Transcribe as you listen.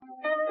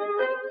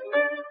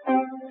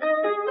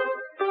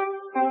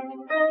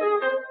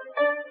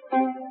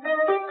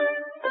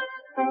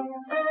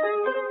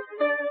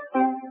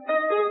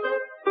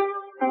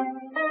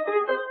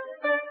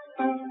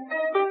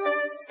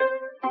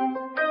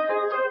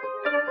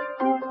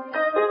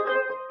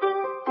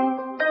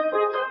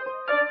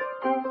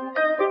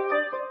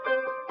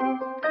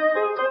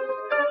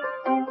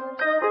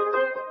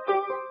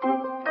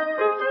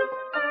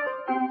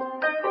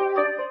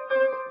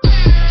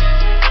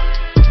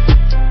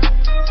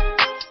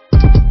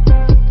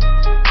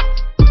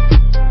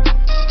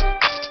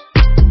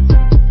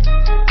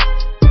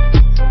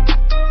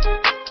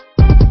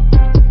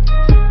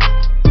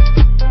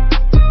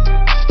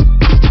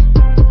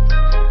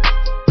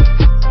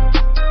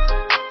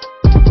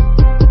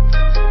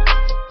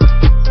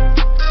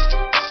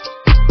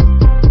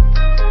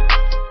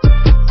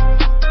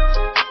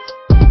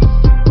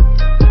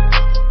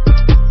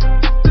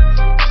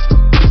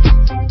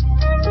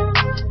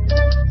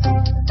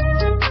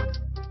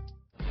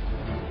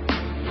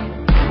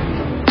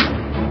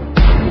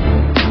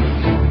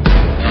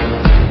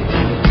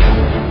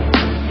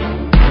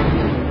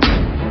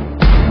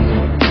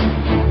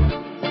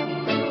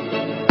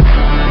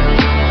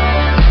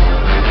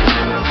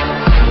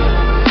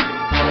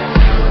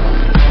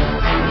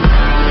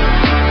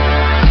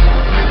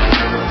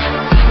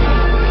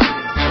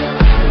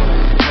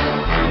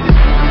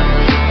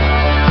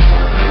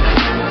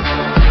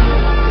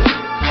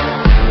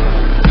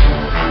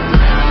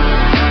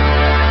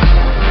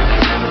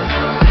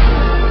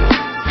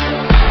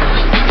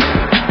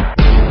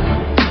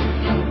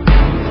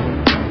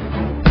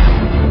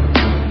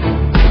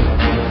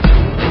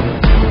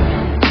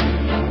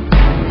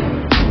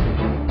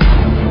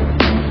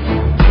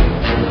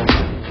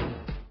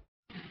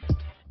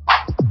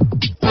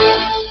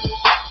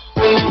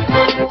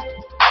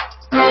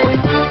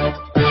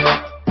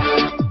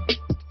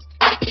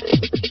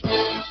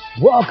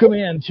Welcome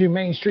in to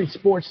Main Street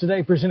Sports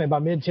Today, presented by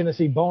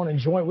Mid-Tennessee Bone and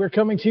Joint. We're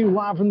coming to you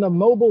live from the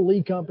Mobile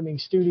Lee Company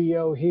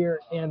studio here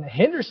in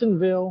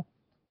Hendersonville,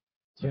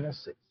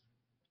 Tennessee.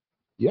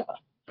 Yeah.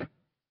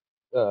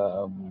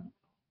 Home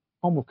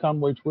of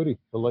Conway Twitty,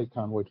 the late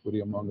Conway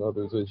Twitty, among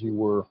others, as you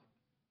were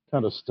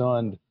kind of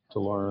stunned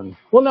to learn.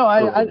 Well, no,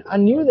 I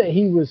knew that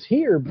he was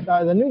here.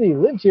 I knew that he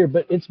lived here,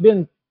 but it's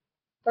been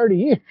 30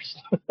 years.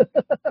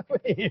 I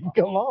mean,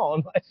 come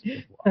on.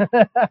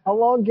 How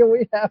long can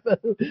we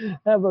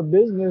have a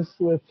business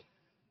with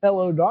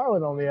Hello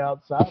Darling on the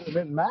outside? It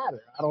didn't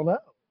matter. I don't know.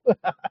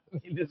 I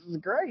mean, this is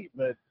great,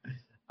 but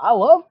I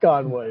love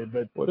Conway.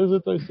 But what is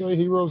it they say?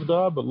 Heroes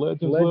die, but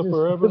legends live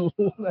forever?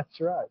 That's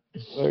right.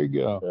 There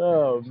you go.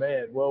 Oh,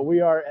 man. Well,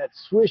 we are at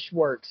Swish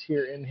Works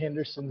here in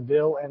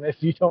Hendersonville, and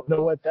if you don't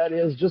know what that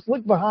is, just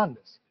look behind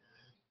us.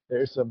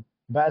 There's some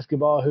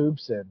basketball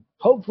hoops, and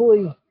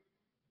hopefully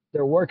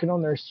they're working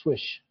on their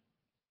swish.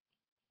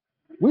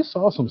 We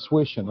saw some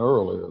swishing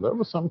earlier. There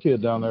was some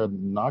kid down there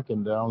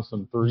knocking down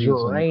some threes,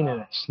 draining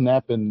it,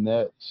 snapping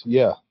nets.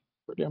 Yeah,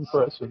 pretty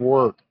impressive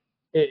work.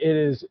 It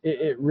is.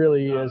 It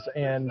really is.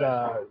 And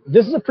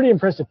this is a pretty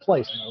impressive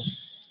place, though.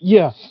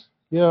 Yeah.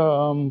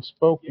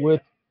 Spoke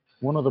with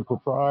one of the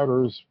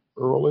proprietors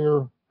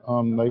earlier.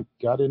 They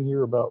got in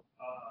here about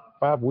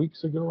 5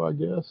 weeks ago, I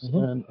guess,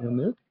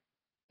 and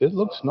it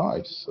looks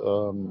nice.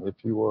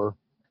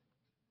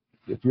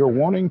 If you're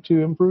wanting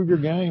to improve your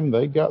game,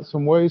 they got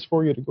some ways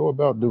for you to go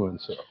about doing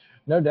so.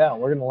 No doubt.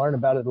 We're going to learn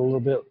about it a little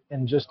bit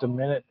in just a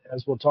minute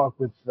as we'll talk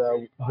with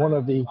one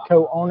of the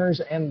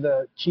co-owners and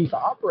the chief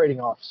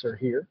operating officer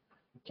here.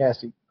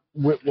 Cassie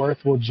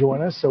Whitworth will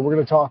join us. So we're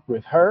going to talk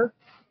with her.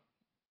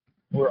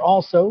 We're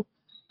also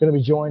going to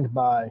be joined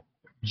by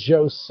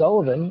Joe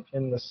Sullivan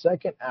in the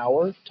second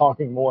hour,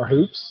 talking more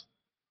hoops.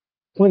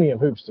 Plenty of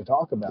hoops to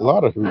talk about. A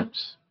lot of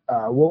hoops.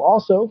 We'll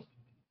also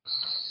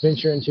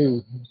venture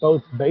into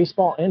both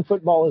baseball and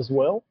football as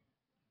well.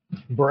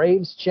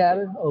 Braves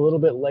chatter a little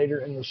bit later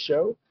in the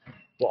show.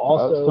 We'll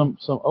also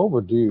some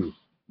overdue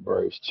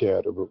Braves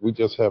chatter, but we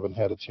just haven't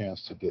had a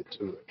chance to get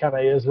to it. Kind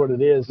of is what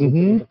it is,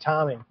 the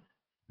timing.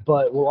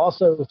 But we'll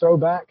also throw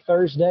back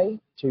Thursday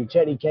to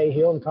Teddy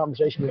Cahill and the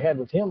conversation we had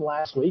with him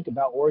last week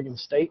about Oregon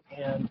State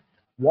and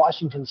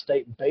Washington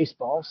State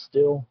baseball.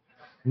 Still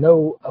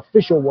no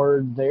official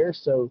word there,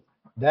 so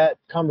that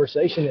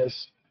conversation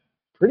is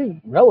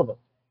pretty relevant.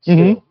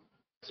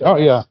 So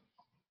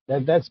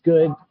that's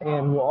good.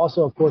 And we'll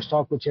also, of course,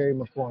 talk with Terry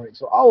McCormick.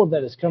 So all of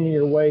that is coming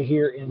your way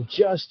here in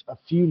just a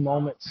few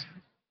moments.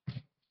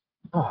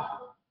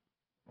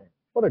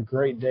 What a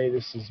great day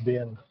this has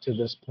been to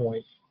this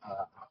point.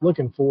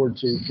 Looking forward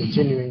to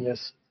continuing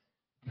this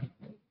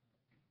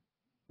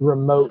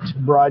remote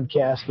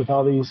broadcast with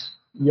all these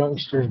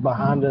youngsters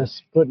behind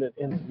us, putting it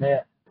in the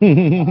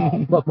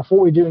net. But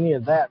before we do any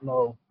of that,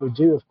 Mo, we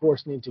do, of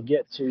course, need to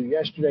get to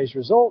yesterday's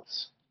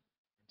results,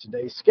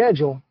 today's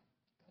schedule,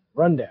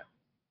 rundown.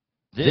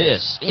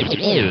 This is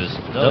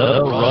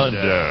the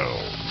Rundown.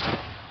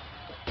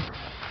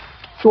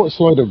 Short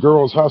slate of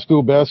girls high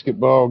school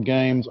basketball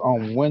games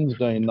on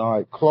Wednesday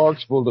night.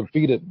 Clarksville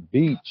defeated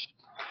Beach.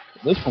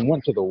 This one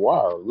went to the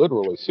wire,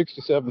 literally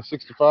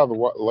 67-65.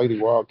 The Lady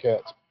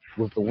Wildcats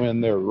with the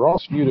win there.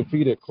 Rossview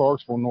defeated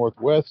Clarksville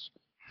Northwest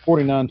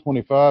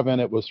 49-25,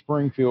 and it was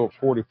Springfield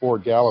 44,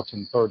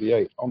 Gallatin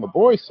 38. On the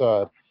boys'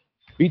 side,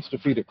 Beach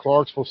defeated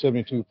Clarksville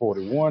 72-41.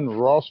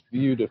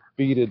 Rossview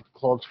defeated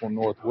Clarksville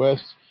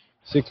Northwest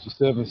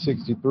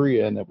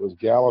 67-63, and it was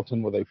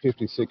Gallatin with a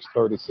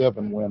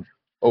 56-37 win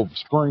over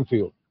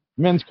Springfield.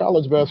 Men's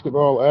college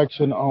basketball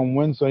action on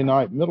Wednesday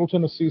night. Middle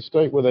Tennessee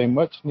State with a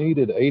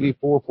much-needed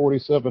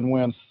 84-47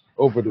 win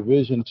over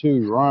Division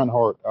II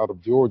Reinhardt out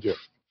of Georgia.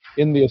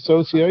 In the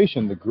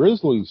association, the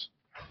Grizzlies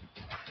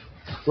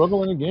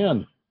struggling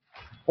again.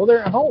 Well,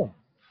 they're at home.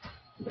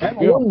 They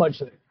haven't won much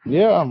there.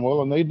 Yeah,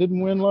 well, and they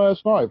didn't win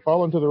last night,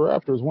 falling to the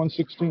Raptors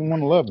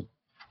 116-111.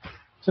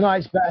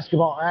 Tonight's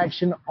basketball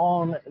action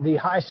on the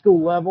high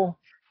school level.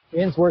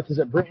 Ainsworth is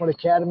at Brentwood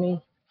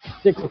Academy,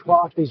 6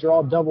 o'clock. These are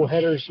all double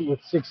headers with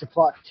 6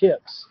 o'clock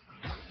tips.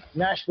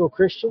 Nashville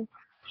Christian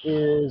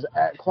is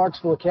at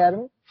Clarksville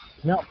Academy.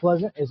 Mount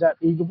Pleasant is at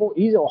Eagleville.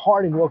 Ezel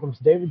Harding welcomes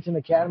Davidson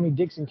Academy.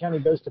 Dixon County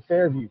goes to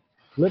Fairview.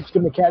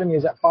 Lipscomb Academy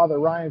is at Father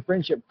Ryan.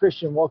 Friendship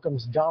Christian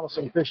welcomes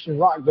Donaldson Christian.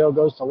 Rockville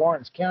goes to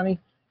Lawrence County.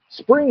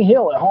 Spring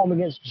Hill at home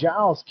against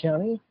Giles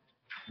County.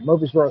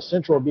 Murfreesboro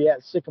Central will be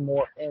at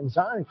Sycamore, and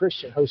Zion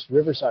Christian hosts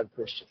Riverside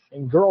Christian.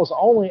 In girls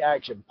only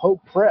action, Pope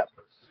Prep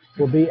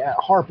will be at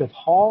Harpeth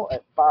Hall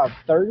at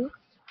 5:30.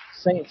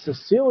 St.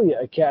 Cecilia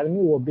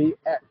Academy will be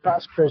at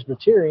Christ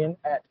Presbyterian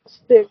at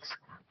 6.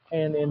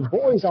 And in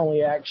boys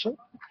only action,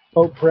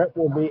 Pope Prep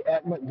will be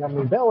at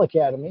Montgomery Bell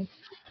Academy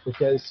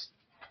because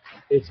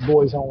it's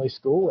boys only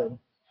school, and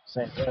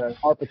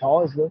Harpeth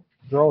Hall is the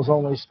girls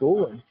only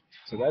school, and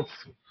so that's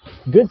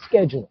good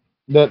scheduling.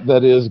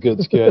 That is good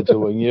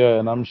scheduling, yeah,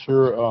 and I'm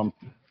sure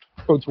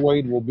Coach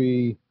Wade will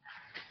be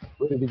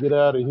ready to get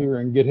out of here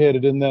and get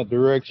headed in that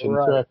direction,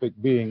 right. Traffic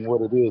being what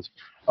it is.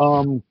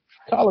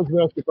 College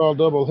basketball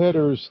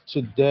doubleheaders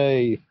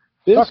today.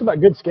 Talk about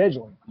good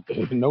scheduling.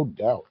 No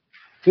doubt.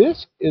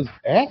 Fisk is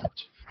at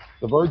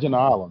the Virgin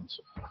Islands.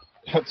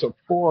 That's a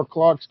 4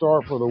 o'clock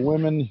start for the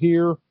women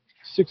here,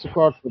 6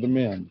 o'clock for the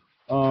men.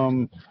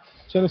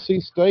 Tennessee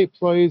State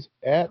plays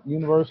at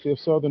University of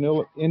Southern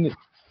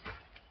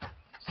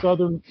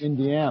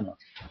Indiana.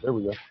 There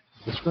we go.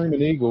 The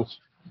Screaming Eagles.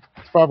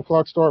 It's 5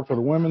 o'clock start for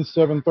the women,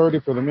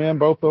 7:30 for the men.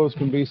 Both those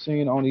can be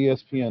seen on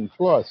ESPN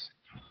Plus.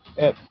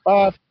 At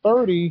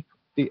 5:30,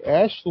 the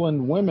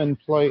Ashland women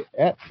play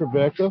at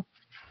Tribeca.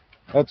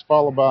 That's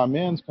followed by a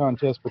men's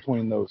contest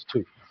between those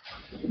two.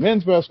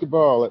 Men's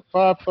basketball at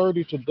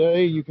 5:30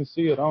 today. You can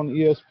see it on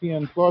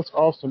ESPN Plus.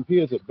 Austin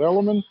Peay is at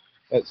Bellarmine.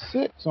 At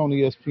 6 on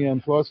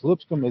ESPN Plus,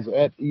 Lipscomb is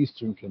at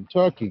Eastern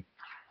Kentucky.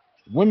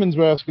 Women's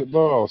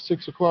basketball,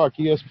 6 o'clock,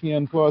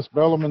 ESPN Plus.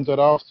 Bellarmine's at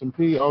Austin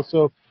Peay.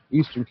 Also,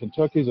 Eastern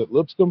Kentucky's at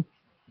Lipscomb.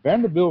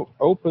 Vanderbilt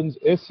opens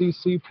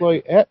SEC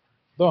play at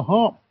the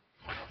Hump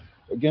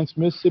against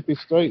Mississippi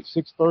State.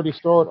 6:30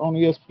 start on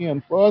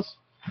ESPN Plus.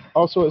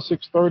 Also at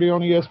 6:30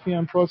 on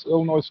ESPN Plus,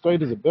 Illinois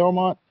State is at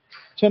Belmont.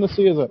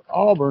 Tennessee is at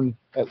Auburn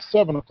at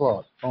 7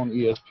 o'clock on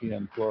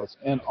ESPN Plus.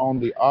 And on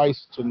the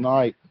ice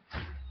tonight,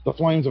 the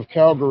Flames of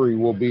Calgary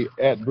will be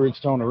at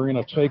Bridgestone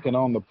Arena taking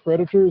on the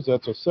Predators.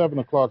 That's a 7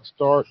 o'clock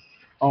start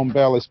on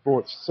Bally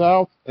Sports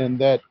South, and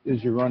that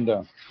is your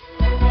rundown.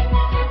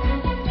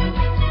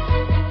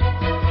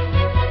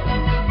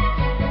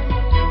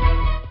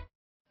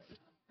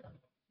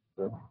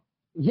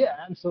 Yeah,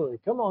 absolutely.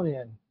 Come on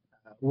in.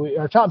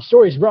 Our top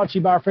story is brought to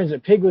you by our friends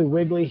at Piggly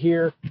Wiggly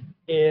here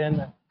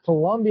in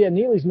Columbia,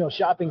 Neely's Mill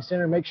Shopping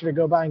Center. Make sure to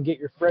go by and get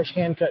your fresh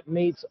hand-cut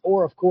meats,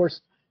 or, of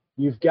course,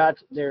 you've got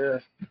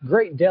their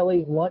great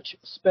deli lunch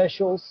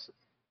specials,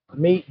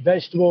 meat,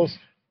 vegetables,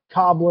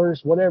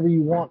 cobblers, whatever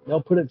you want.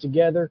 They'll put it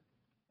together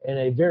at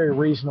a very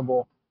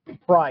reasonable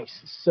price.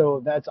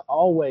 So that's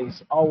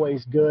always,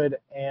 always good.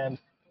 And,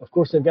 of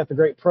course, they've got the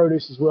great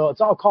produce as well.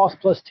 It's all cost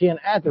plus 10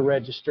 at the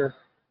register.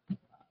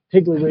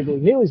 Piggly Wiggly,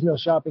 Neely's Mill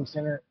Shopping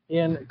Center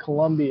in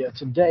Columbia.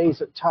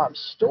 Today's top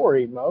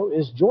story, Mo,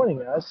 is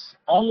joining us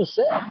on the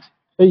set.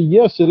 Hey,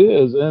 yes, it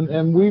is.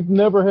 And we've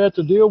never had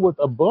to deal with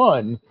a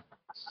bun.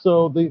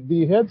 So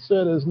the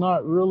headset is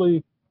not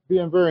really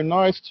being very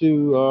nice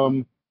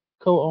to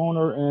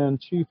co-owner and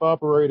chief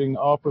operating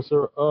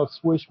officer of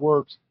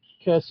Swishworks,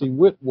 Cassie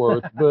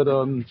Whitworth. But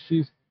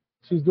she's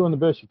doing the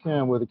best she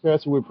can with it.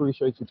 Cassie, we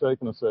appreciate you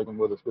taking a second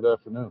with us. Good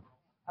afternoon.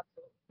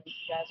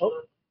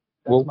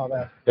 That's my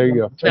bad. There you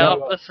go.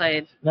 So let's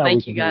say Now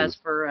thank we you can hear guys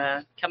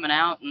for coming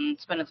out and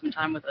spending some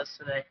time with us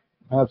today.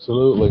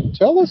 Absolutely.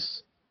 Tell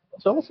us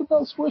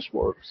about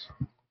Swishworks.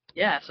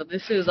 Yeah, so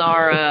this is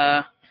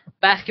our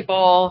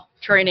basketball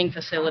training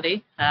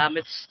facility.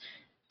 It's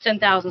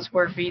 10,000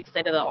 square feet,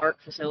 state-of-the-art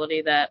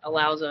facility that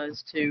allows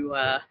us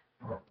to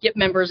get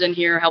members in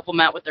here, help them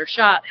out with their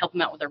shot, help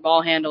them out with their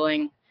ball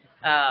handling,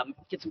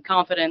 get some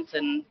confidence,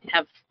 and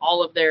have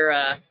all of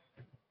their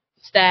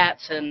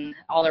stats and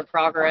all their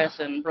progress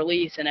and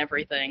release and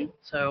everything.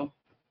 So,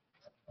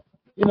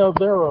 you know,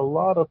 there are a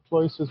lot of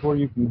places where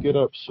you can get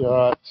up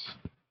shots.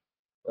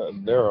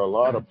 There are a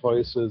lot of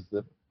places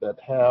that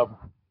have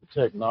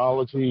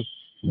technology.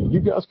 You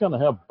guys kind of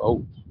have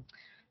both.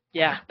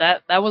 yeah,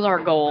 that was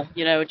our goal.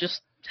 You know,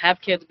 just have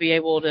kids be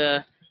able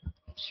to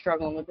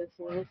struggling with this.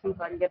 Let's see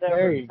if I can get it There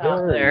over you the top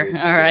go. there.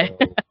 All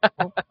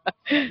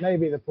right.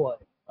 Maybe the play.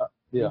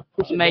 Yeah,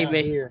 Push it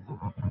Maybe. down here.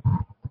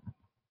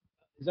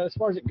 Is that as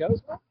far as it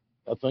goes, Mo?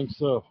 I think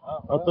so.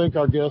 Oh, I well. think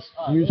our guests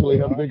usually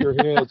have bigger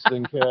heads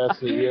than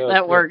Cassie. Yeah,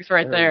 That works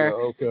right you there.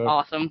 go. Okay.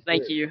 Awesome.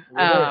 Thank you.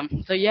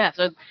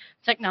 So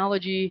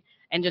technology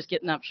and just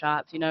getting up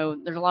shots. You know,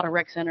 there's a lot of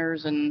rec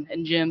centers and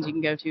gyms you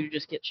can go to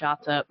just get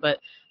shots up, but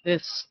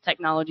this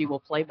technology will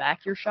play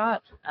back your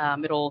shot.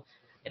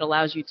 It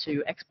allows you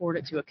to export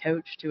it to a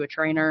coach, to a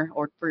trainer,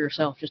 or for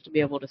yourself just to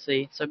be able to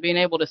see. So being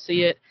able to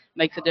see it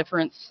makes a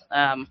difference.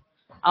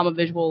 I'm a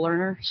visual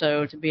learner,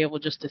 so to be able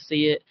just to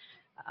see it,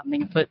 you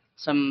can put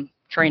some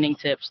training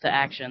tips to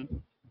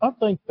action. I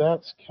think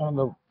that's kind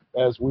of,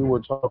 as we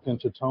were talking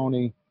to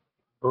Tony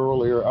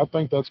earlier, I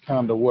think that's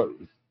kind of what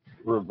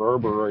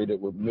reverberated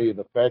with me,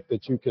 the fact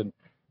that you can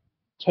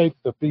take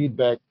the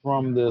feedback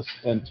from this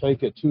and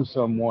take it to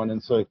someone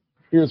and say,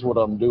 here's what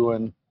I'm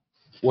doing,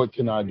 what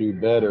can I do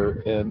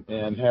better,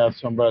 and have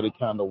somebody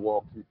kind of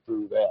walk you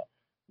through that.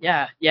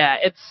 Yeah,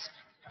 it's,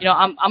 you know,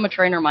 I'm a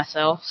trainer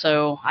myself,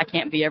 so I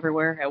can't be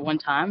everywhere at one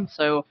time.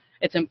 So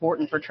it's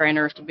important for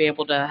trainers to be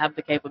able to have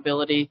the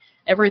capability,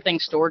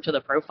 everything's stored to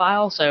the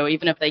profile. So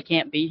even if they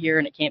can't be here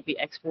and it can't be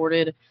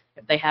exported,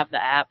 if they have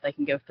the app, they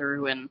can go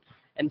through and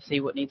see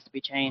what needs to be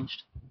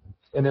changed.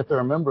 And if they're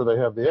a member, they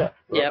have the app.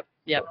 Right?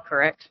 Yep,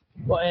 correct.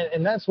 Well,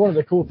 and that's one of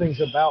the cool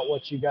things about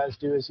what you guys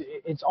do is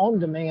it's on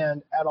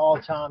demand at all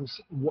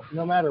times,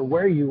 no matter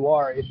where you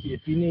are. If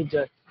you need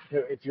to, you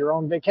know, if you're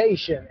on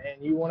vacation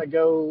and you want to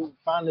go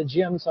find a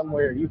gym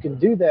somewhere, you can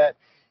do that.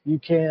 You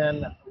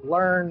can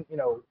learn, you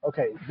know,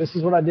 okay, this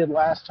is what I did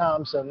last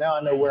time, so now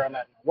I know where I'm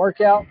at in my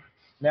workout.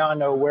 Now I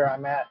know where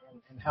I'm at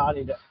and how I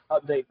need to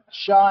update my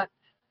shot.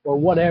 or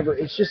whatever.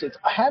 It's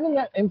having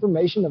that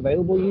information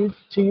available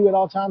to you at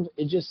all times.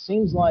 It just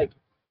seems like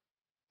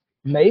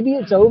maybe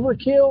it's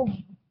overkill,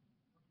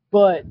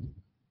 but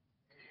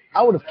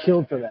I would have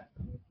killed for that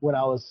when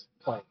I was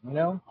playing, you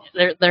know?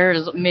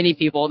 There's many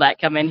people that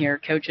come in here,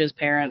 coaches,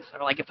 parents,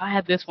 that are like, if I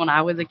had this when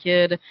I was a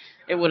kid,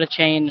 it would have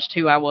changed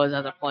who I was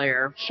as a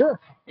player. Sure.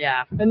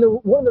 Yeah. And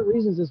one of the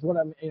reasons is what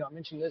I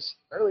mentioned this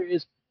earlier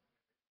is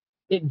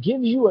it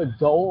gives you a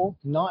goal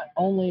not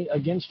only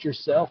against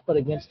yourself but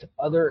against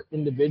other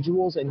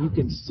individuals, and you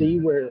can see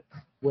where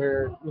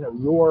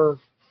your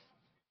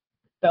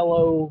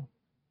fellow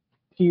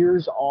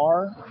peers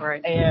are,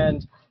 Right.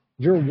 and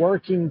you're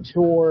working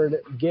toward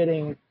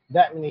getting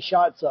that many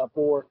shots up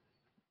or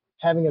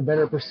having a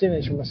better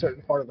percentage from a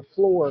certain part of the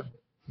floor.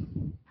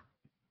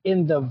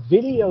 In the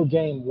video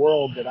game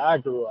world that I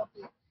grew up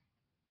in,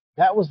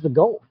 that was the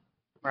goal.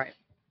 Right.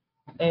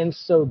 And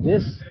so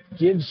this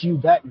gives you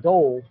that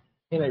goal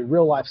in a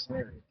real life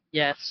scenario.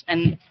 Yes,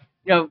 and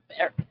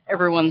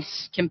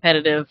everyone's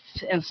competitive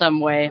in some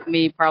way.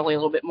 Me probably a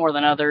little bit more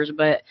than others,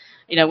 but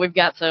we've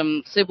got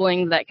some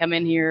siblings that come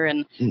in here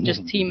and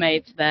just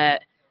teammates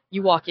that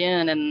you walk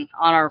in and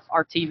on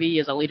our TV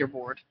is a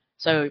leaderboard.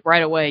 So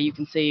right away you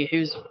can see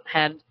who's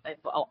had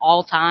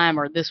all time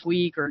or this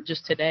week or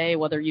just today,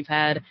 whether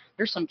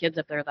there's some kids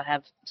up there that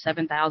have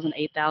 7,000,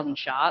 8,000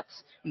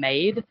 shots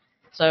made.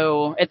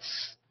 So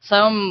it's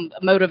some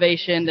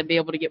motivation to be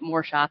able to get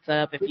more shots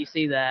up if you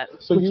see that.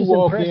 So Which you is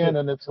walk impressive. in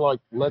and it's like,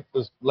 let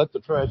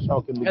the trash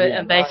talking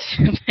begin.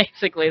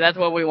 Basically, that's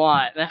what we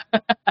want.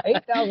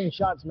 8,000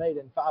 shots made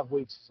in 5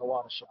 weeks is a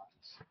lot of shots.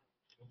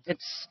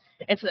 That's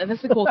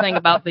the cool thing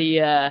about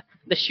the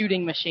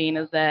shooting machine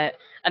is that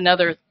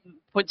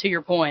put to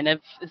your point, if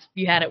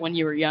you had it when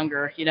you were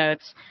younger,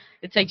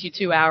 it takes you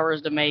 2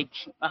 hours to make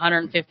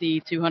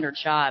 150, 200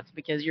 shots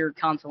because you're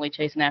constantly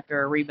chasing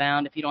after a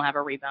rebound if you don't have a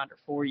rebounder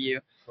for you.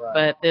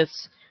 Right. But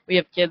we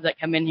have kids that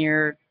come in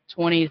here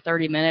 20,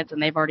 30 minutes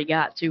and they've already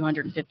got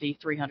 250,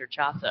 300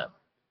 shots up.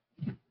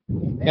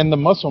 And the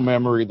muscle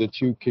memory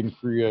that you can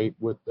create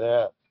with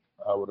that,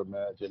 I would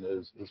imagine,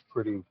 is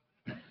pretty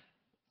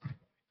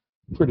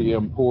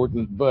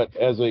important. But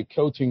as a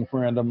coaching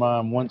friend of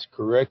mine once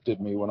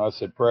corrected me when I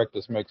said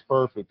practice makes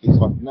perfect, he's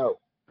like, no,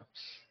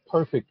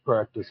 perfect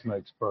practice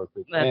makes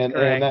perfect. That's correct.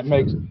 And that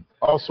makes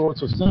all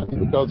sorts of sense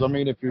because, I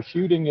mean, if you're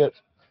shooting it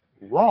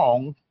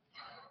wrong,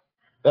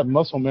 that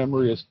muscle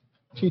memory is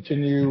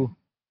teaching you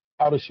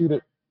how to shoot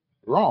it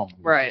wrong.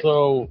 Right.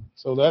 So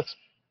that's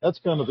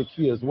kind of the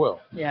key as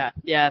well. Yeah.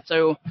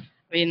 So, I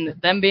mean,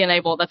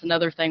 that's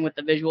another thing with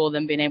the visual,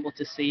 them being able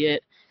to see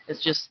it.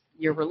 It's just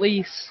your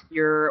release,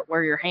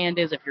 where your hand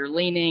is, if you're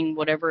leaning,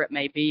 whatever it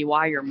may be,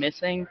 why you're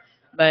missing.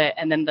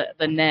 And then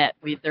the net,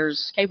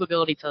 there's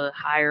capability to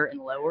higher and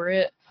lower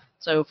it.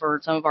 So for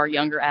some of our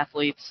younger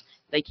athletes,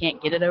 they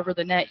can't get it over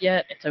the net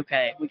yet. It's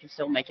okay. We can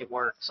still make it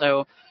work.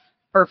 So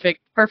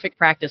perfect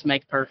practice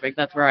makes perfect.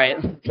 That's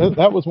right.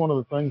 That was one of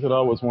the things that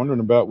I was wondering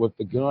about with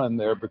the gun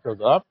there because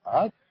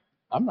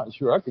I'm not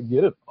sure I could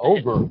get it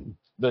over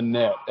the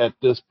net at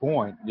this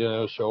point,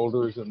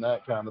 shoulders and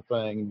that kind of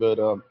thing. But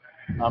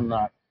I'm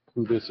not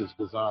who this is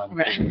designed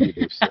for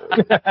either. So.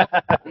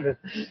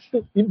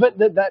 But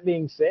that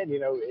being said,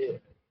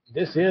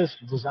 this is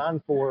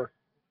designed for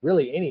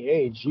really any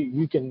age.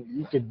 You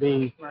could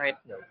be right.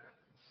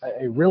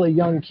 A really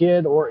young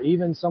kid or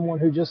even someone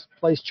who just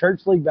plays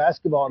church league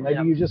basketball.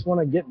 Maybe you just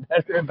want to get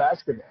better at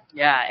basketball.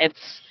 Yeah,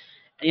 it's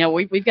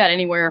we've got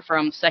anywhere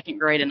from second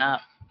grade and up.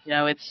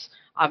 It's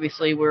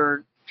obviously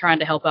we're trying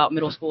to help out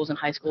middle schools and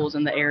high schools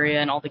in the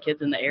area and all the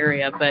kids in the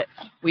area, but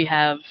we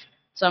have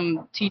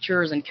some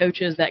teachers and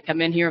coaches that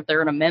come in here if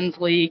they're in a men's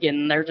league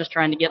and they're just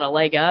trying to get a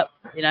leg up.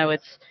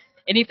 It's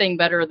anything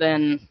better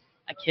than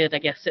a kid, I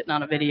guess, sitting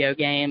on a video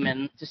game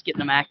and just getting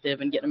them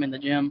active and getting them in the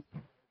gym.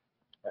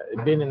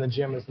 Being in the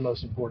gym is the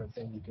most important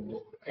thing you can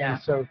do. Yeah.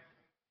 And so,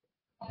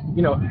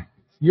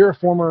 you're a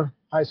former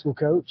high school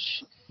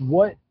coach.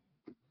 What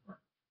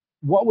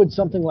would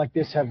something like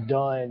this have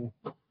done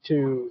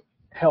to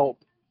help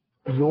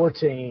your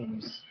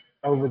teams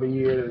over the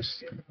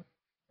years?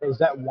 Is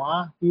that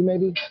why you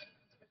maybe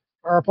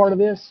are a part of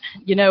this?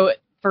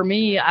 For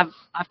me,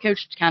 I've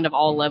coached kind of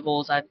all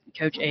levels. I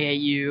coach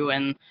AAU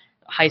and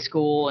high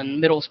school and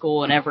middle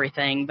school and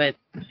everything, but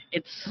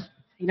it's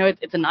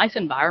a nice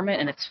environment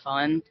and it's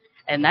fun,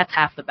 and that's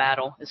half the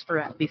battle is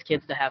for these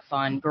kids to have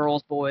fun.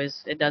 Girls,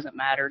 boys, it doesn't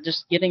matter.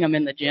 Just getting them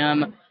in the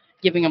gym,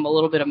 giving them a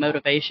little bit of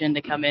motivation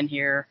to come in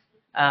here.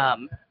 I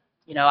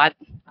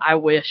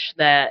wish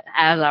that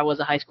as I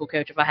was a high school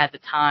coach, if I had the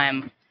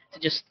time to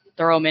just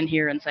throw them in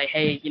here and say,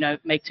 hey,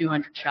 make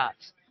 200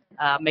 shots,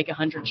 make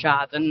 100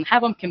 shots, and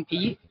have them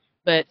compete,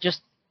 but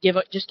just get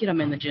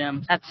them in the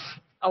gym. That's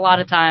a lot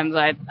of times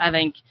I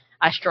think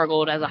I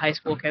struggled as a high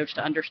school coach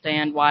to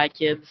understand why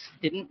kids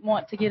didn't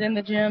want to get in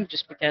the gym,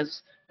 just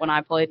because when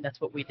I played,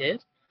 that's what we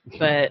did.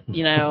 But,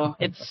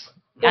 it's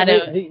I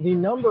know the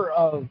number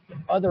of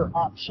other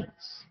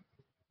options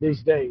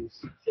these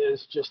days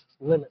is just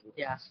limitless.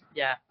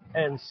 Yeah.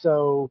 And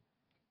so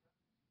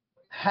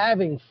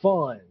having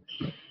fun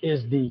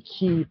is the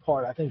key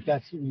part. I think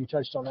that's you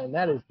touched on that, and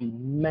that is the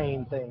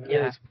main thing.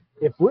 Yeah. Is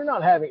if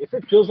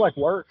it feels like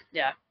work,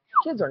 Yeah.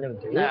 kids aren't going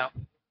to do No.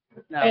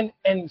 it. No.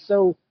 And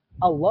so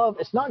I love.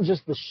 It's not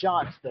just the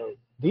shots though.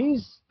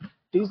 These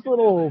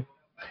little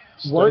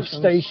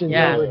workstations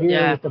Yeah, over here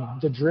yeah.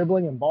 with the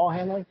dribbling and ball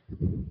handling,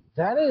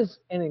 that is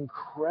an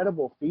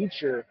incredible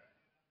feature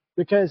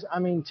because, I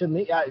mean, to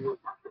me,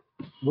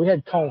 we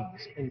had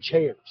cones and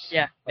chairs.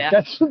 Yeah. Like, Yeah.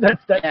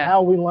 That's Yeah.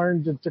 how we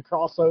learned to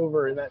cross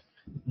over. And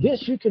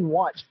this, you can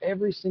watch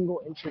every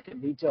single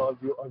intricate detail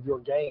of your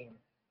game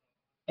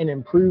and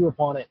improve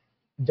upon it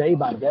day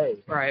by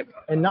day Right.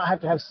 and not have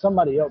to have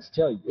somebody else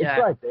tell you. Yeah.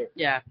 It's right there.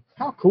 Yeah.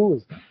 How cool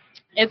is that?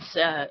 It's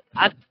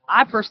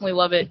I personally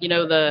love it. You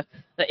know, the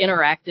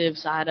interactive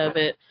side of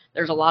it.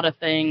 There's a lot of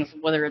things,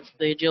 whether it's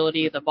the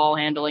agility, the ball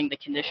handling, the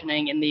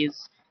conditioning in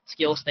these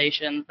skill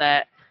stations,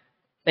 that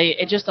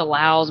it just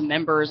allows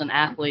members and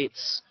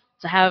athletes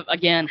to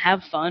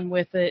have fun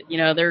with it. You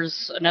know,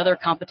 there's another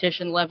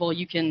competition level.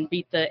 You can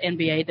beat the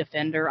NBA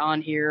defender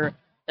on here.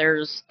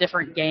 There's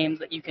different games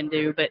that you can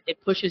do, but it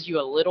pushes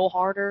you a little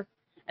harder,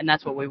 and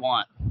that's what we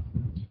want.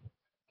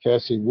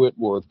 Cassie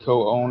Whitworth,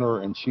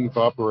 co-owner and chief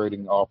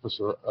operating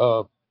officer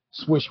of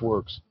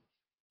Swishworks,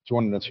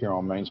 joining us here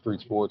on Main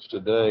Street Sports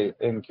today.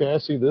 And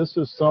Cassie, this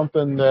is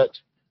something that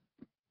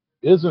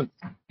isn't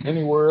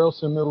anywhere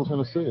else in Middle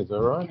Tennessee, is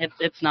that right?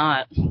 It's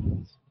not.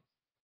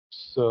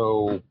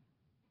 So,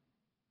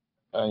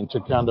 and to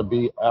kind of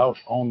be out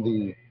on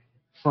the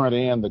front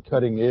end, the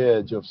cutting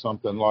edge of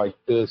something like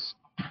this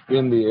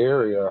in the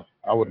area,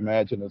 I would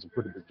imagine is a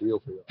pretty big deal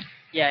for you.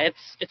 Yeah,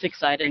 it's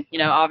exciting. You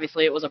know,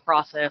 obviously it was a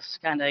process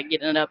kind of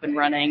getting it up and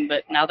running,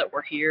 but now that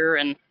we're here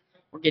and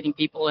we're getting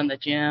people in the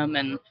gym,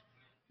 and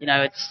you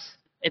know, it's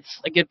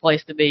a good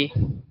place to be.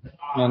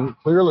 And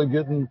clearly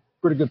getting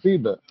pretty good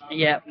feedback.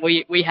 Yeah,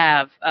 we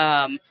have.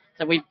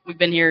 So we've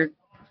been here.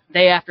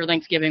 Day after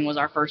Thanksgiving was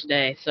our first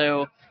day,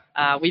 so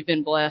we've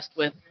been blessed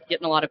with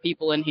getting a lot of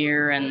people in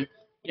here and,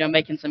 you know,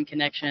 making some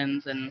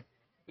connections and,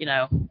 you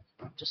know,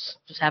 just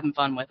having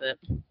fun with it.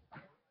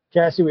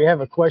 Cassie, we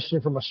have a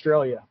question from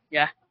Australia.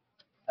 Yeah.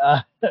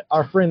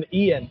 Our friend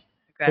Ian,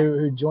 Okay.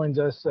 who joins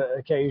us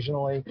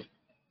occasionally,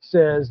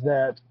 says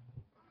that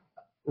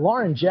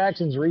Lauren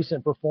Jackson's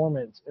recent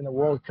performance in the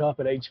World Cup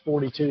at age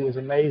 42 is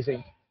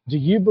amazing. Do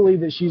you believe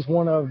that she's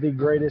one of the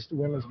greatest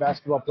women's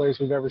basketball players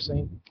we've ever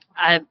seen?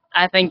 I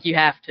think you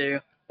have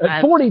to.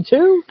 At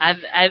 42?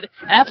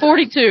 At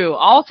 42,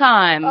 all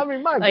time. I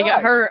mean, my like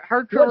God. her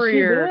What she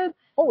career. did?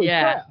 Holy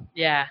Yeah, crap.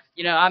 yeah.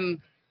 You know,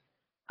 I'm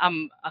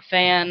a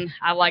fan.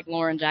 I like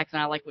Lauren Jackson.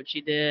 I like what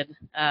she did.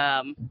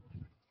 I'm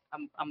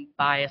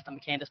biased. I'm a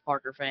Candace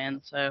Parker fan,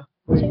 so.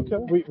 We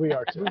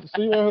are too.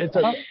 See, It's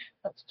okay.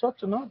 that's tough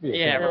to not be. a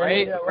Yeah, fan.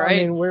 right. Yeah, right.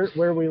 I mean,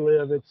 where we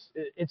live,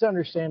 it's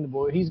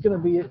understandable. He's going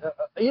to be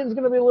Ian's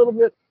going to be a little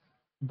bit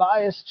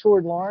biased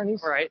toward Lauren.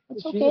 Right.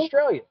 She's okay.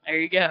 Australian, There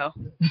you go.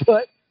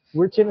 but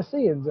we're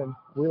Tennesseans and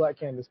we like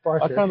Candace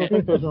Parker. I kind of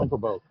think there's room for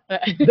both.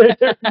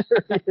 there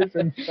is,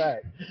 in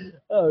fact.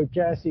 Oh,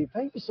 Cassie,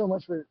 thank you so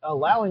much for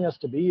allowing us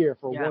to be here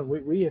for Yeah.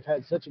 one. We have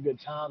had such a good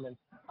time, and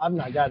I've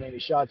not gotten any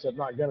shots. I'm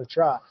not going to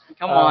try.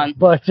 Come on.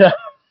 But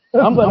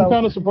I'm but I-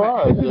 kind of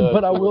surprised.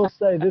 but I will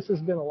say this has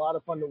been a lot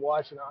of fun to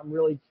watch, and I'm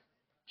really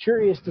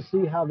curious to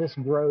see how this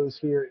grows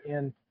here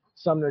in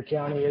Sumner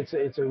County. It's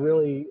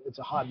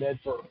a hotbed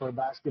for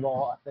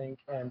basketball, I think,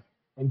 and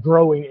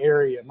growing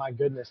area. My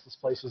goodness, this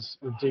place is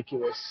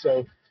ridiculous.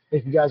 So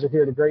if you guys are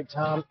here at a great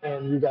time,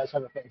 and you guys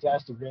have a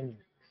fantastic venue.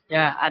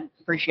 Yeah, I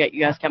appreciate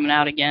you guys coming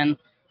out again.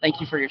 Thank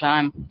you for your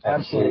time.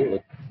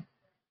 Absolutely.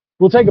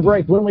 We'll take a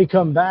break. When we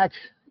come back,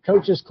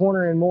 Coach's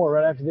Corner and more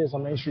right after this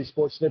on Main Street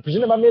Sports Today,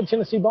 presented by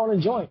Mid-Tennessee Bone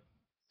and Joint.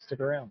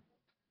 Stick around.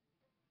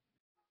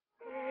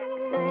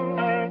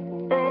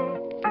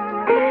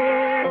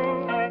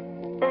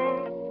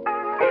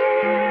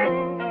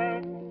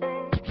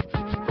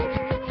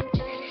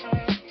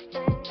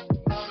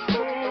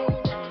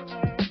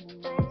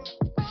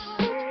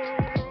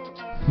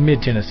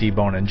 Mid-Tennessee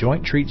Bone and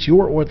Joint treats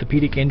your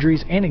orthopedic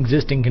injuries and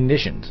existing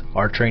conditions.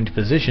 Our trained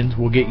physicians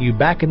will get you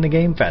back in the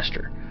game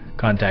faster.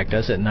 Contact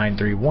us at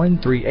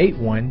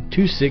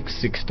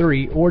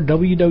 931-381-2663 or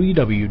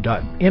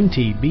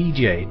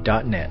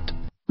www.mtbj.net.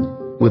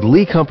 With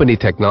Lee Company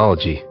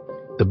technology,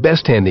 the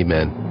best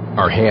handymen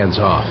are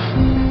hands-off.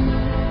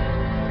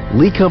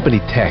 Lee Company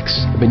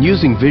techs have been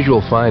using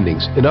visual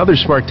findings and other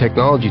smart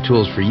technology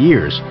tools for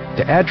years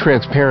to add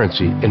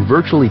transparency and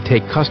virtually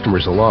take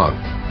customers along.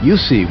 You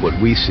see what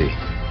we see,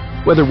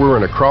 whether we're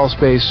in a crawl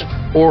space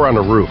or on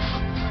a roof.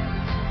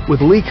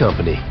 With Lee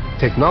Company,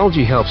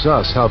 technology helps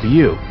us help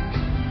you,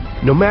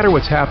 no matter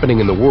what's happening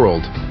in the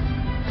world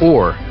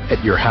or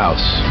at your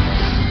house.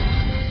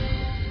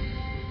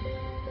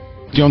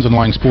 Jones &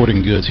 Lang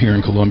Sporting Goods here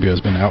in Columbia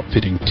has been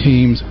outfitting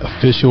teams,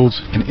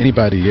 officials, and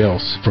anybody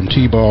else from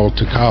T-ball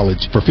to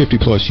college for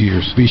 50-plus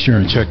years. Be sure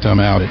and check them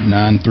out at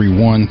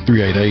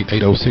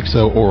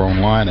 931-388-8060 or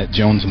online at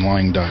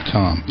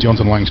jonesandlang.com.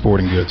 Jones & Lang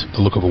Sporting Goods,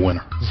 the look of a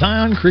winner.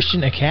 Zion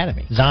Christian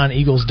Academy,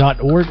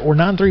 zioneagles.org or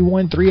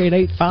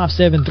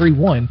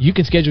 931-388-5731. You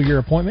can schedule your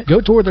appointment.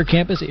 Go tour their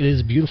campus. It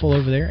is beautiful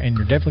over there, and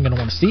you're definitely going to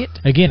want to see it.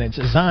 Again, it's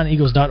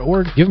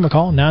zioneagles.org. Give them a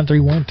call,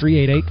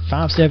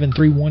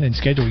 931-388-5731, and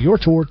schedule your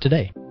tour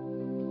today.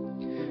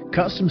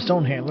 Custom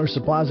Stone Handler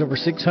supplies over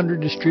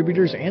 600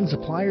 distributors and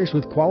suppliers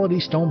with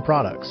quality stone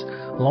products.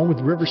 Along with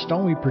River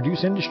Stone, we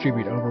produce and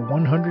distribute over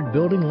 100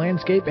 building,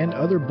 landscape, and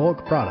other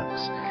bulk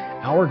products.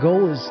 Our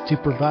goal is to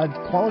provide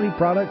quality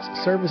products,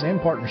 service, and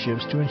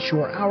partnerships to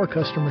ensure our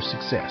customers'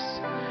 success.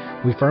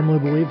 We firmly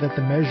believe that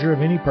the measure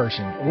of any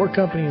person or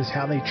company is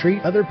how they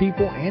treat other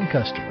people and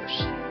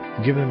customers.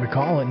 Give them a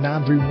call at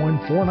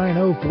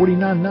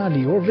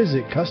 931-490-4990 or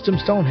visit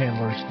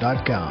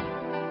CustomStonehandlers.com.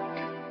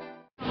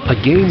 A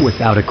game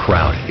without a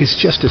crowd is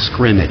just a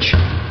scrimmage.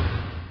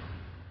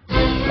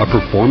 A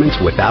performance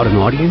without an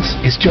audience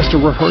is just a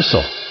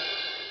rehearsal.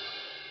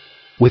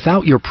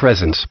 Without your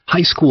presence,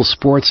 high school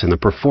sports and the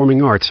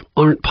performing arts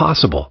aren't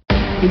possible.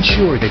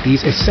 Ensure that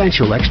these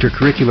essential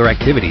extracurricular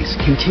activities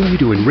continue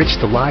to enrich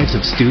the lives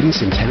of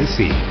students in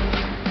Tennessee.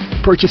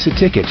 Purchase a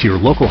ticket to your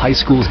local high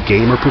school's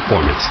game or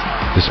performance.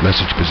 This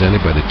message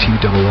presented by the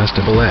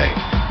TSSAA.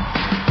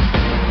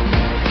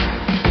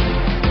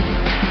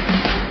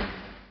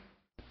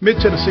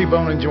 Mid-Tennessee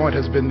Bone & Joint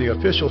has been the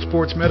official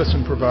sports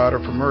medicine provider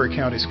for Maury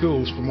County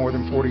Schools for more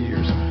than 40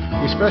 years.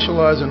 We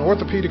specialize in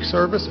orthopedic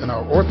service, and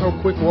our Ortho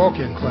Quick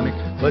Walk-In Clinic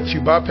lets you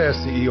bypass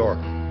the ER.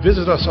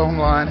 Visit us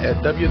online at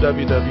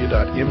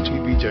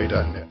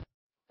www.mtbj.net.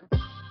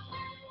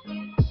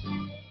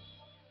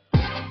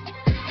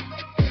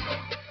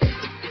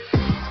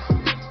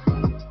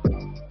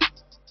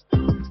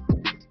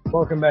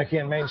 Welcome back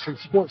in Main Street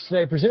Sports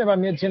Today, presented by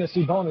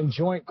Mid-Tennessee Bone &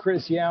 Joint.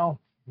 Chris Yao,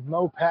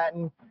 Mo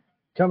Patton,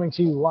 coming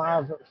to you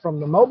live from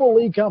the Mobile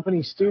League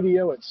Company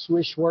studio at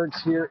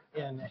Swishworks here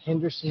in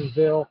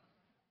Hendersonville.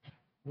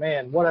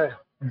 Man, what a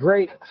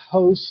great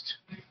host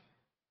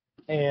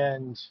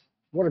and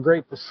what a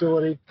great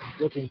facility.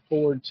 Looking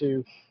forward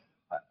to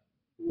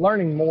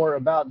learning more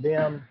about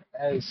them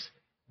as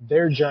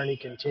their journey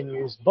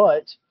continues.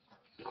 But,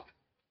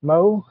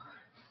 Mo,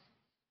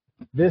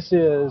 this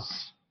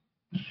is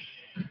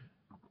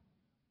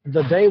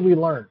the day we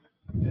learn.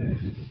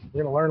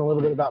 We're going to learn a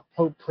little bit about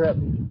Pope Prep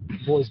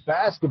boys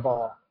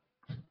basketball,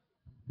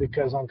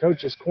 because on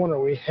Coach's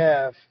Corner we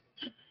have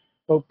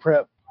Pope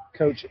Prep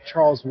coach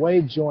Charles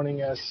Wade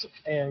joining us.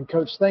 And,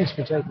 Coach, thanks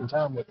for taking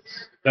time with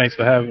us. Thanks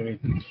for having me,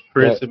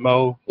 Chris and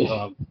Mo.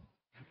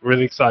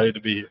 Really excited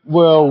to be here.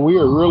 Well, we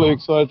are really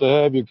excited to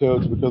have you,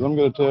 Coach, because I'm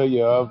going to tell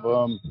you,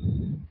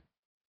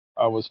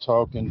 I was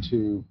talking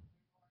to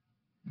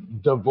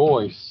The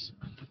Voice,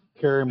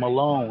 Kerry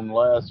Malone,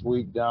 last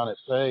week down at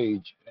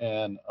Page,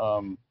 and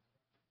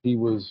he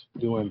was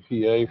doing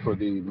PA for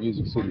the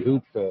Music City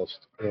Hoop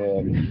Fest,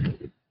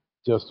 and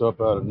just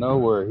up out of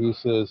nowhere, he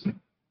says,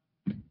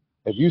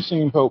 "Have you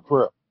seen Pope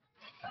Prep?"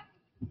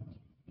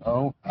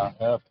 "No, I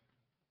haven't."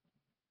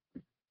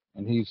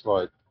 And he's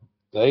like,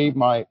 "They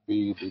might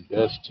be the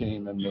best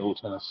team in Middle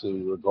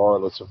Tennessee,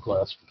 regardless of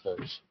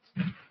classification."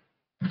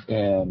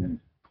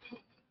 And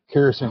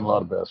Kerry's seen a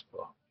lot of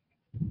basketball,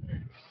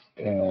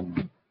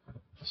 and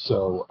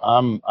so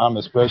I'm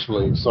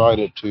especially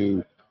excited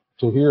to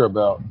hear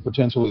about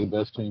potentially the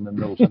best team in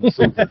Middle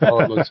Tennessee,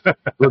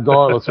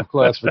 regardless of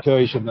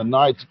classification. The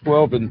Knights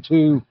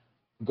 12-2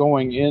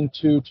 going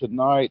into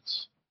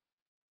tonight's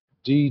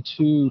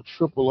D2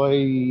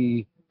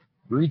 AAA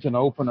region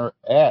opener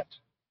at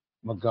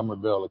Montgomery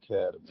Bell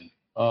Academy.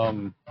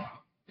 And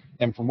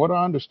from what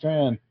I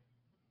understand,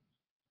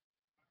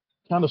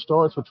 kind of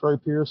starts with Trey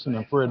Pearson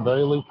and Fred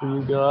Bailey for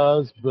you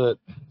guys, but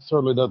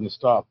certainly doesn't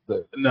stop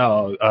there.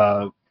 No,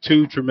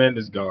 two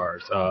tremendous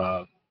guards.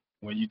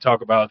 When you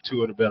talk about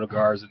two of the better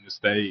guards in the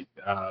state,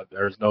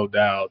 there's no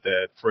doubt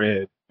that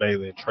Fred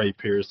Bailey and Trey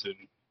Pearson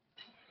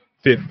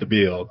fit the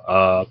bill.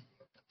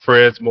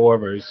 Fred's more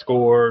of a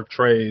scorer.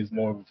 Trey is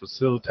more of a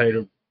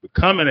facilitator,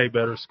 becoming a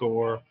better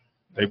scorer.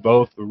 They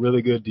both were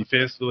really good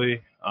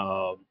defensively.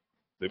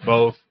 They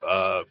both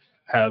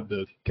have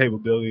the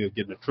capability of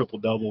getting a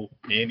triple-double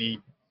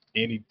any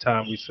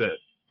time we set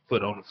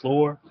foot on the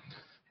floor.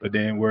 But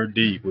then we're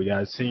deep. We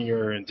got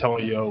senior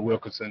Antonio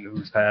Wilkinson,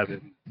 who's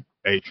having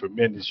a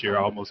tremendous year,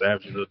 almost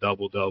averaging a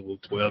double-double,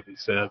 12 and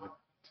 7.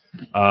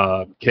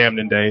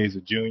 Camden Day is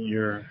a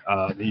junior.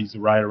 He's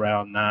right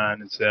around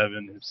 9 and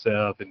 7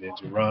 himself. And then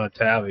Jerron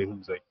Talley,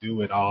 who's a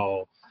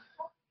do-it-all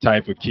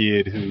type of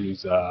kid who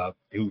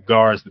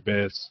guards the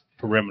best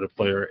perimeter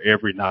player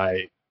every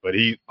night. But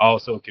he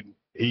also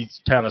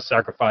he's kind of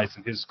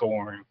sacrificing his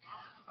scoring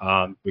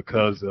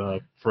because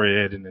of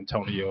Fred and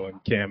Antonio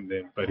and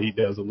Camden. But he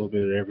does a little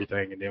bit of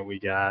everything. And then we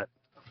got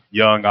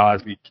young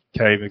Osby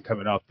Caven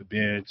coming off the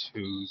bench,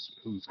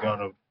 who's going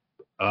to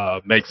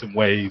make some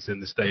waves in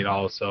the state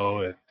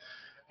also. And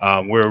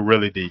We're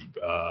really deep.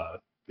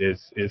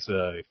 It's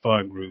a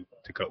fun group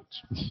to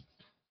coach.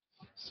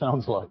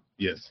 Sounds like.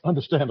 Yes.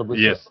 Understandably.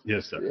 Yes. So.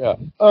 Yes, sir. Yeah.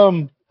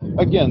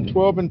 Again,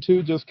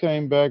 12-2 just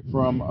came back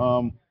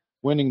from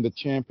winning the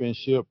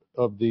championship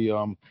of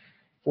the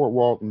Fort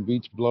Walton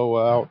Beach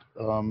Blowout.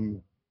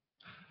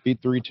 Beat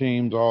 3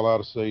 teams, all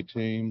out-of-state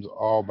teams,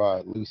 all by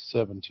at least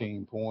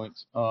 17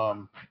 points.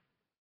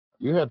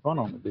 You had fun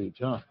on the beach,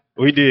 huh?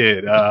 We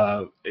did.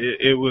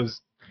 It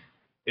was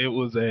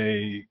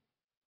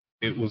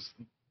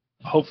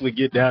hopefully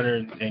get down there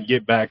and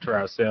get back to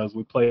ourselves.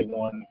 We played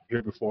one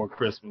here before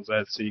Christmas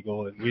at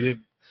Siegel, and we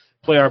didn't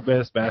play our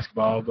best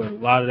basketball, but a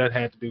lot of that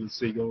had to do with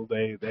Siegel.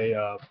 They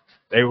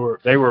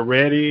were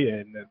ready,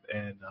 and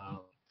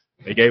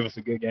they gave us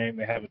a good game.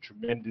 They have a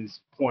tremendous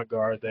point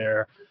guard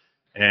there,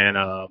 and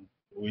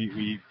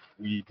we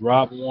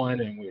dropped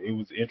one, and it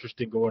was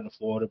interesting going to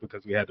Florida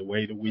because we had to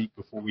wait a week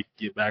before we could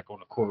get back on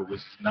the court, which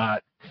is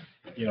not,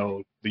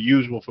 the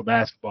usual for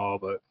basketball.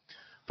 But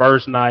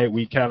first night,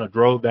 we kind of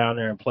drove down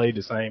there and played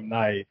the same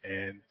night,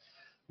 and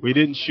we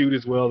didn't shoot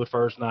as well the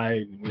first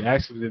night. We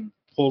actually didn't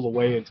pull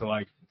away until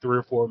like 3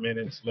 or 4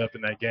 minutes left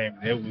in that game.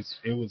 And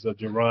it was a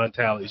Jerron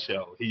Talley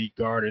show. He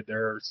guarded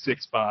their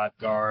 6'5"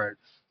 guard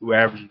who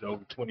averaged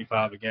over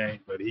 25 a game,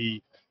 but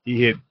he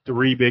hit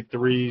 3 big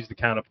threes to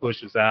kind of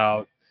push us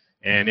out,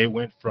 and it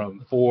went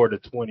from 4 to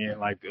 20 in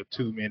like a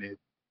 2-minute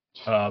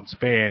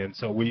span.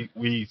 So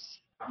we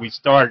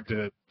started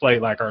to play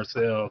like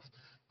ourselves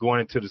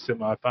going into the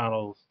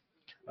semifinals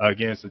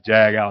against the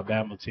Jag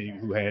Alabama team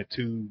who had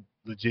 2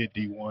 legit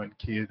D1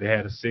 kids. They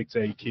had a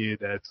 6'8" kid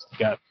that's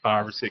got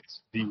 5 or 6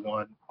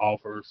 D1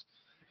 offers,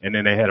 and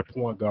then they had a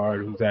point guard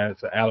who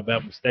has an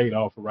Alabama State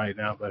offer right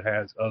now but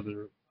has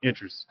other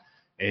interests.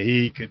 And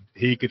he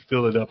could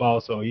fill it up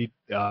also. He'd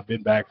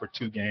been back for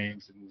 2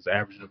 games and was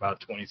averaging about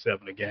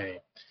 27 a game.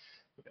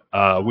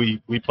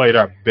 We played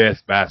our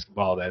best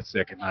basketball that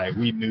second night.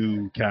 We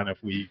knew kind of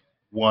if we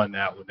won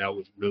that one, that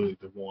was really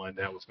the one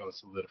that was going to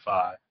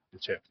solidify the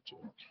championship.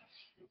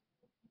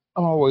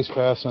 I'm always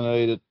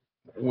fascinated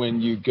when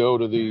you go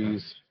to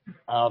these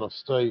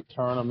out-of-state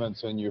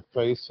tournaments and you're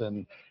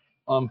facing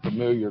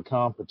unfamiliar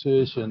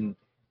competition.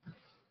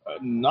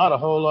 Not a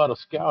whole lot of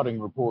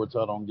scouting reports,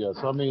 I don't guess.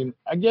 I mean,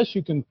 I guess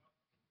you can,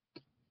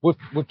 with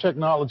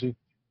technology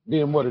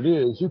being what it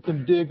is, you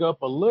can dig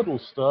up a little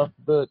stuff,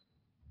 but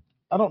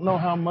I don't know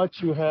how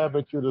much you have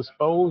at your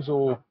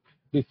disposal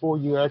before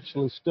you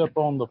actually step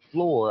on the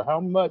floor. How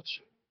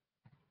much,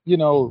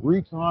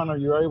 recon are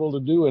you able to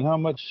do, and how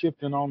much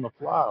shifting on the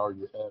fly are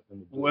you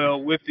having to do?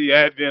 Well, with the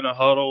advent of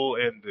Huddle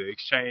and the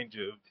exchange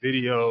of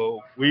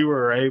video, we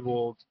were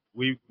able,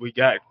 we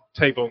got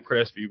tape on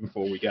Crestview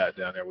before we got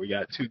down there. We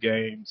got 2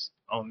 games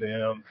on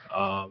them,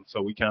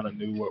 so we kind of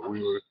knew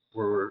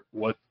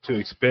what to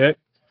expect.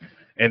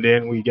 And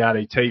then we got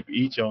a tape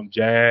each on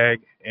Jag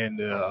and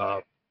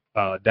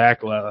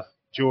Dakla,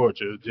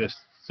 Georgia, just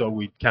so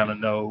we kind of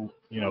know,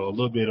 a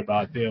little bit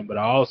about them. But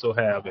I also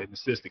have an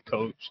assistant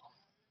coach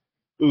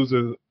who's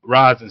a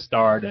rising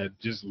star that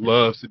just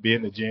loves to be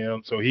in the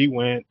gym. So he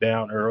went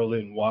down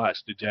early and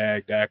watched the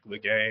Jag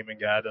Dakla game and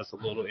got us a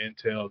little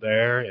intel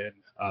there.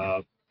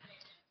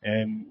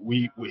 And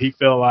he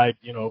felt like,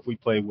 if we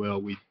play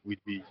well, we'd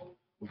be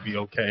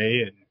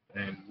okay.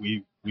 And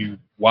we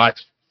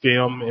watched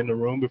film in the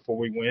room before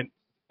we went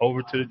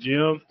over to the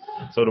gym,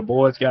 so the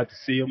boys got to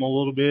see him a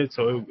little bit.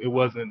 So it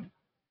wasn't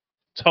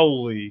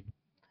totally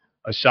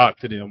a shock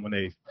to them when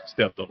they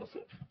stepped on the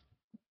floor.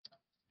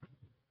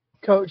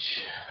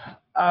 Coach,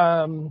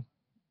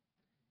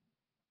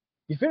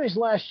 you finished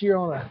last year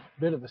on a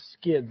bit of a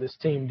skid. This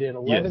team did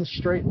 11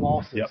 straight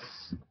losses. Yep.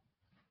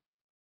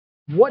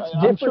 What's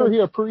different? I'm sure he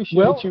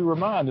appreciates you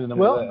reminding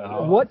him of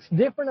that. What's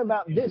different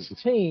about this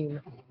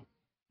team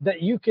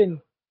that you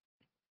can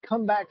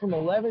come back from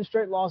 11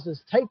 straight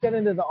losses, take that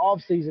into the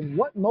offseason?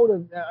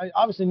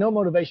 Obviously, no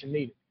motivation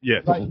needed.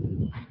 Yes. But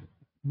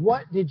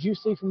what did you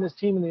see from this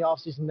team in the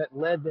offseason that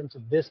led them to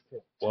this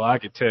point? Well, I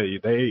could tell you,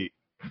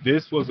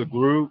 this was a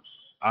group,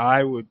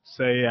 I would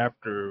say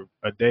after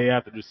a day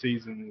after the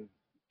season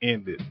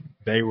ended,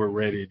 they were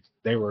ready.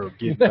 They were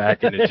getting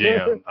back in the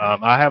gym.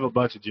 I have a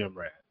bunch of gym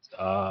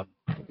rats.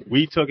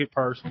 We took it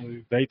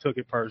personally. They took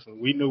it personally.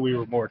 We knew we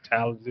were more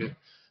talented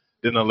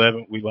than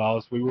 11 we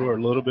lost. We were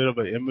a little bit of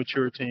an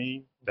immature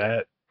team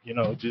that,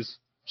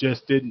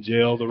 just didn't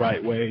gel the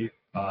right way.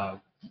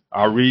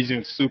 Our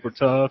region's super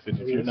tough, and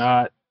if you're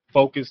not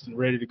focused and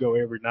ready to go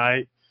every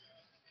night,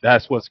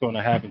 that's what's going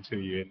to happen to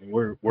you. And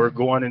we're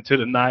going into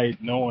the night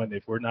knowing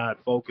if we're not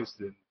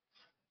focused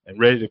and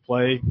ready to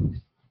play,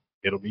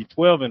 it'll be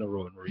 12 in a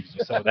row in the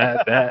region. So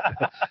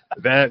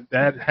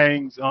that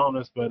hangs on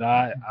us. But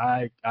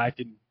I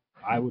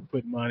would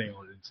put money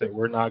on it and say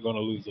we're not going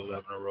to lose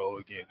 11 in a row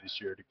again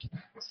this year. The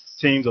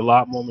team's a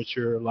lot more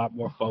mature, a lot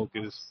more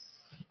focused.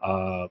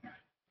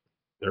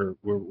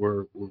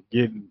 We're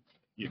getting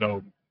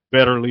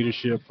better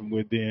leadership from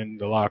within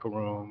the locker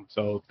room.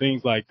 So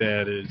things like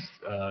that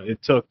it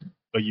took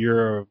a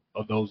year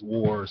of those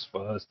wars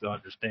for us to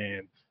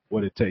understand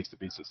what it takes to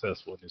be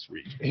successful in this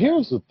region.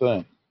 Here's the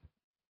thing.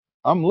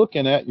 I'm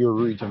looking at your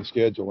region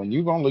schedule, and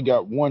you've only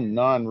got one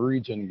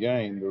non-region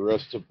game the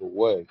rest of the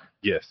way.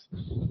 Yes.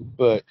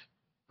 But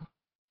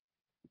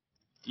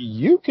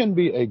you can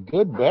be a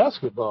good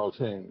basketball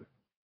team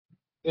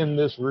in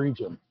this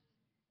region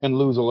and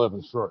lose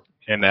 11 straight.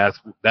 And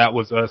that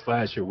was us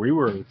last year. We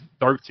were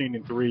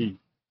 13-3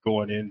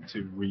 going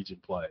into region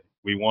play.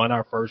 We won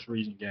our first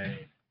region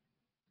game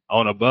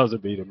on a buzzer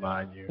beater,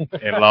 mind you,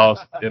 and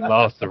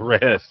lost the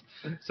rest.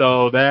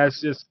 So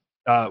that's just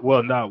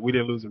well, no, we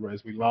didn't lose the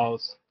rest. We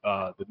lost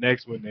the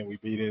next one, then we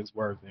beat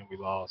Innsworth, and we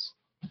lost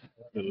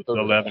the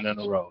 11 in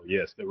a row.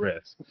 Yes, the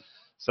rest.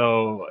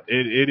 So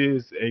it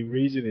is a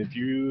region. If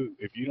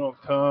you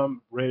don't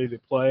come ready to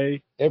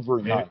play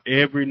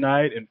every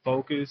night and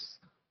focus,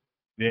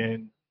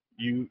 then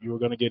you're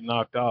going to get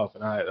knocked off.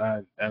 And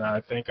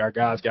I think our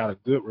guys got a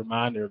good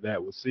reminder of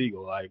that with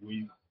Siegel. Like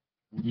we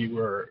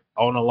were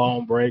on a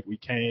long break. We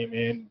came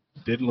in,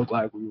 didn't look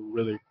like we were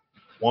really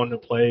wanting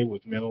to play,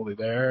 was mentally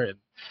there, and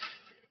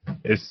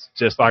it's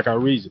just like our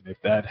region. If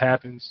that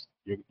happens,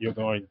 you're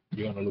going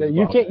to lose.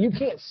 You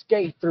can't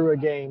skate through a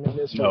game in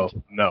this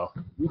region. No.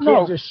 You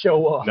can't just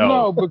show up.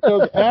 No,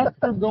 because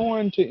after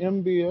going to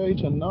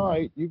MBA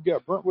tonight, you've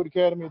got Brentwood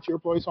Academy at your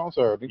place on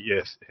Saturday.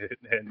 Yes,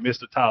 and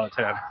Mr. Tyler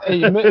Tanner.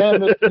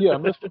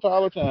 Mr.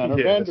 Tyler Tanner.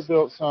 Yes.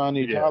 Vanderbilt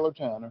signee, Yes. Tyler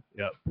Tanner.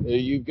 Yep.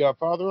 You've got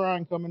Father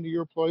Ryan coming to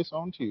your place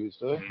on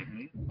Tuesday.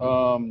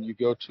 Mm-hmm. You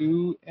go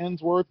to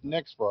Innsworth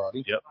next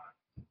Friday. Yep.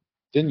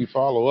 Then you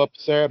follow up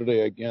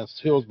Saturday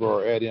against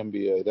Hillsborough at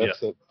MBA. That's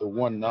the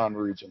one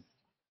non-region.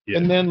 Yeah.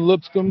 And then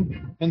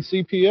Lipscomb and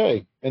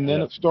CPA. And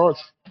then it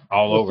starts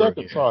all the over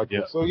second again. cycle.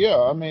 Yeah. So,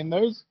 yeah, I mean,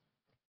 there's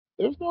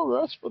no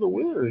rest for the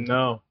weary.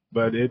 No,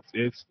 but it's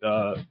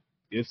a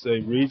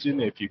region.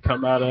 If you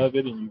come out of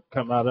it and you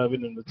come out of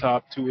it in the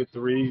top 2 or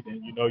 3,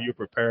 then you know you're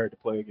prepared to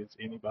play against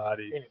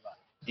anybody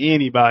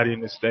in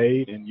the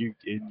state, and you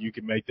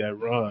can make that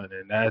run,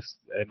 and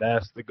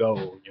that's the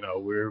goal. You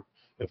know,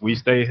 if we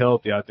stay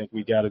healthy, I think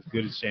we got as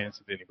good a chance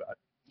as anybody.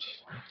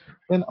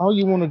 And all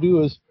you want to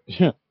do is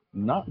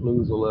not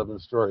lose 11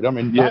 straight. I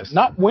mean, Yes.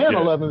 not win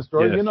Yes. 11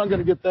 straight. Yes. You're not going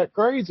to get that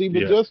crazy,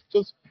 but Yes.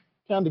 just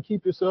kind of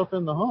keep yourself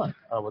in the hunt,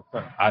 I would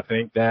think. I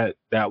think that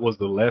was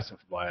the lesson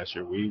from last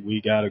year.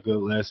 We got a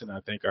good lesson. I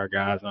think our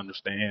guys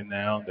understand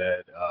now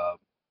that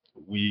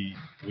we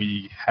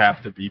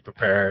have to be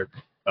prepared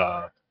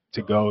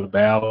to go to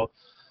battle.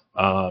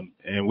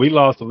 And we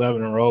lost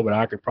 11 in a row, but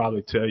I could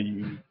probably tell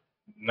you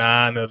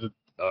 10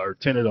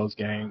 of those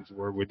games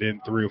were within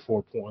 3 or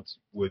 4 points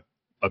with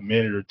a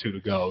minute or 2 to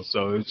go.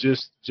 So it's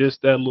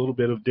just that little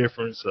bit of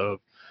difference of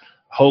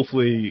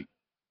hopefully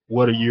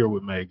what a year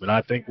would make. But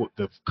I think with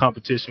the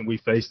competition we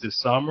faced this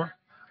summer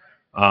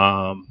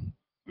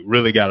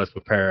really got us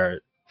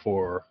prepared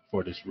for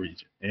this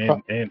region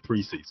and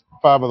preseason.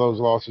 5 of those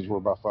losses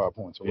were by 5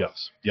 points or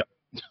less. Yep.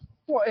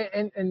 Well,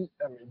 and I mean,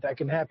 that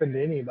can happen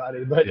to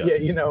anybody, but Yeah.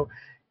 you know,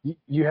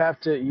 you have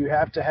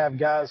to have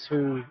guys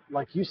who,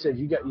 like you said,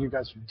 you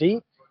guys are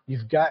deep.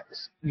 You've got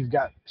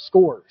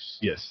scores.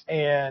 Yes.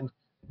 And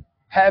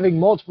having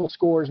multiple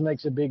scores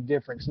makes a big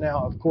difference.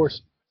 Now, of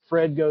course,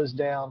 Fred goes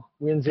down,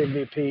 wins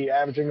MVP,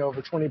 averaging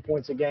over 20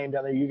 points a game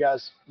down there. You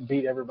guys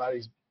beat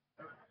everybody's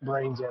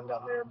brains in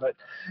down there. But,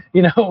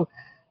 you know,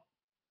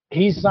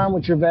 he's signed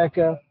with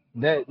Trevecca.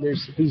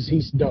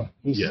 He's done.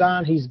 He's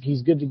signed.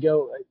 He's good to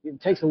go.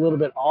 It takes a little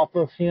bit off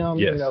of him.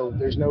 Yes. You know,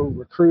 there's no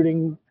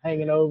recruiting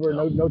hanging over.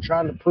 No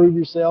trying to prove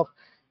yourself.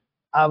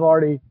 I've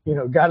already,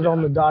 got it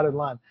on the dotted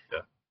line. Yeah.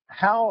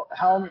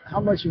 How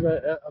much of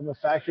a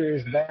factor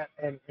is that?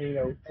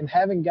 And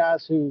having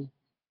guys who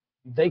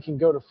they can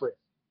go to Fred.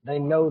 They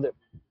know that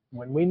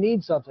when we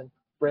need something,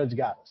 Fred's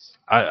got us.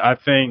 I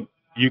think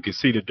you can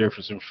see the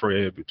difference in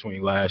Fred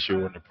between last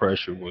year when the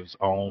pressure was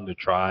on to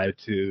try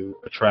to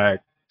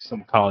attract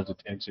some college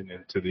attention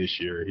into this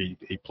year.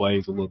 He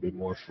plays a little bit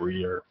more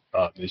freer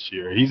this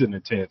year. He's an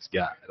intense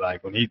guy.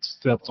 Like when he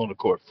steps on the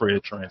court,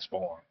 Fred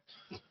transforms.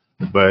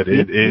 But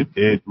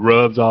it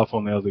rubs off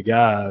on the other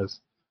guys,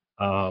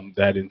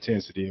 that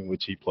intensity in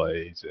which he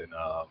plays. And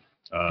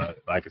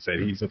like I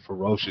said, he's a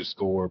ferocious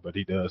scorer, but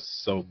he does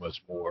so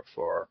much more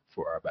for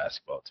our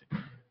basketball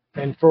team.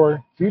 And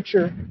for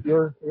future,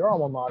 your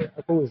alma mater,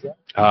 how cool is that?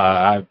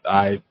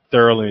 I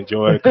thoroughly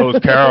enjoy it.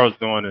 Coach Carroll's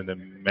doing an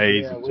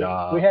amazing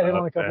job. We had him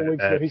on a couple of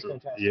weeks ago. He's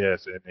fantastic.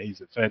 Yes, and he's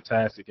a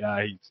fantastic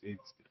guy.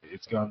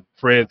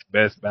 Fred's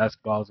best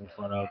basketball's in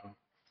front of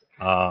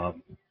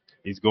him.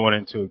 He's going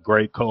into a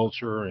great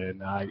culture,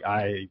 and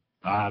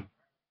I'm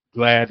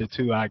glad that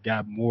too. I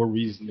got more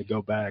reason to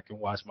go back and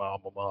watch my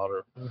alma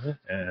mater,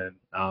 and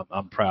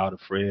I'm proud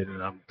of Fred,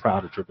 and I'm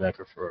proud of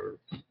Trevecca for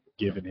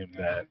giving him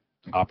that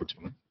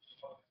opportunity.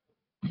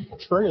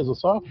 Trey is a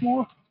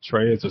sophomore?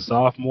 Trey is a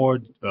sophomore.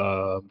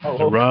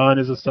 Deron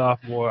is a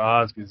sophomore.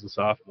 Osby is a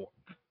sophomore.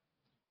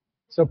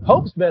 So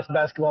Pope's best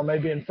basketball may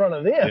be in front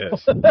of them.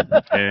 Yes.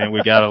 And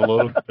we got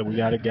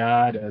a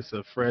guy that's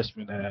a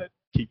freshman that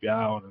keep your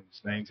eye on him.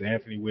 His name's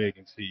Anthony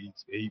Wiggins.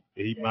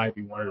 He might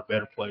be one of the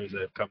better players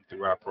that have come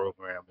through our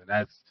program,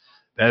 and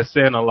that's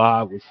saying a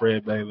lot with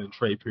Fred Bailey,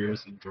 Trey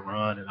Pearson,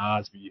 Jerron, and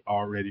Osby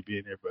already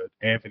being there, but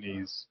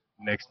Anthony's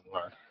next in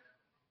line.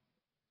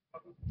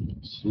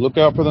 So look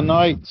out for the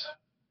Knights.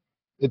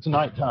 It's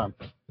nighttime.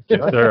 Yes,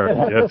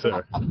 sir. Yes,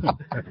 sir.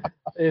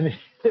 And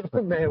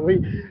man,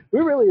 we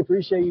really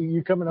appreciate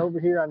you coming over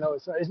here. I know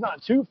it's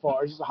not too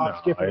far; it's just a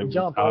hop, skip, and a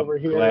jump I'm over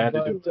here. glad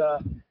to do it.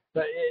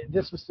 But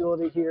this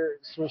facility here,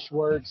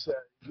 Swishworks,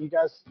 you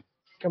guys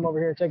come over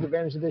here and take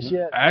advantage of this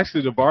yet?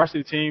 Actually, the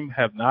varsity team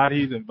have not.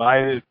 He's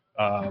invited.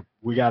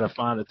 We got to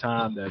find a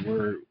time that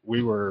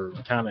we were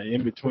kind of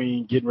in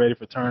between getting ready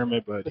for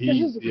tournament, but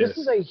this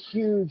is a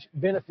huge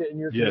benefit in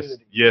your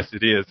community. Yes,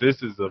 it is.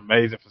 This is an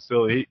amazing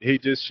facility. He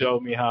just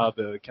showed me how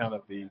the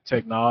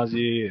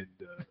technology and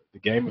the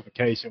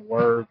gamification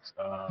works.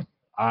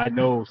 I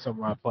know some of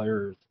my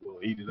players will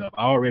eat it up.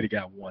 I already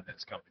got one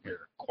that's coming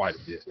here quite a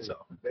bit. So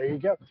there you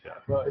go. Yeah.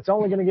 Well, it's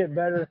only going to get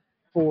better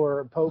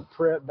for Pope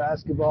Prep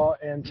basketball,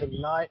 and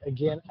tonight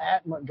again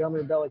at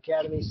Montgomery Bell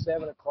Academy,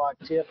 7 o'clock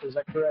tip. Is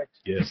that correct?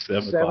 Yes,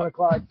 7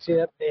 o'clock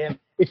tip. And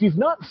if you've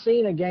not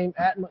seen a game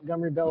at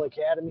Montgomery Bell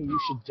Academy, you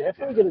should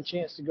definitely get a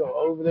chance to go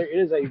over there. It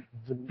is a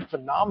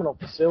phenomenal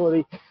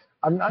facility.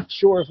 I'm not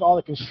sure if all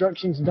the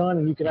construction's done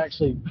and you can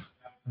actually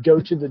go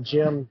to the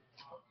gym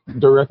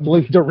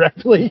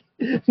directly.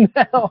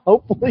 Now,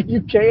 hopefully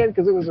you can,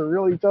 because it was a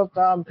really tough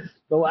time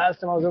the last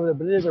time I was over there.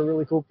 But it is a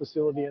really cool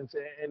facility, and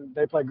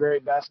they play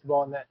great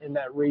basketball in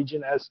that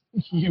region, as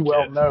you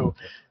well know.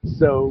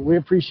 So we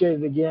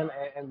appreciate it again,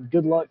 and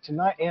good luck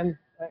tonight and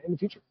in the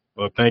future.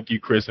 Well, thank you,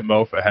 Chris and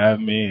Mo, for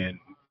having me. And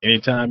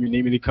anytime you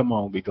need me to come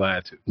on, I'll be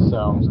glad to.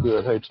 Sounds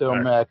good. Hey, tell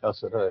Mac I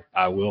said hey.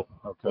 I will.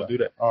 Okay. We'll do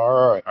that.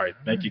 All right. All right.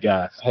 Thank you,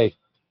 guys. Hey.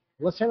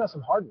 Let's hand out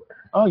some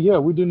hardware. Oh, yeah,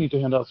 we do need to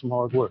hand out some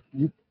hardware.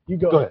 You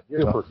go ahead.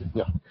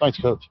 Yeah. Thanks,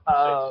 Coach.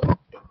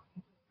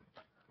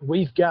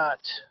 We've got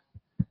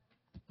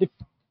the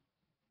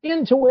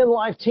In2Win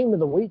Life Team of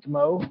the Week,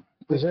 Mo,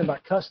 presented by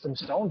Custom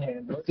Stone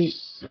Handlers. The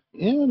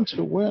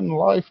In2Win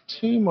Life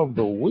Team of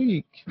the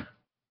Week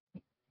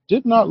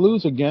did not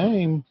lose a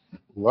game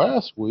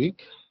last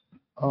week.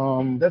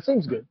 That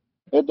seems good.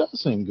 It does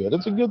seem good.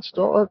 It's a good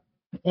start,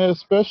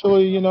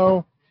 especially,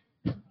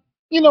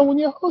 when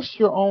you host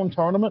your own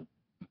tournament,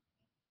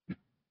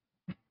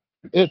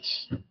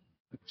 it's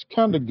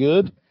kind of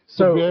good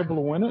to be able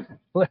to win it.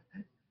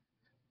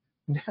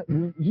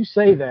 You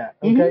say that,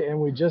 okay? And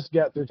we just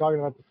got through talking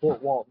about the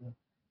Fort Walton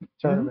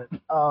tournament.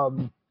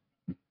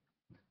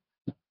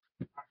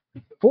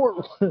 Fort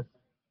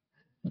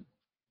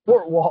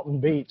Walton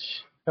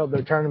Beach held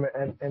their tournament,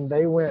 and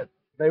they went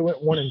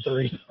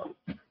 1-3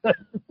 in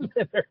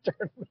their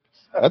tournament.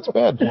 That's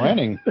bad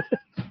planning.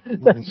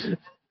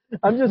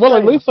 I'm just well,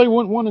 saying. At least they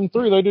went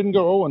 1-3. They didn't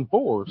go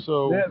 0-4.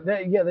 So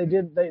they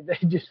did. They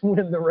just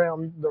win the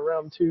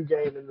round 2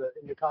 game in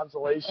the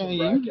consolation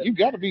bracket. You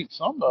got to beat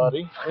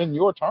somebody in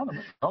your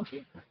tournament, don't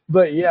you?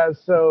 But yeah,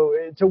 so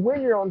to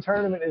win your own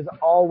tournament is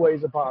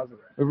always a positive.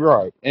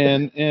 Right,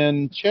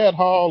 and Chad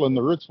Hall and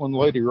the Richland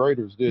Lady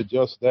Raiders did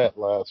just that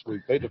last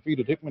week. They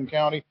defeated Hickman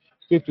County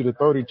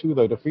 50-32.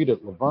 They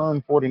defeated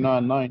Laverne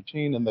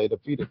 49-19, and they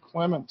defeated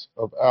Clements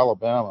of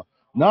Alabama.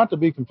 Not to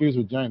be confused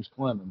with James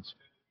Clemens.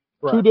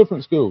 Right. 2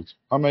 different schools.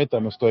 I made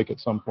that mistake at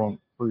some point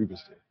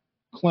previously.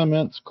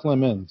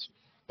 Clemens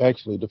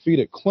actually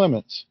defeated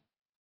Clements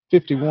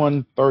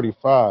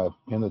 51-35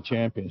 in the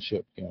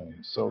championship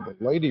game. So the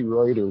Lady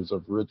Raiders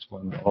of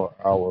Richland are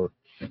our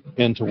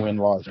In2Win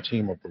Live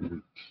Team of the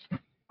Week.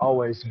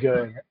 Always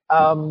good.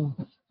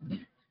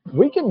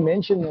 We can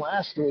mention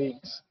last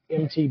week's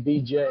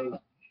MTBJ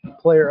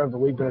Player of the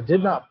Week, but I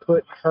did not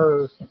put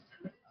her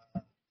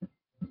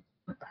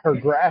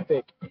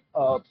graphic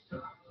up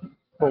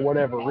for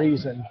whatever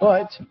reason,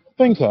 but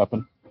things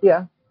happen.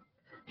 Yeah.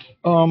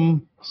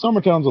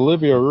 Summertown's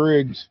Olivia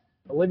Riggs.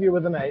 Olivia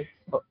with an A.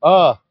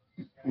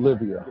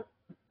 Olivia,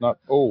 not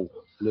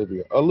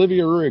Olivia.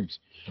 Olivia Riggs,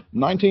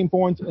 19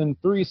 points in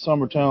 3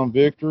 Summertown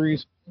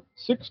victories,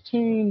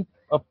 16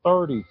 of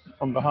 30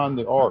 from behind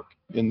the arc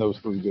in those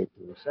 3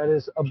 victories. That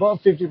is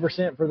above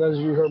 50% for those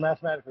of you who are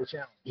mathematically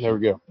challenged. There we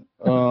go.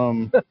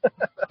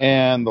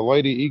 And the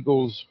Lady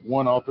Eagles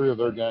won all 3 of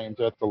their games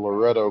at the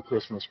Loretto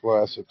Christmas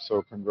Classic.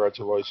 So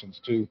congratulations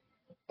to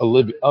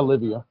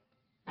Olivia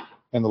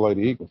and the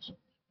Lady Eagles.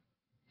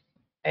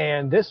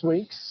 And this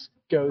week's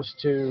goes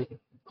to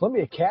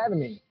Columbia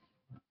Academy,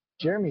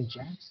 Jeremy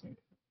Jackson.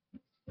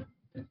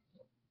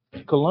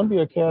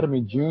 Columbia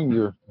Academy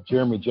Junior,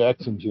 Jeremy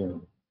Jackson Jr.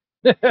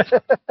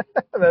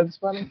 That's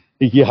funny.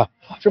 Yeah.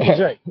 Triple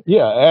J.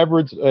 Yeah,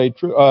 averaged a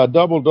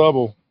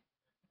double-double,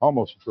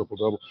 almost a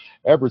triple-double.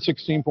 Averaged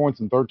 16 points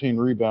and 13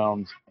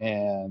 rebounds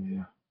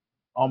and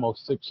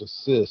almost 6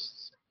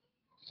 assists.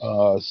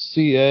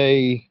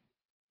 CA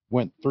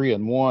went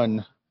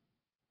 3-1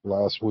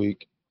 last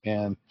week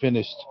and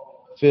finished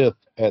 5th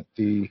at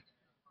the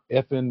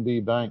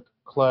FNB Bank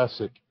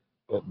Classic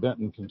at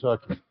Benton,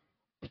 Kentucky.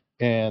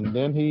 And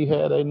then he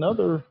had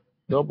another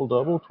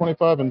double-double,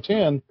 25 and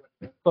 10,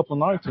 a couple of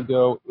nights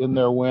ago in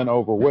their win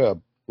over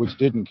Webb, which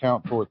didn't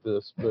count toward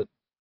this, but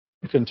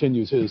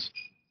continues his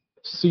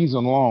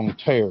season-long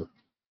tear.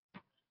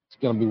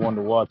 going to be one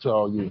to watch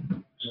all year.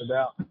 No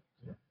doubt.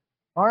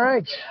 All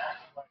right.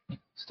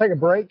 Let's take a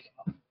break.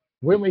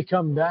 When we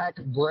come back,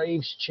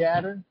 Braves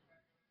chatter.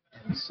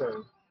 And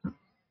so,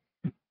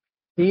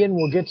 Ian,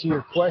 we'll get to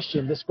your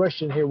question. This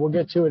question here, we'll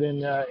get to it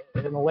in a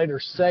later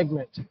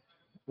segment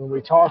when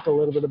we talk a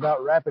little bit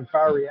about rapid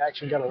fire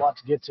reaction. Got a lot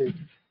to get to.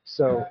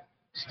 So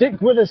stick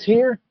with us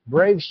here.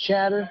 Braves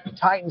chatter,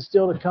 Titans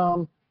still to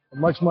come, and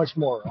much, much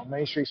more on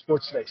Main Street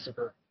Sports Today. Stick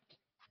around.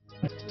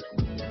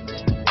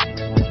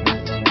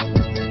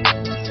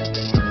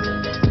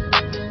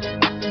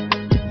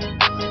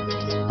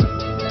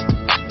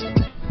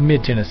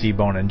 Mid-Tennessee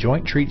Bone &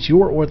 Joint treats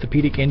your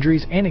orthopedic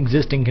injuries and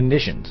existing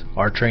conditions.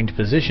 Our trained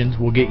physicians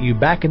will get you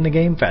back in the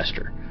game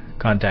faster.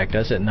 Contact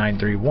us at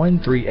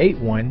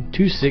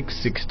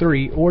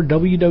 931-381-2663 or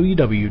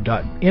www.mtbj.net.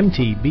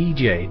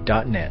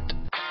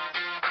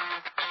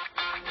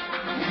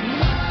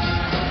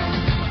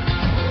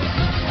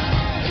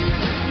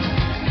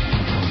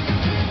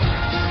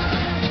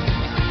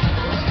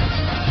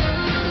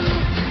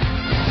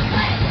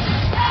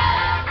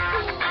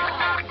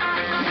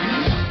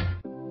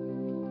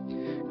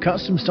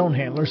 Custom Stone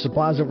Handler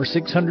supplies over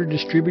 600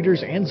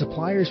 distributors and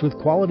suppliers with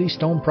quality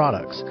stone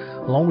products.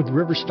 Along with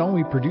River Stone,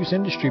 we produce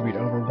and distribute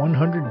over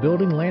 100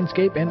 building,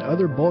 landscape, and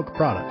other bulk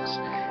products.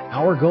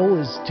 Our goal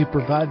is to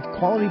provide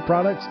quality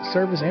products,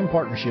 service, and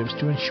partnerships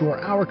to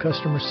ensure our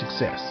customers'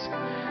 success.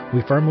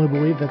 We firmly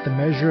believe that the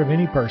measure of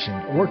any person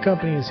or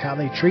company is how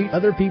they treat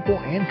other people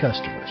and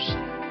customers.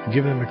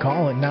 Give them a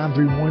call at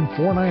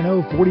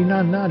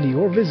 931-490-4990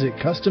 or visit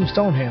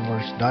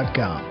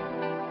CustomStonehandlers.com.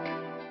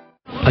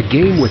 A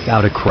game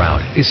without a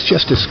crowd is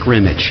just a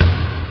scrimmage.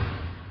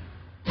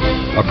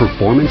 A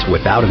performance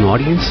without an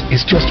audience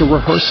is just a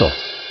rehearsal.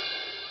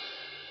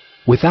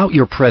 Without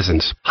your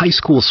presence, high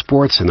school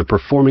sports and the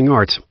performing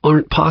arts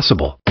aren't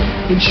possible.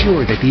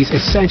 Ensure that these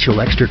essential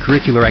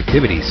extracurricular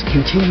activities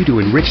continue to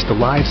enrich the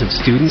lives of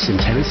students in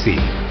Tennessee.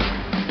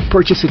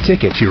 Purchase a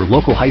ticket to your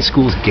local high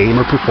school's game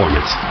or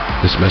performance.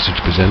 This message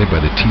presented by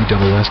the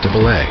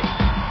TSSAA.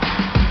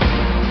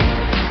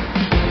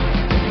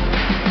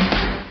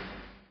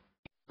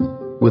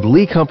 With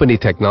Lee Company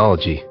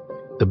technology,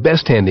 the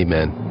best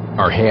handymen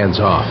are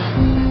hands-off.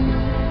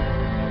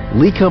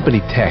 Lee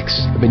Company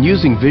techs have been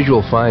using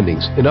visual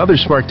findings and other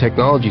smart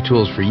technology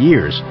tools for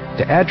years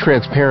to add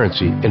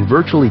transparency and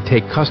virtually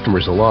take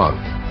customers along.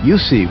 You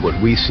see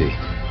what we see,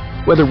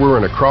 whether we're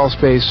in a crawl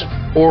space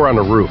or on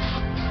a roof.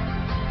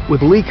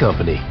 With Lee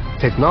Company,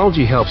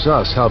 technology helps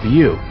us help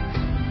you,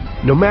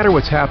 no matter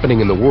what's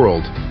happening in the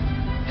world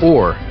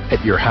or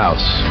at your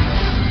house.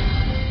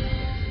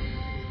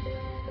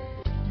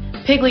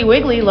 Piggly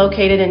Wiggly,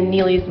 located in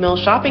Neely's Mill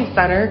Shopping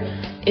Center,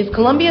 is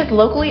Columbia's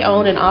locally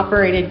owned and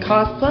operated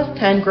Cost Plus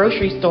 10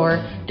 grocery store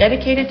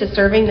dedicated to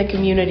serving the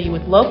community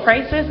with low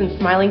prices and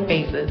smiling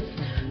faces.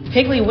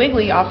 Piggly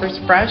Wiggly offers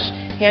fresh,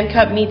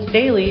 hand-cut meats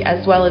daily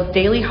as well as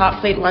daily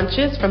hot plate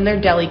lunches from their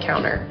deli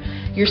counter.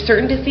 You're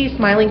certain to see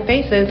smiling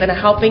faces and a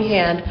helping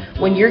hand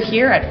when you're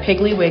here at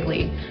Piggly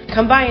Wiggly.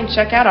 Come by and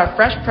check out our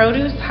fresh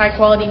produce,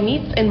 high-quality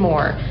meats, and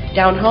more.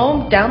 Down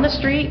home, down the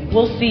street,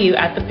 we'll see you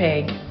at the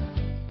Pig.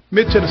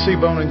 Mid-Tennessee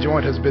Bone &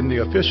 Joint has been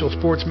the official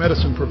sports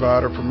medicine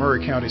provider for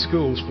Maury County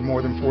Schools for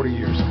more than 40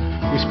 years.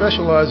 We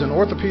specialize in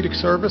orthopedic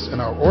service,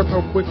 and our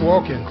Ortho Quick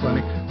Walk-In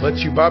Clinic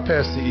lets you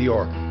bypass the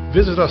ER.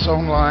 Visit us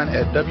online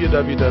at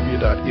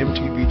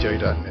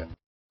www.mtbj.net.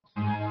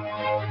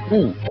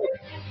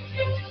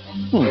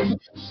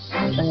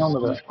 Hang on to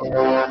that.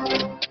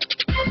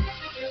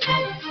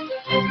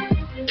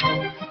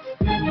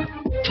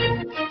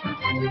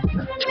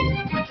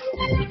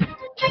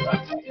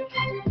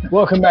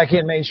 Welcome back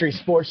in Main Street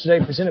Sports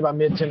Today, presented by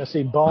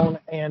Mid-Tennessee Bone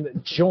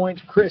 & Joint.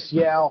 Chris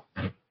Yao,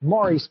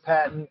 Maurice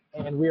Patton,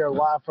 and we are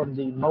live from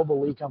the Mobile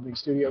Lee Company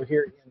studio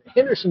here in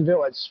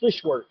Hendersonville at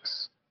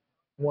Swishworks,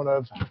 one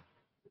of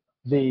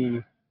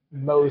the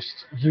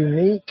most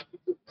unique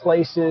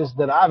places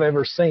that I've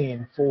ever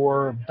seen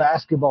for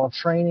basketball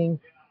training,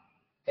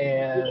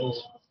 and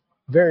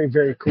very,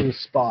 very cool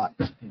spot.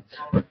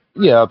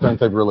 Yeah, I think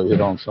they've really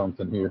hit on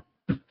something here.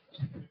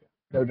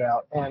 No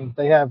doubt. And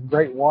they have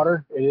great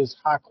water. It is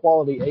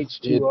high-quality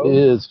H2O. It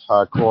is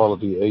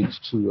high-quality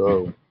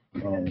H2O.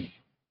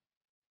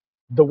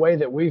 The way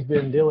that we've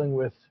been dealing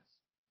with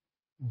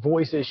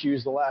voice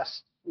issues the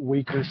last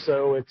week or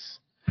so, it's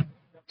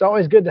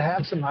always good to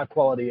have some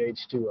high-quality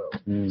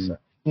H2O. So,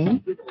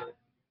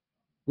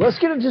 let's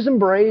get into some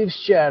Braves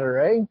chatter,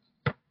 eh?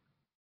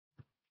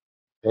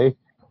 Hey.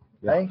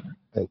 Hey.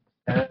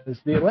 As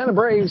the Atlanta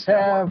Braves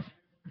have,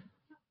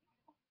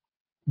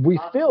 we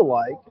feel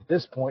like, at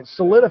this point,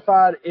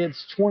 solidified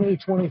its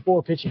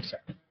 2024 pitching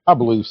staff. I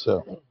believe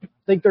so. I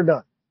think they're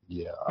done.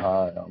 Yeah,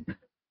 I am.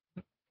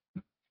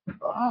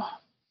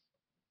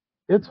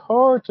 It's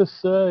hard to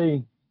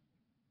say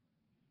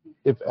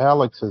if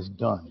Alex has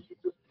done it.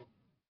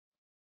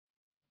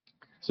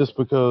 Just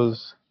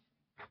because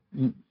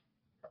you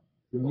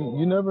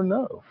never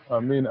know. I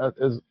mean,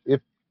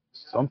 if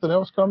something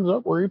else comes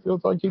up where he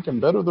feels like he can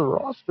better the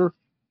roster.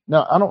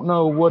 Now, I don't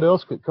know what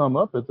else could come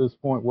up at this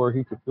point where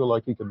he could feel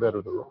like he could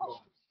better the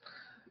roster.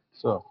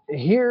 So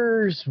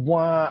here's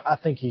why I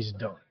think he's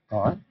done.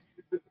 all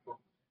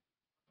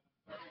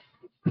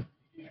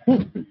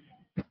right.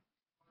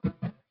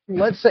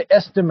 Let's say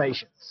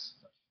estimations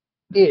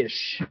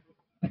ish.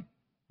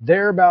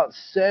 They're about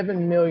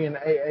 7 million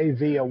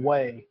AAV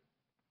away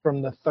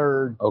from the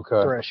third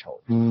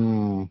threshold.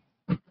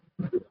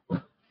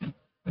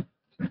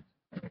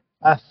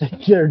 I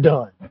think they're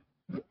done.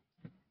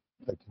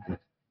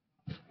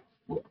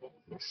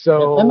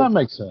 So and that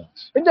makes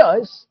sense. It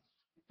does.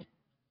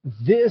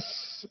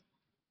 This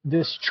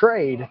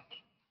trade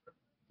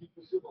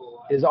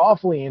is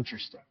awfully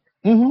interesting,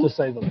 to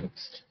say the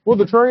least. Well,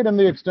 the trade and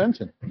the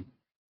extension.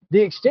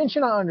 The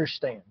extension, I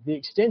understand. The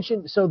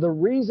extension. So the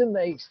reason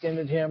they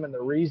extended him, and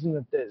the reason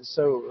that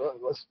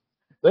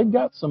they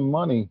got some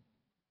money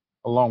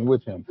along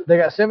with him. They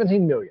got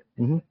 17 million.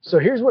 So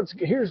here's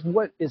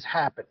what is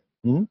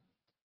happening.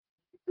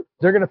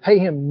 They're going to pay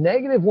him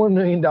negative $1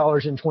 million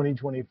in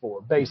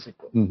 2024,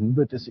 basically,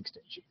 with this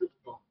extension.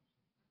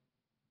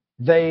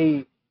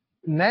 They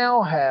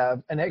now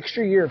have an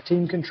extra year of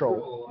team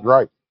control.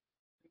 Right.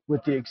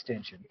 With the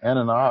extension. And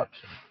an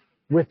option.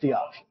 With the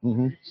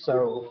option.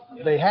 So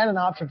they had an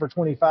option for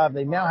 25.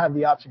 They now have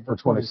the option for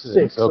 26.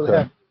 Okay. So they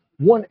have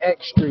one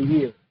extra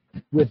year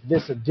with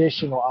this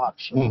additional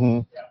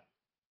option.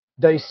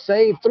 They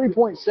saved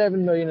 $3.7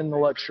 million in the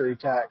luxury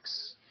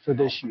tax for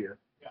this year.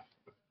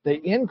 They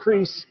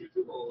increase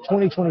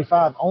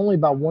 2025 only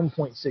by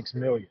 $1.6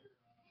 million.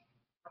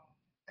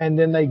 And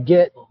then they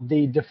get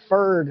the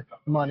deferred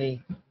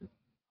money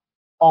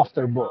off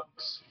their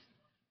books.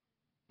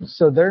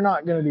 So they're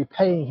not going to be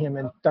paying him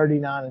in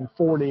 39 and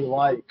 40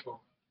 like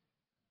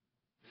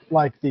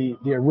the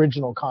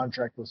original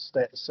contract was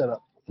set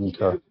up.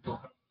 Okay.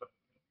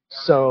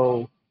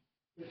 So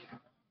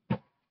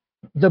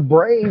the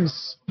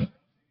Braves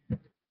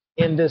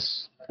in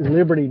this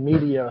Liberty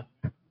Media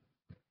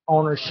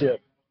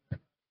ownership,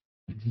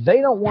 they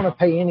don't want to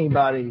pay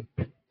anybody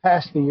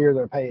past the year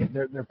they're playing.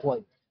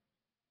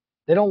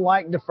 They don't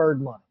like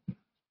deferred money.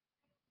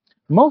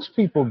 Most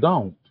people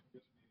don't.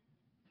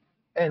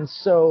 And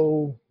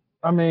so,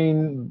 I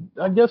mean,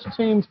 I guess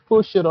teams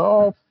push it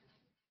off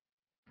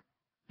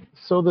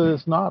so that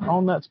it's not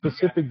on that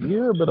specific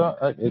year, but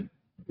it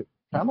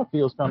kind of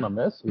feels kind of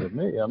messy to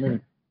me. I mean,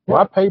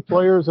 why pay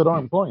players that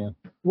aren't playing?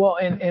 Well,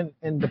 and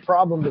the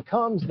problem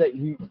becomes that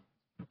you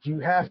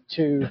have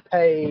to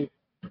pay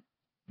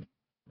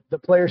the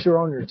players who are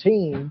on your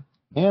team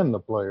and the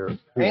players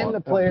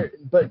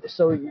but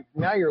so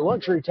now your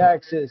luxury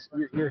tax is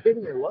you're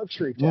hitting your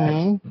luxury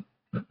tax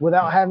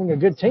without having a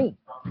good team.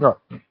 Right.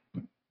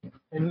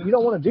 And you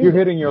don't want to do You're that.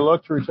 hitting your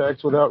luxury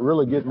tax without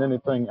really getting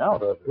anything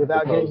out of it.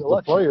 Without getting the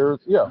luxury. Players,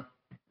 yeah.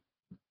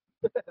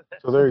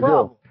 So there you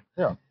go.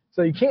 Yeah.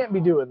 So you can't be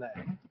doing that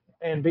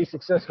and be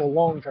successful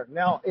long term.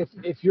 Now,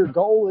 if your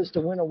goal is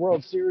to win a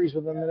World Series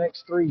within the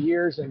next 3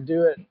 years and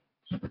do it,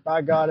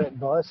 by God, at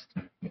bust,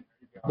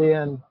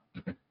 then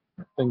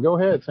go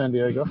ahead, San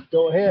Diego.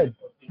 Go ahead,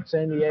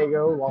 San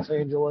Diego, Los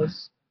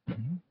Angeles.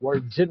 Where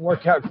it didn't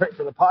work out great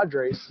for the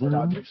Padres, the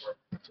Dodgers.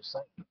 Just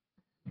saying.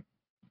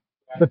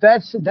 But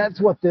that's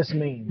what this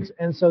means,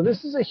 and so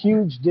this is a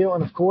huge deal.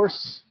 And of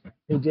course,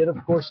 he did,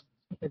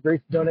 agree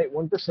to donate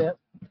 1%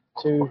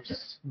 to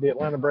the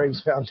Atlanta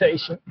Braves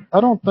Foundation.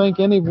 I don't think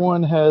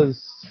anyone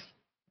has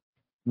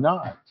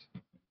not.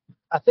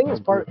 I think it's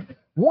part.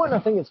 One, I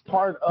think it's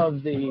part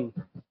of the.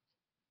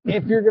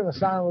 If you're going to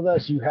sign with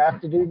us, you have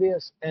to do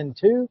this. And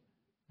two,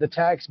 the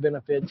tax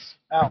benefits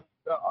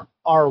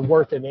are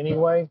worth it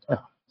anyway.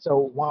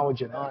 So why would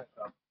you not?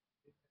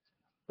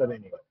 But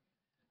anyway,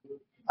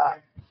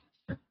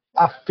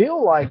 I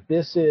feel like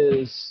this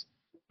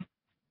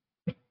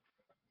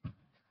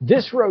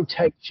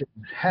rotation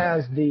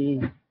has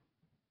the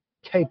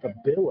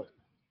capability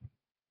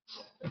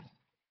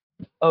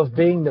of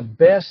being the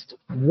best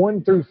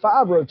 1 through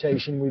 5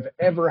 rotation we've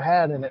ever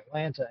had in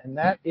Atlanta, and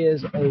that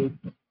is a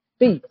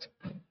feat,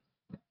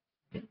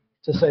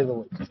 to say the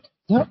least.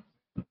 Yep.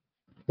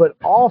 But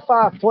all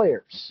 5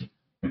 players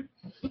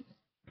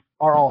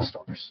are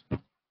all-stars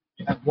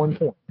at one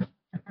point.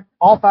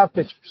 All 5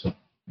 pitchers.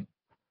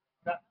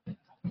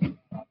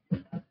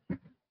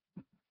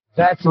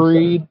 That's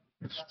Freed,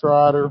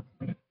 Strider,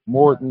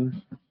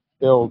 Morton,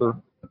 Elder,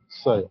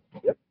 Sale.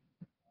 Yep.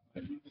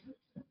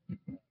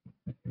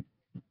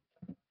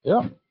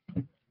 Yep.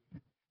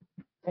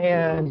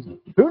 And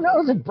who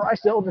knows if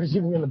Bryce Elder is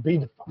even going to be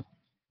the 5.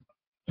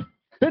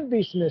 Could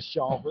be Smith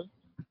Shawver.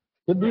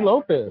 Could be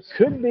Lopez.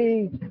 Could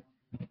be.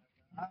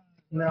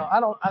 No, I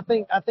don't. I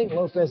think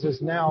Lopez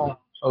is now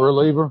a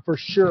reliever for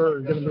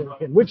sure going to be the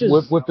kid, which is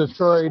with this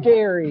trade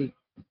scary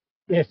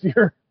if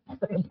you're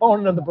an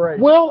opponent of the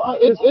Braves. Well,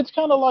 it's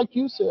kind of like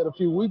you said a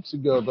few weeks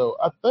ago, though.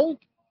 I think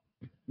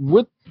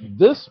with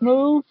this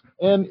move,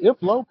 and if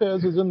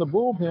Lopez is in the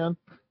bullpen,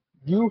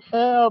 you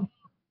have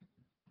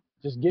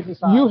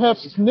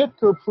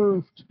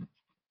Snitker-proofed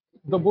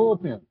the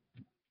bullpen.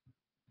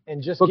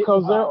 And just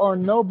because there are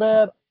no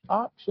bad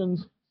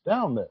options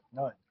down there.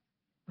 None.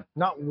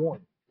 Not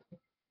one.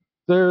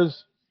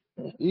 There's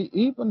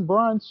even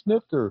Brian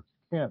Snitker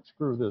can't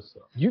screw this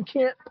up. You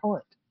can't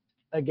punt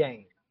a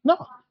game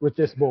No, with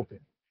this bullpen.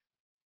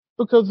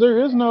 because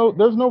there's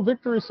no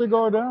victory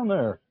cigar down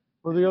there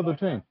for the other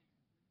team.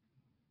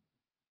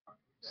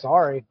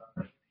 Sorry.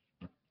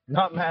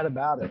 Not mad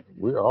about it.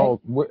 We're all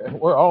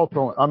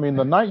throwing. I mean,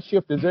 the night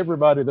shift is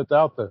everybody that's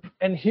out there.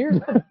 And here's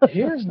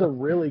the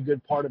really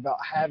good part about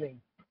having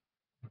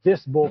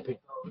this bullpen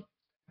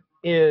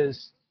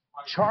is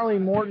Charlie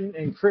Morton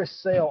and Chris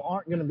Sale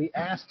aren't going to be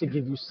asked to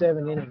give you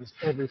 7 innings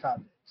every 5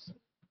 days.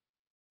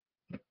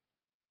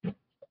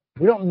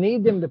 We don't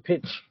need them to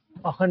pitch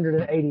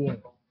 180 innings.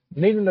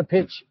 We need them to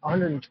pitch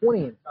 120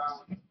 innings.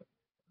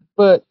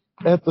 But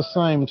at the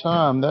same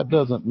time, that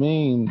doesn't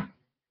mean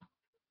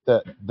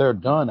that they're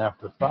done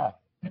after 5.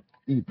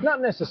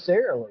 Not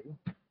necessarily,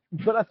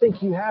 but I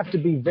think you have to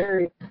be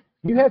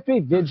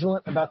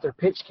vigilant about their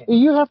pitch count.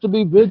 You have to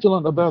be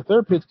vigilant about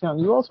their pitch count.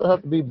 You also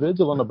have to be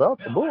vigilant about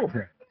the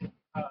bullpen.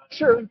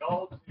 Sure.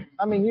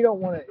 I mean, you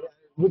don't want to.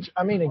 Which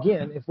I mean,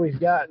 again, if we've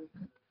got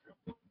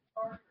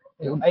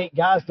 8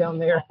 guys down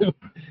there, who,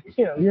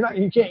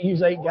 you can't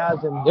use 8 guys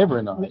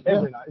every night.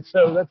 Night.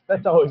 So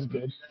that's always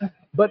good.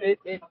 But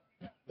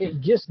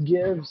it just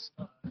gives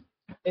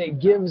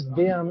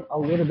them a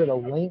little bit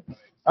of length.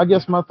 I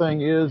guess my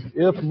thing is,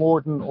 if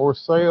Morton or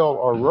Sale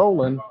are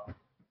rolling,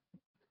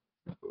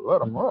 let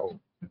them roll.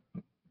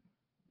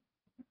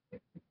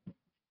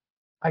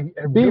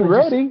 Be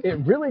ready. It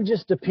really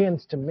just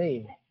depends to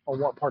me on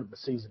what part of the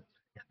season.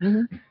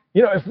 Mm-hmm.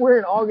 If we're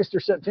in August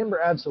or September,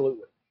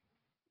 absolutely.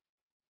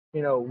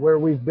 Where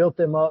we've built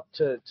them up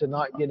to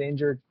not get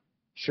injured,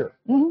 sure.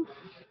 Mm-hmm.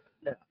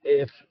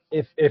 If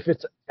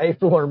it's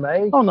April or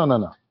May, oh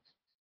no.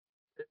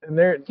 And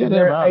they're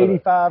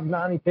 85,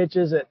 90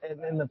 pitches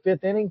in the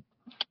 5th inning.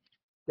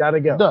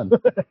 Gotta go. Done.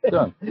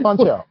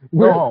 Punch out.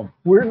 Go home.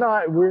 We're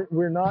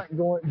not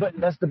going. But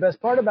that's the best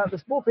part about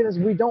this bullpen is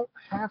we don't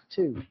have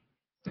to.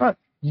 All right.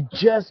 You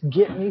just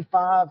get me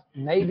 5,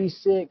 maybe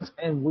 6,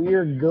 and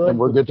we're good. And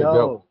we're good to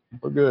go.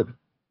 We're good.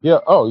 Yeah.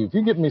 Oh, if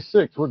you get me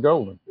 6, we're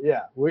golden.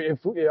 Yeah.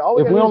 If we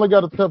only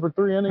got to cover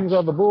 3 innings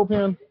of the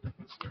bullpen,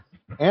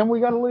 and we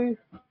got to leave,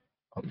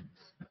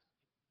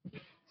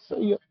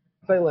 see ya.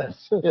 Say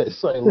less. Yeah,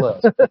 say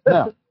less.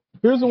 Now,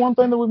 here's the one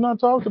thing that we've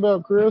not talked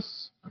about,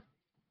 Chris.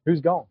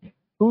 Who's gone?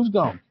 Who's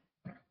gone?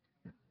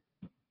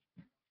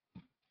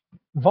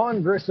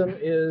 Vaughn Grissom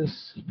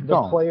is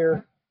the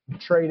player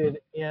traded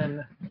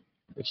in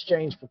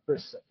exchange for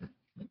Chris Sale.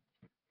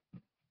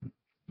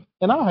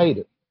 And I hate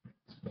it.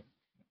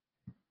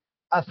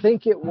 I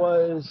think it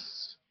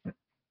was.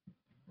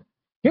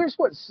 Here's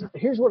what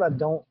I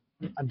don't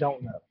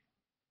know.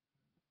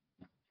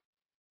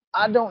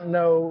 I don't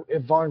know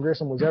if Vaughn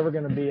Grissom was ever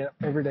going to be an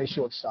everyday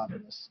shortstop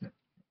in this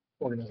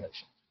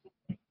organization.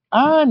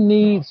 I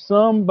need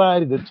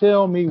somebody to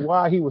tell me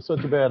why he was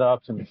such a bad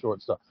option at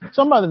shortstop.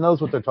 Somebody that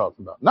knows what they're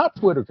talking about, not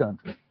Twitter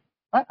country.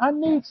 I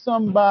need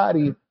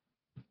somebody.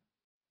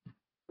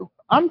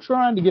 I'm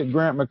trying to get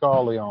Grant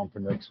McAuley on for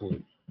next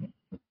week.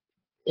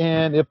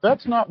 And if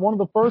that's not one of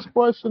the first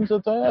questions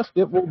that's asked,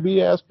 it will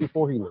be asked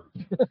before he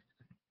leaves.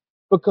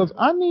 Because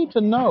I need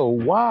to know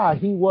why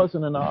he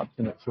wasn't an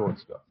option at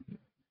shortstop.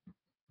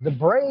 The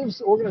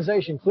Braves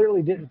organization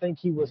clearly didn't think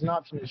he was an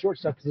option at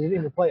shortstop because he didn't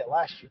even play it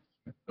last year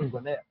in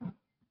Gwinnett.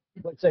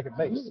 He played second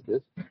base.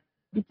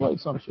 He played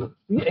some short.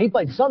 He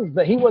played some,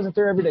 but he wasn't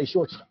their everyday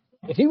shortstop.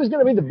 If he was going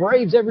to be the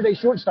Braves' everyday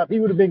shortstop, he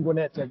would have been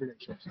Gwinnett's everyday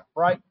shortstop,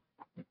 right?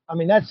 I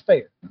mean, that's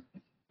fair.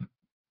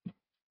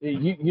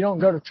 You don't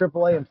go to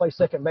AAA and play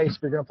second base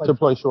if you're going to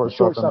play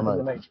shortstop in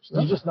the majors.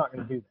 You're just not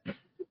going to do that.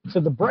 So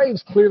the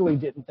Braves clearly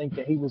didn't think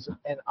that he was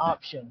an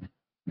option.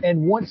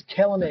 And once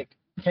Kelenic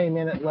came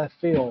in at left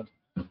field,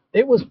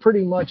 it was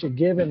pretty much a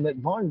given that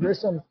Vaughn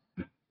Grissom,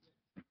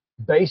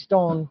 based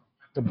on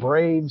the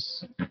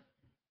Braves'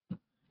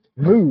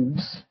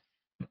 moves,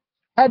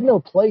 had no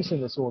place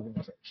in this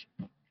organization.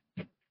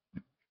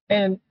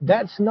 And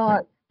that's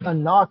not a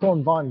knock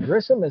on Vaughn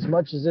Grissom as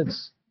much as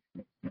it's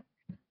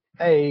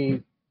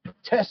a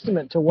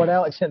testament to what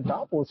Alex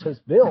Anthopoulos has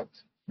built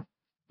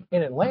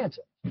in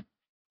Atlanta.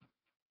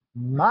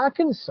 My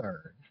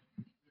concern.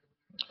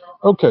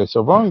 Okay,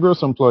 so Vaughn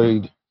Grissom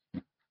played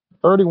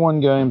 31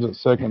 games at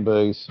second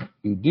base.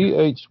 He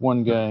DH'd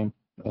 1 game,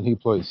 and he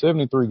played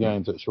 73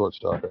 games at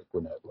shortstop at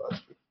Gwinnett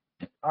last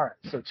year. All right,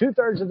 so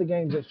 2/3 of the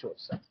games at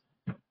shortstop.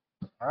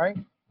 All right?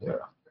 Yeah.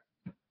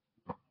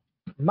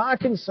 My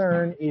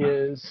concern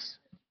is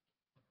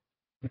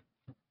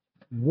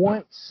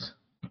once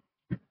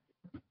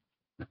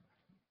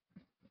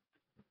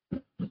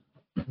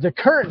the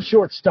current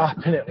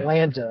shortstop in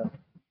Atlanta,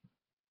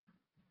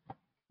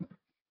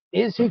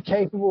 is he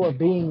capable of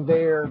being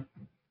there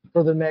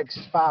for the next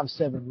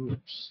 5-7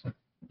 years?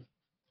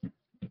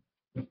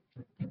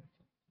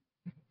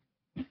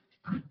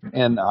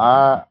 And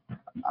I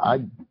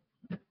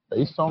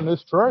based on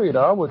this trade,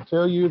 I would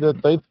tell you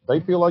that they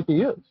feel like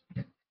he is.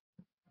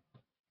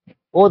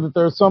 Or that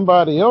there's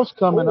somebody else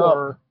coming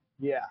up.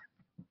 Yeah.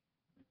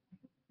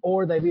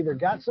 Or they've either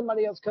got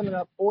somebody else coming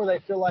up, or they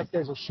feel like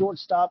there's a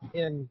shortstop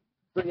in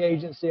free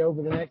agency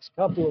over the next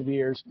couple of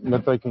years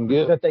that they can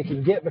get.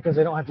 Because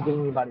they don't have to get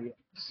anybody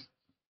else.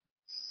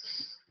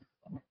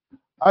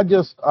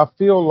 I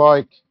feel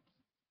like,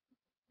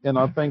 and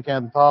I think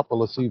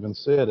Anthopoulos even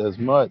said as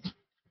much,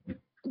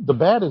 the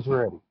bat is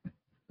ready.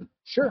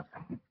 Sure.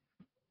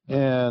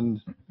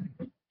 And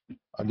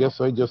I guess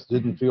they just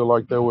didn't feel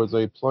like there was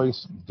a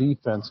place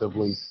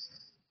defensively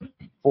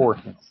for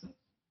him.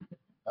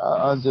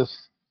 I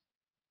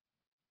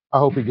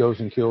hope he goes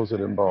and kills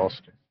it in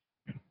Boston.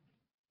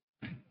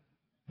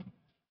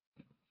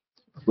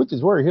 Which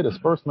is where he hit his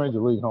first major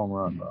league home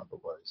run, by the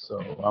way. So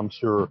I'm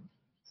sure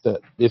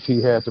that if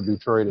he had to be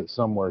traded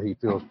somewhere, he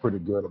feels pretty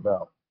good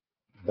about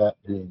that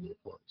being the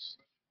place.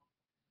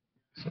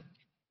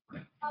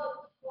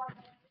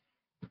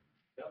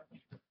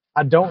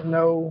 I don't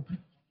know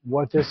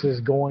what this is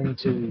going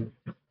to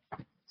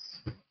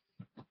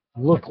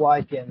look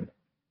like in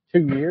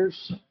 2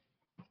 years.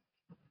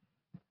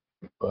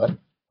 But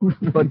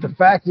the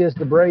fact is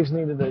the Braves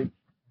needed a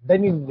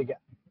guy.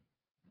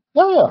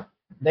 Yeah.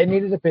 They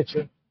needed a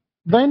pitcher.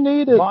 They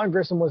needed Vaughn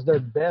Grissom was their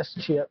best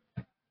chip.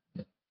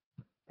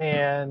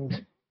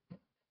 And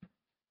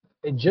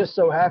it just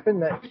so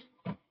happened that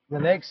the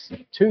next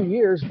 2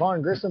 years,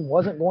 Vaughn Grissom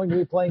wasn't going to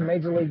be playing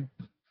Major League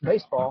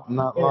Baseball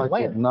not in like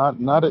Atlanta. it.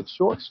 Not at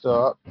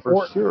shortstop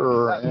for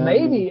sure.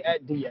 Maybe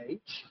at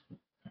DH.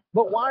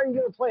 But why are you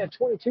going to play a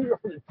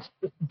 22-year-old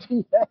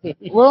at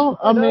DH? Well,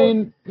 I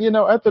mean,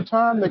 at the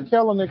time that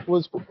Kelenic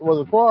was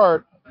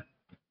acquired,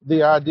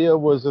 the idea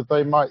was that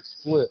they might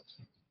split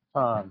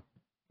time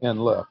in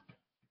left.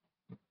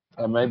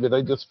 And maybe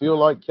they just feel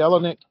like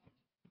Kelenic,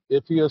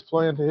 if he is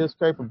playing to his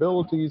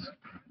capabilities,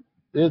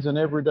 is an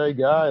everyday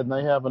guy, and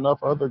they have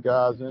enough other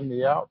guys in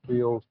the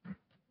outfield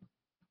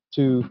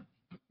to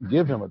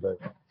give him a day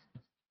off.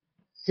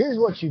 Here's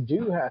what you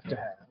do have to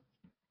have.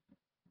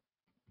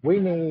 We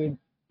need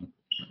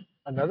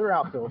another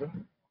outfielder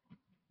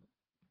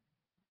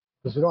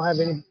because we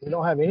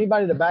don't have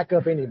anybody to back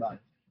up anybody.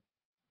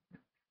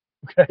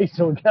 Okay,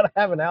 so we got to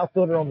have an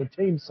outfielder on the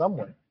team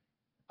somewhere.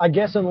 I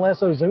guess unless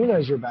Ozuna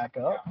is your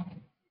backup.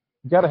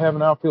 You got to have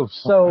an outfield.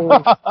 So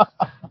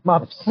my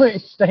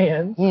point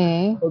stands.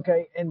 Mm-hmm.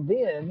 Okay, and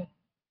then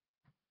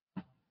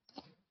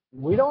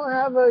we don't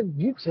have a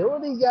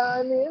utility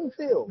guy in the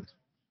infield.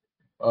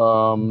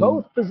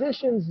 Both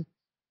positions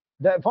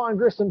that Vaughn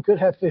Grissom could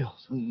have filled.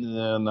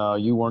 No,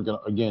 you weren't gonna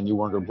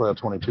play a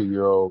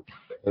 22-year-old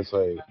as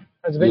a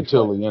big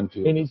utility player.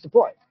 infield. He needs to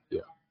play.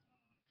 Yeah.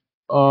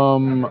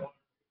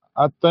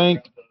 I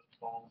think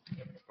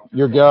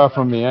your guy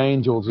from the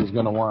Angels is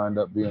going to wind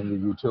up being the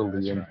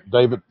utility. And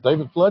David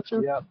Fletcher?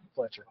 Yeah,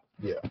 Fletcher.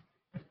 Yeah.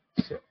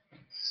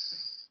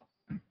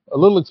 A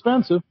little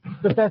expensive.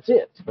 But that's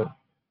it.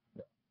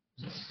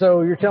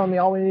 So you're telling me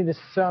all we need to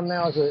sell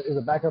now is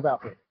a backup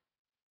outfielder?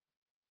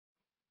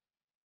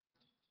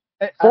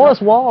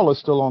 Forrest Wall is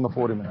still on the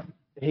 40-man.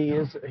 He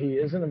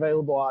is an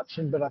available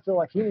option, but I feel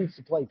like he needs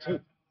to play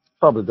too.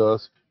 Probably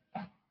does.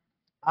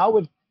 I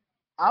would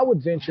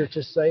venture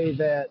to say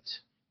that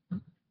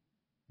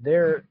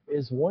there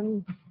is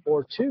one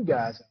or two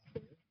guys out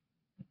there.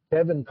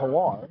 Kevin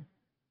Pillar.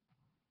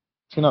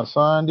 Is he not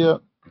signed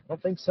yet? I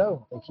don't think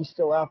so. I think he's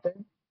still out there.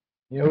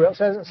 You know who else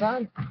hasn't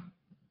signed?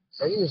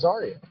 Eddie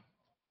Rosario.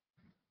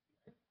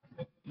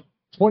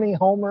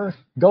 20-homer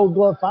Gold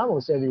Glove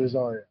finalist Eddie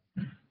Rosario.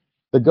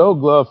 The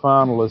Gold Glove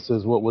finalist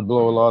is what would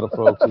blow a lot of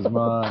folks'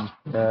 mind,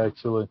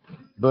 actually.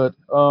 But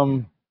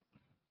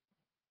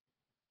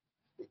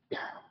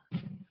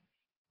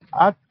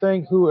I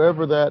think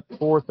whoever that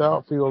fourth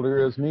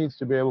outfielder is needs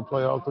to be able to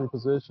play all three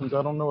positions.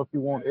 I don't know if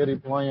you want Eddie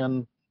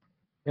playing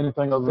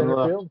anything other than Center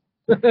left. field.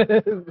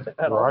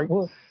 Right.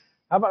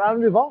 How about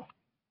Adam Duvall?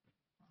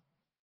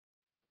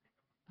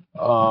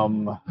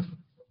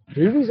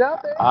 Doobie's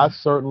out there? I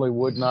certainly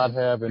would not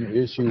have an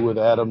issue with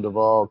Adam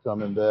Duvall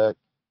coming back.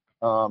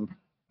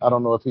 I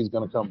don't know if he's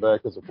going to come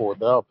back as a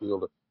fourth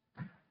outfielder.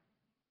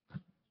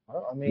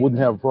 Well, I mean,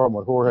 Wouldn't have a problem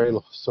with Jorge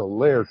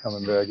Soler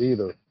coming back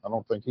either. I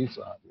don't think he's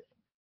signed yet.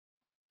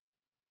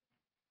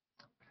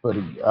 But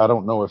I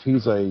don't know if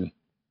he's a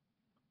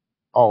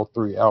all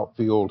three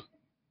outfield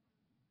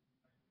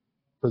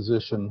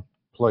position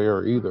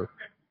player either.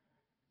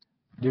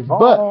 Duvall,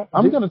 but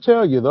I'm going to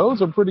tell you,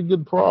 those are pretty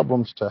good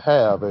problems to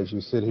have as you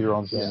sit here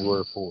on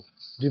January 4th.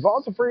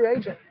 Duvall's a free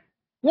agent.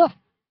 Yeah.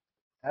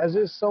 As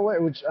is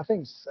Soler, which I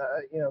think,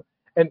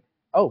 and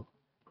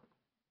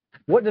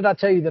what did I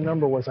tell you the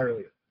number was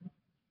earlier?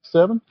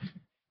 7.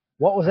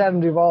 What was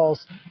Adam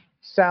Duvall's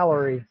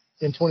salary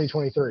in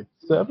 2023?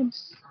 7.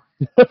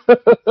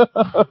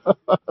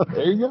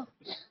 There you go.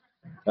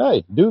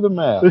 Hey, do the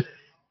math.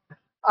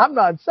 I'm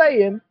not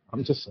saying.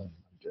 I'm just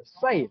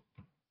saying.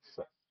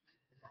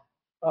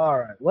 All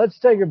right, let's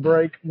take a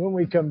break. When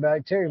we come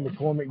back, Terry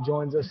McCormick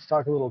joins us to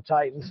talk a little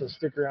Titans, so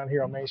stick around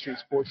here on Main Street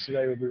Sports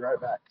Today. We'll be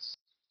right back.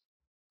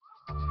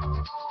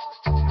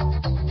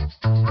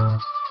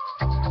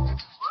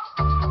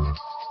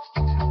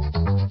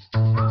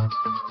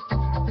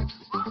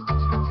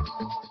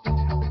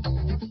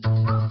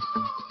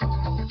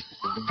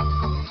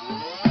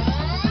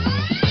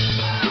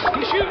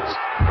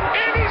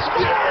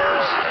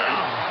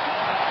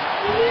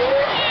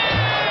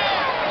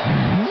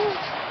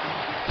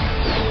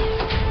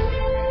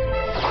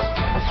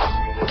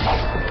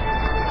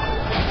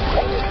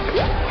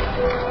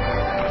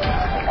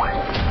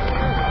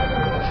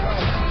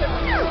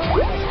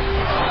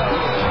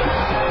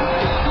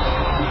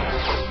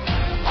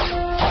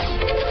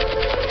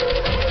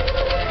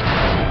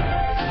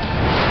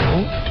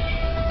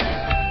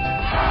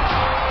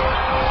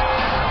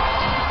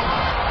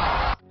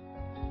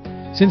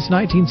 Since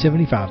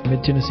 1975,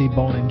 Mid-Tennessee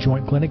Bone and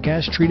Joint Clinic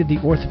has treated the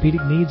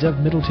orthopedic needs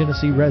of Middle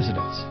Tennessee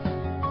residents.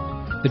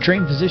 The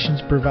trained physicians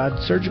provide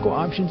surgical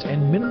options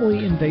and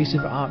minimally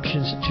invasive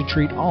options to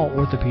treat all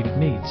orthopedic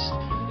needs.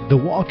 The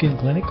walk-in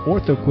clinic,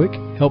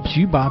 OrthoQuick, helps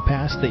you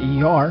bypass the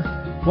ER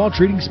while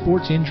treating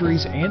sports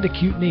injuries and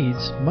acute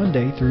needs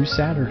Monday through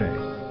Saturday.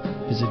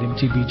 Visit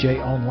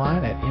MTBJ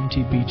online at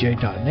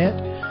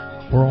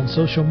mtbj.net or on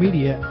social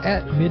media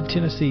at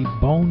Mid-Tennessee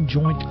Bone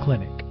Joint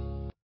Clinic.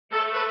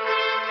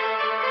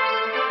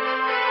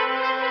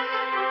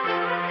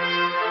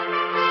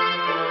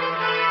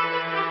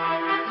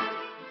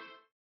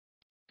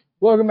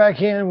 Welcome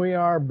back in. We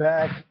are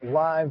back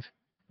live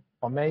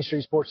on Main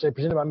Street Sports Day,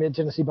 presented by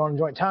Mid-Tennessee Bone and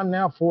Joint. Time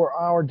now for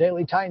our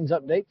Daily Titans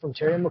update from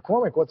Terry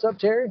McCormick. What's up,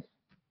 Terry?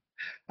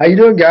 How you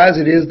doing, guys?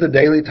 It is the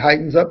Daily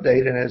Titans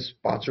update, and it's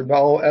sponsored by,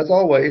 as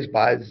always,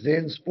 by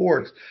Zen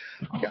Sports.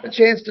 Got a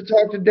chance to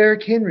talk to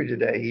Derrick Henry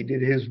today. He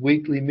did his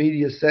weekly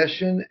media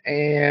session,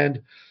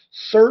 and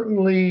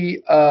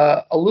certainly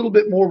a little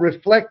bit more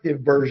reflective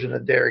version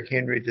of Derrick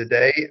Henry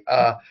today.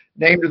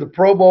 Named to the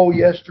Pro Bowl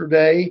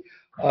yesterday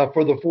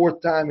for the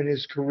fourth time in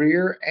his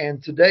career,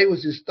 and today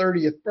was his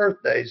 30th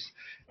birthday,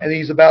 and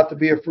he's about to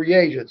be a free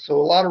agent. So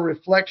a lot of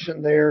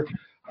reflection there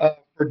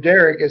for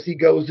Derrick as he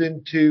goes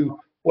into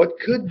what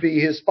could be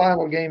his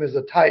final game as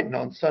a Titan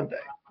on Sunday.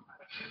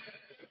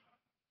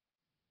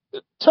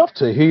 Tough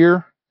to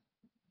hear,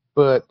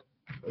 but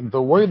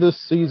the way this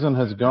season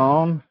has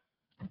gone,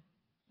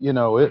 you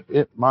know,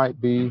 it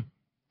might be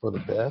for the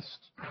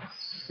best,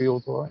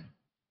 feels like.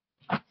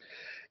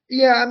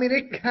 Yeah, I mean,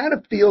 it kind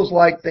of feels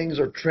like things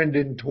are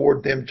trending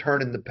toward them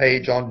turning the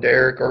page on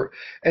Derrick,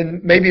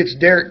 and maybe it's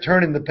Derrick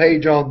turning the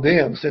page on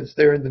them, since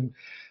they're in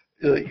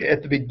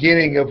at the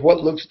beginning of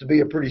what looks to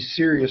be a pretty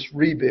serious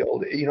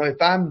rebuild. You know,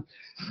 if I'm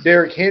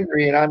Derrick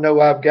Henry and I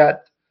know I've got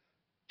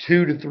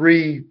 2 to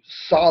 3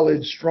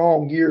 solid,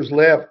 strong years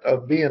left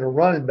of being a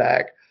running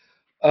back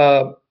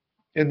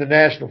in the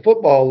National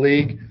Football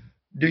League,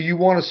 do you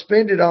want to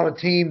spend it on a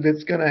team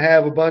that's going to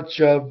have a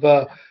bunch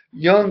of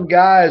young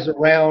guys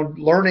around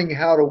learning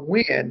how to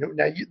win?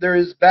 Now, there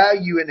is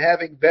value in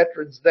having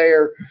veterans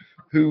there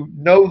who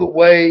know the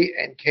way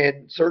and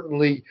can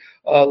certainly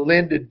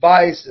lend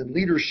advice and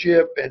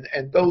leadership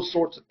and those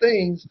sorts of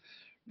things.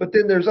 But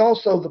then there's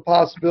also the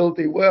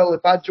possibility, well,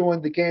 if I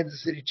join the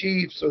Kansas City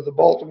Chiefs or the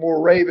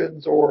Baltimore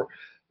Ravens or,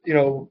 you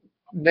know,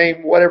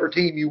 name whatever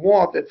team you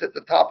want that's at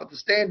the top of the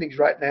standings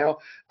right now,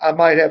 I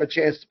might have a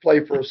chance to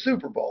play for a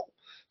Super Bowl.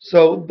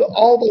 So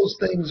all those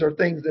things are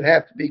things that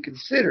have to be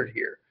considered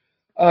here.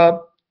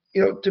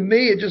 You know, to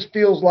me, it just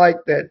feels like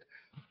that,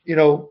 you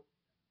know,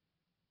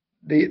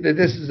 that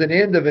this is an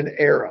end of an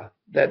era,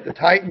 that the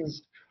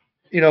Titans,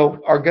 you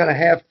know, are going to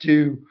have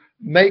to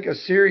make a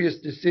serious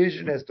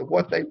decision as to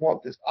what they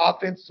want this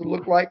offense to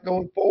look like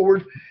going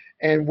forward,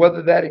 and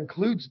whether that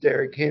includes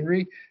Derrick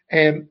Henry.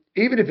 And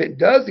even if it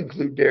does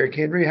include Derrick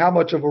Henry, how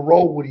much of a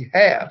role would he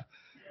have?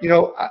 You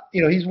know,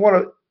 he's one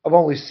of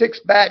only 6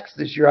 backs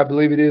this year, I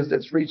believe it is,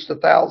 that's reached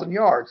 1,000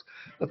 yards.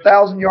 The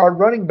 1,000-yard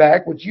running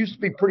back, which used to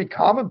be pretty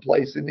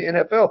commonplace in the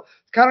NFL,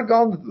 it's kind of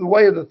gone the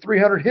way of the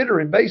 300 hitter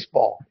in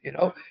baseball. You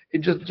know,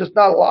 it just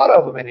not a lot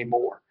of them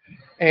anymore.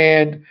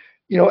 And,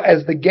 you know,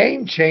 as the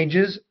game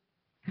changes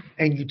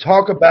and you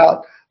talk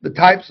about the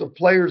types of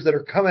players that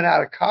are coming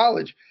out of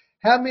college,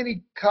 how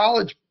many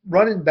college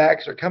running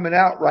backs are coming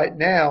out right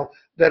now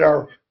that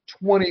are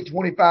 20,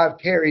 25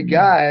 carry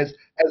guys,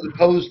 as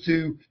opposed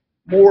to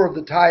more of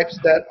the types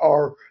that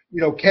are,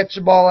 you know, catch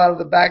the ball out of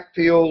the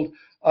backfield,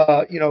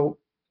 you know,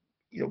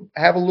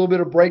 have a little bit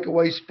of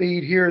breakaway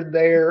speed here and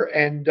there,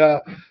 and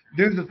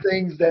do the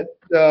things that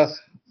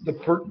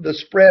the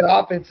spread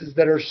offenses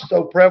that are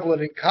so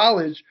prevalent in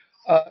college,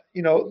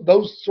 you know,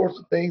 those sorts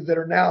of things that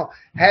are now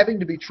having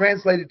to be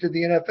translated to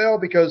the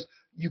NFL because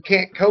you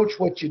can't coach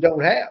what you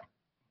don't have.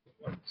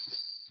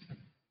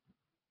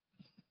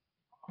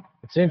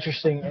 It's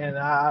interesting, and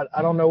I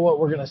don't know what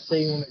we're going to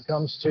see when it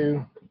comes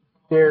to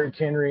Derrick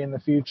Henry in the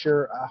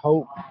future.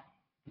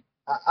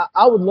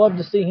 I would love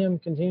to see him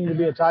continue to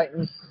be a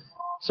Titan.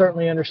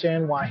 Certainly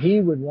understand why he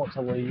would want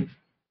to leave.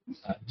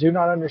 Do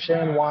not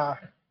understand why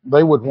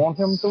they would want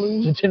him to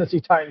leave. The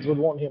Tennessee Titans would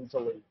want him to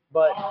leave.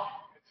 But,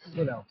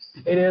 you know,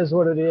 it is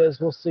what it is.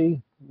 We'll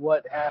see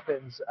what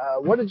happens.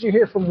 What did you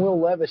hear from Will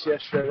Levis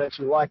yesterday that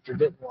you liked or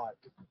didn't like?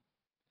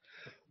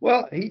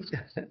 Well, he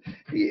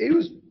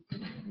was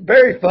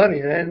very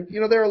funny. And,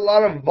 you know, there are a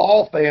lot of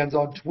Vol fans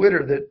on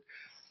Twitter that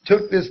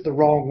took this the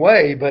wrong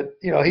way. But,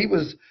 you know, he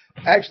was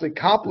actually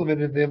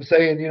complimenting them,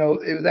 saying, you know,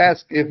 it was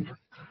asked if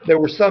there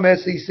were some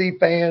SEC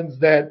fans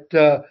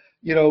that,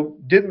 you know,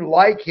 didn't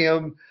like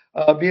him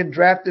being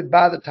drafted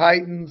by the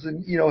Titans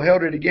and, you know,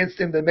 held it against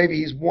him that maybe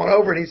he's won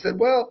over. And he said,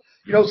 well,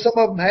 you know, some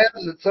of them have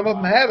it, some of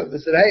them haven't. They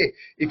said, hey,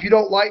 if you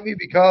don't like me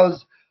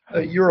because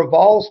you're a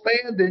Vols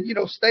fan, then, you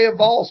know, stay a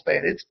Vols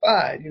fan. It's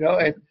fine, you know.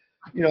 And,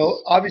 you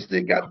know, obviously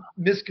it got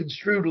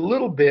misconstrued a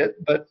little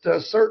bit, but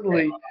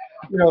certainly,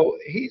 you know,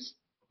 he's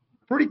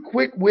pretty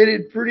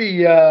quick-witted,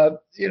 pretty,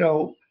 you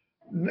know,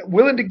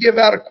 willing to give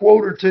out a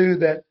quote or two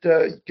that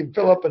you can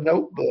fill up a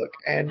notebook.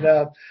 And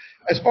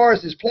as far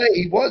as his play,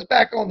 he was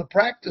back on the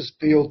practice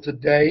field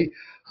today,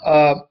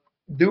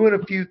 doing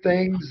a few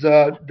things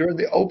during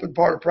the open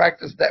part of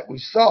practice that we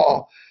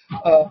saw.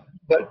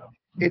 But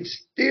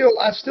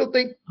I still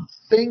think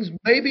things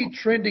may be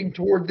trending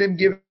toward them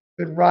giving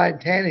Ryan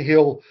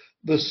Tannehill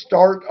the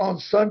start on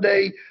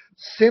Sunday,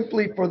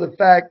 simply for the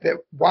fact that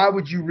why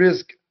would you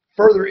risk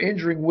further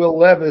injuring Will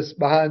Levis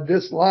behind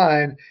this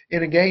line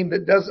in a game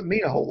that doesn't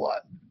mean a whole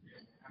lot?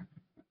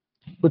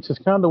 Which is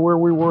kind of where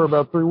we were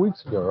about 3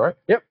 weeks ago, right?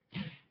 Yep.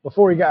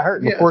 Before he got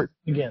hurt. Before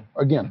Again.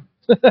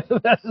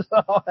 That's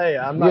all. Hey,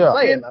 I'm not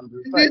saying. I'm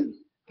just saying.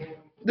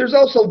 There's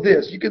also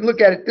this. You can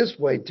look at it this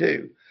way,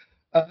 too,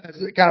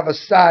 as a kind of a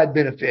side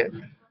benefit.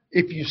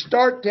 If you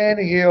start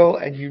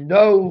Tannehill and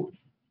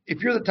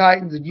if you're the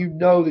Titans and you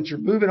know that you're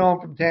moving on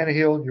from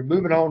Tannehill and you're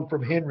moving on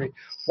from Henry,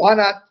 why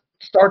not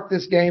start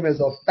this game as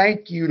a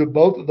thank you to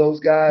both of those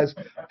guys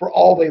for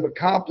all they've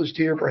accomplished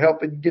here, for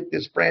helping get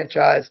this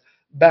franchise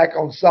back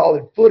on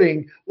solid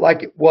footing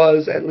like it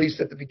was at least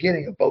at the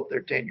beginning of both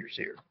their tenures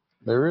here.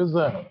 There is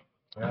that.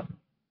 Yeah.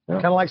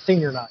 Kind of like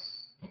senior night.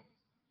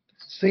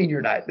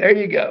 Senior night. There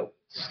you go.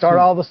 Start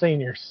all the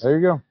seniors. There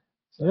you go.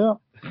 Yeah.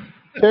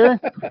 Terry,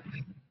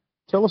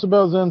 tell us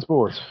about Zen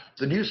Sports.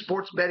 The new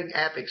sports betting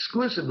app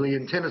exclusively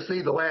in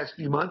Tennessee the last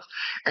few months,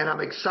 and I'm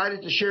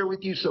excited to share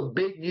with you some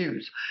big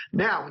news.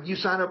 Now, when you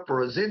sign up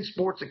for a Zen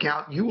Sports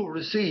account, you will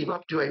receive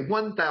up to a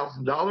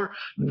 $1,000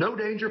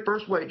 no-danger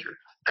first wager.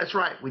 That's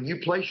right. When you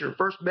place your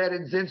first bet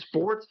in Zen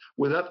Sports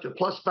with up to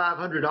plus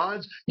 500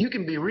 odds, you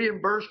can be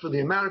reimbursed for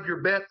the amount of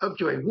your bet up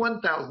to a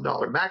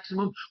 $1,000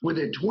 maximum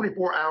within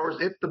 24 hours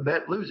if the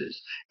bet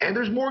loses. And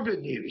there's more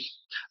good news.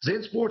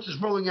 Zen Sports is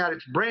rolling out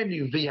its brand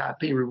new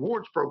VIP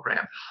rewards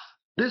program.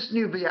 This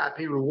new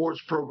VIP rewards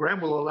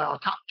program will allow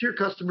top-tier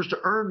customers to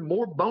earn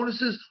more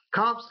bonuses,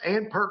 comps,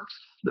 and perks.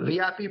 The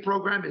VIP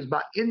program is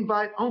by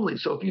invite only,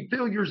 so if you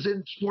feel your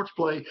Zen Sports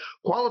play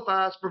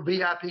qualifies for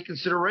VIP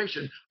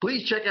consideration,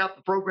 please check out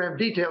the program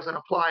details and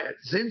apply at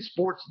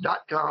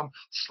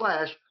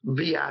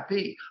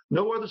zensports.com/VIP.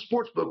 No other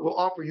sportsbook will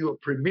offer you a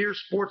premier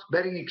sports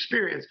betting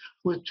experience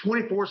with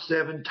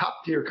 24/7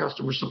 top-tier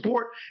customer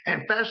support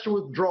and faster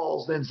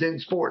withdrawals than Zen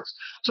Sports.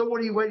 So what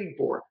are you waiting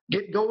for?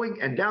 Get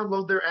going and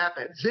download their app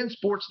at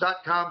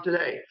zensports.com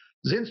today.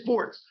 Zen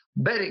Sports,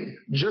 betting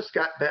just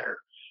got better.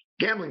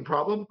 Gambling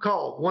problem?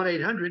 Call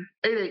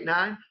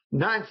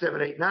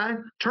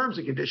 1-800-889-9789. Terms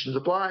and conditions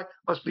apply.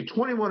 Must be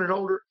 21 and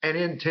older and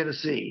in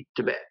Tennessee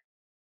to bet.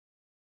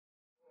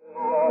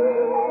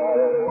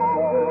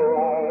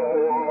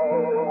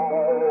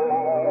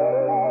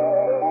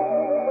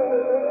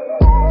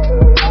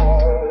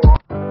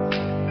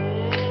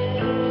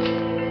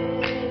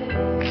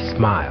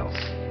 Smiles.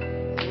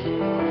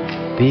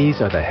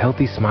 These are the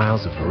healthy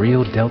smiles of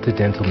real Delta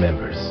Dental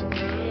members.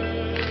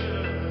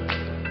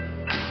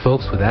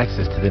 Folks with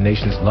access to the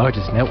nation's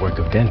largest network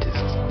of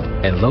dentists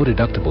and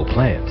low-deductible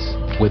plans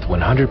with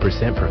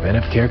 100%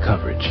 preventive care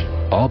coverage,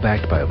 all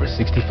backed by over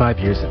 65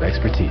 years of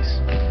expertise.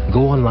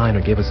 Go online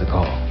or give us a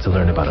call to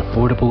learn about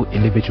affordable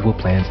individual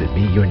plans that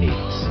meet your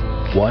needs.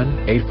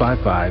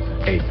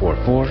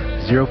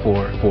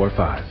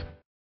 1-855-844-0445.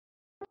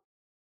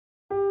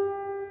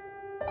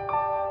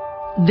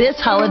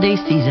 This holiday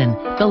season,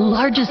 the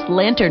largest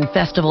lantern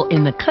festival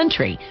in the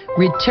country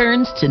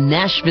returns to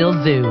Nashville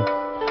Zoo.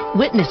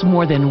 Witness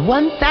more than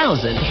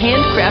 1,000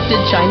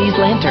 handcrafted Chinese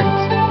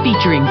lanterns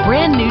featuring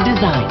brand new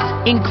designs,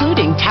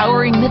 including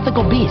towering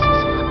mythical beasts,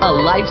 a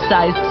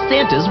life-sized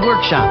Santa's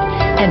workshop,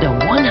 and a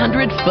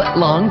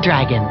 100-foot-long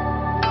dragon.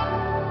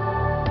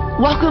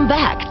 Welcome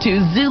back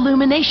to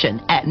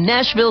Zoolumination at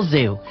Nashville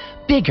Zoo.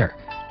 Bigger,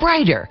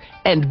 brighter,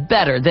 and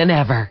better than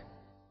ever.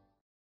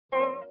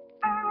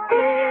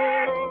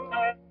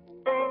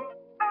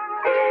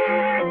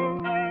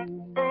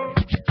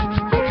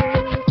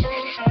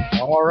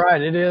 All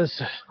right, it is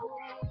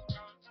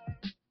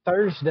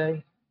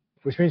Thursday,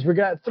 which means we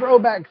got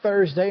Throwback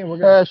Thursday, and we're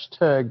going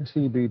hashtag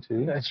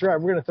TBT. That's right.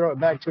 We're going to throw it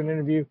back to an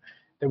interview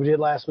that we did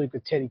last week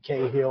with Teddy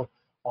Cahill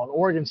on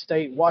Oregon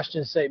State,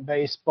 Washington State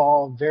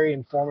baseball. Very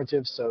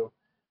informative, so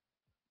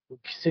we'll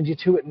send you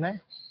to it now.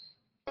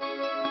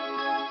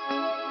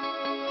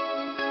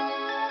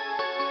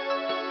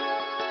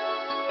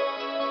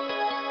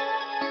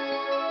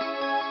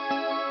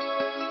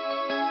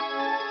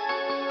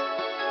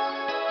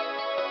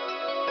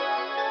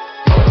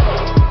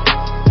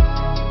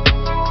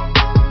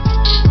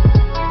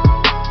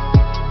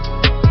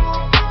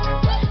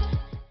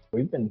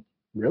 We've been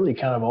really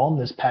kind of on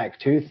this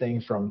Pac-2 thing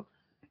from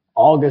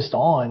August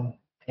on,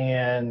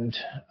 and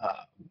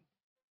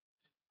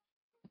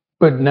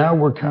but now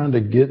we're kind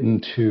of get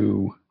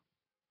into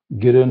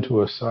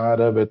a side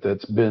of it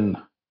that's been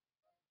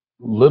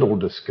little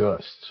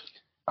discussed.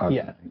 I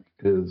think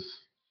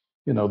is,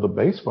 the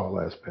baseball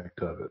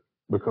aspect of it,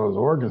 because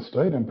Oregon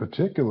State in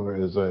particular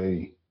is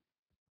a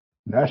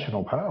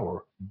national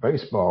power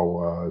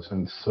baseball-wise,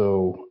 and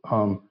so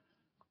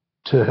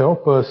to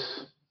help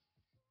us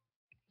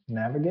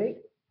navigate.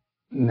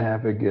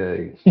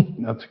 Navigate.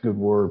 That's a good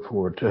word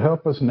for it. To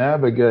help us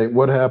navigate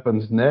what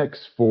happens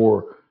next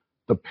for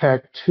the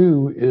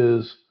Pac-2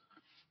 is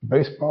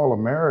Baseball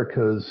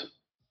America's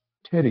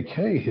Teddy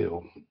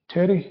Cahill.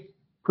 Teddy,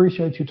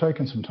 appreciate you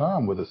taking some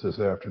time with us this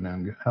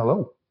afternoon.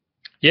 Hello.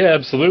 Yeah,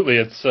 absolutely.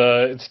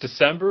 It's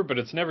December, but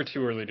it's never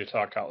too early to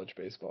talk college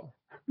baseball.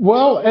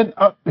 Well, and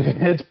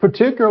it's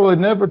particularly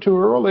never too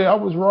early. I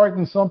was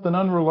writing something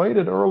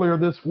unrelated earlier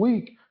this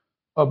week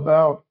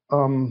about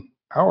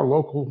our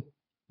local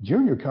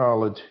junior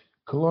college,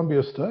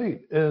 Columbia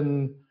State,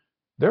 and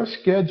their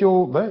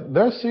schedule,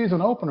 their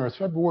season opener is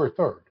February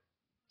 3rd.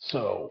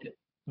 So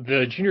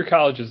the junior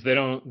colleges, they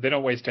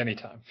don't waste any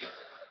time.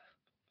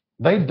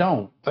 They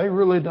don't. They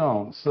really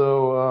don't.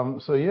 So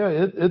yeah,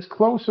 it's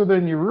closer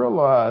than you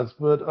realize.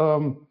 But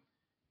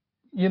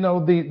you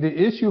know, the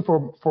issue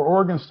for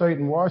Oregon State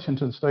and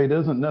Washington State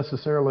isn't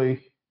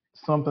necessarily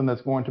something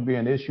that's going to be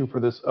an issue for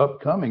this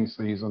upcoming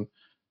season,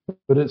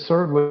 but it's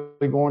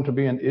certainly going to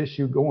be an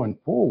issue going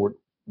forward.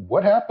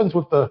 What happens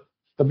with the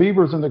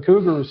Beavers and the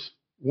Cougars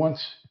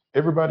once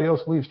everybody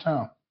else leaves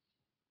town?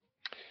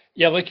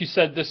 Yeah, like you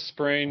said, this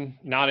spring,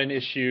 not an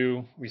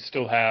issue. We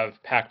still have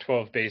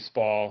Pac-12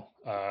 baseball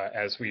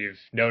as we've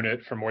known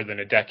it for more than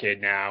a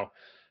decade now.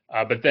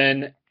 But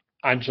then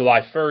on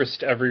July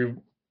 1st,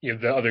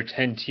 the other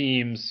 10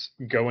 teams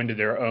go into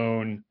their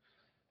own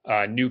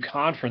new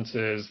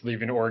conferences,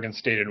 leaving Oregon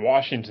State and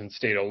Washington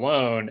State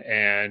alone.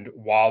 And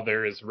while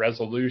there is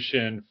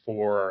resolution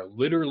for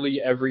literally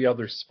every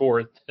other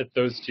sport that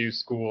those two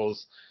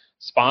schools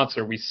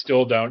sponsor, we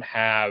still don't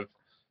have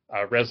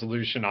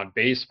resolution on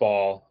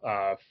baseball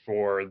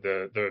for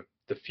the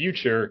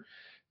future.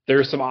 There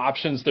are some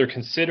options they're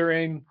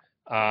considering.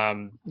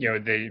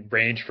 They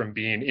range from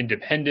being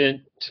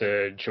independent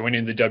to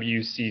joining the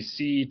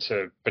WCC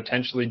to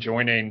potentially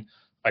joining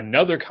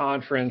another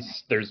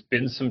conference. There's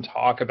been some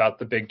talk about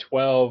the Big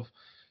 12.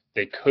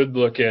 They could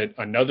look at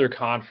another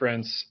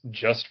conference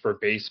just for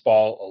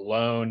baseball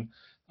alone.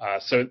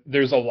 So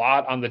there's a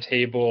lot on the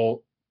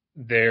table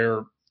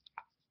there.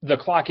 The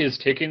clock is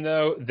ticking,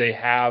 though. They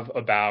have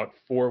about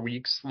 4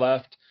 weeks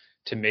left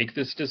to make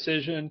this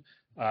decision.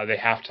 They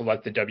have to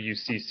let the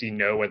WCC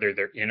know whether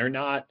they're in or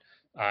not.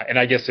 And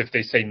I guess if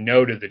they say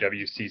no to the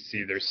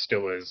WCC, there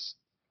still is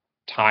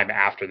time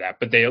after that.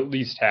 But they at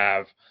least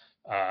have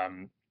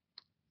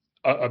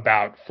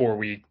about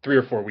 3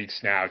 or 4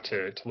 weeks now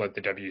to let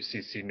the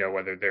WCC know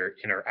whether they're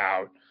in or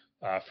out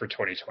for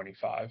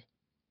 2025.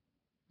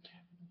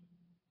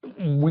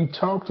 We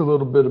talked a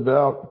little bit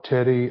about,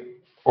 Teddy,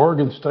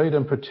 Oregon State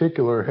in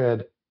particular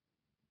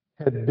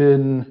had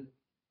been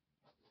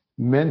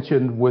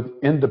mentioned with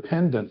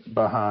independent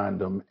behind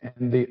them,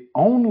 and the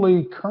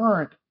only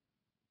current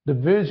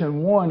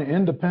Division I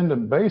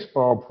independent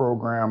baseball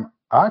program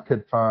I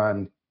could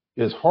find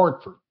is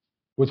Hartford,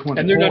 which went.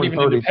 And they're not even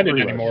independent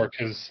anymore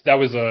because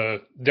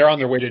they're on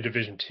their way to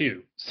Division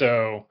II.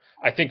 So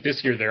I think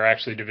this year they're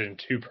actually a Division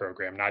II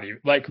program. Not even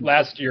like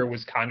last year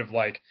was kind of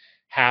like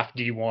half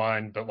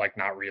D1, but like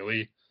not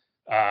really.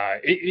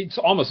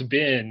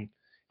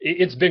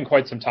 It's been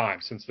quite some time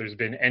since there's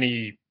been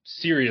any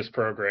serious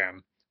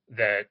program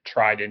that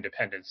tried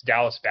independence.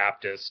 Dallas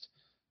Baptist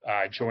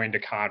joined a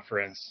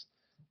conference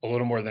a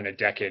little more than a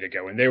decade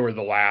ago, and they were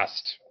the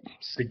last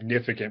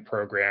significant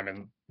program.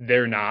 And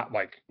they're not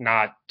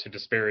to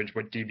disparage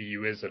what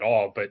DBU is at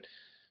all, but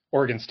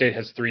Oregon State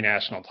has 3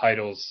 national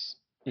titles,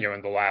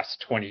 in the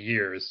last 20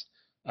 years.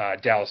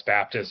 Dallas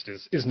Baptist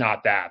is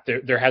not that.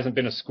 There hasn't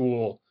been a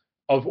school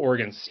of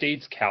Oregon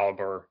State's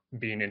caliber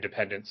being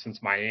independent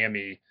since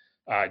Miami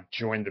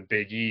joined the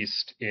Big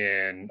East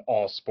in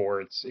all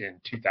sports in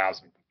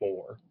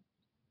 2004.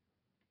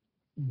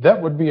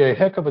 That would be a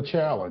heck of a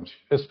challenge,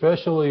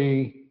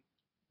 especially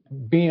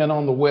being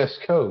on the West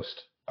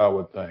Coast, I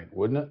would think,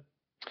 wouldn't it?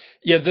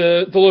 Yeah,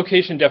 the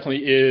location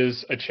definitely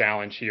is a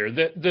challenge here.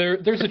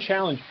 There's a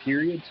challenge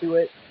period to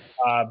it,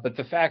 but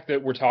the fact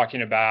that we're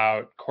talking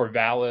about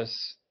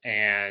Corvallis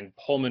and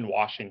Pullman,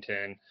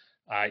 Washington,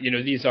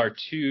 these are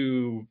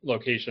 2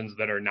 locations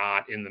that are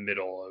not in the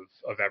middle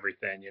of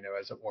everything,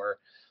 as it were.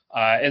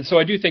 And so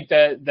I do think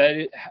that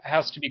it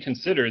has to be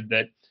considered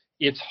that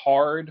it's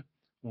hard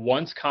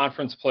once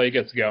conference play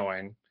gets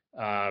going,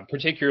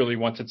 particularly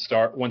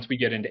once we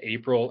get into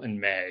April and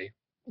May.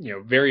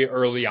 Very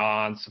early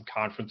on, some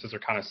conferences are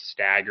kind of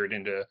staggered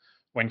into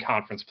when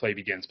conference play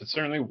begins. But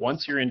certainly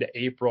once you're into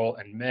April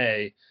and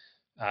May,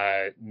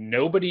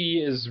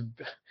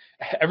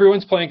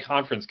 everyone's playing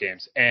conference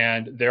games,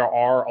 and there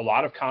are a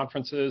lot of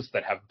conferences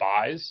that have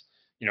buys.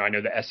 I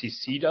know the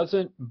SEC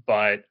doesn't,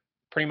 but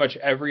pretty much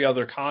every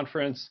other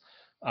conference,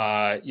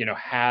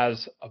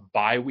 has a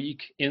bye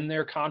week in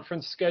their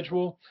conference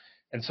schedule.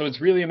 And so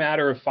it's really a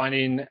matter of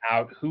finding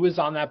out who is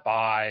on that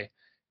bye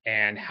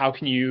and how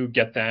can you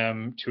get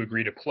them to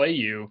agree to play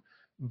you.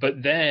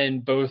 But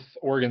then both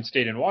Oregon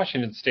State and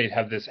Washington State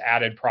have this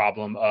added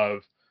problem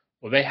of,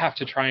 well, they have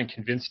to try and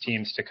convince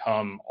teams to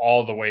come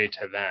all the way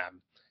to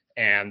them.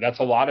 And that's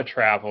a lot of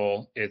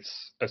travel.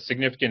 It's a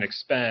significant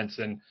expense.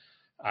 And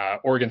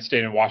Oregon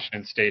State and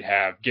Washington State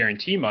have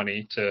guarantee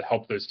money to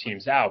help those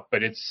teams out,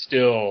 but it's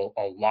still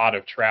a lot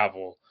of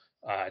travel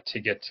to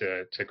get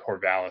to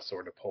Corvallis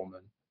or to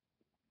Pullman.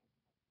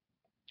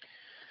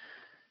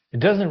 It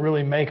doesn't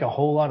really make a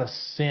whole lot of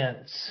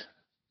sense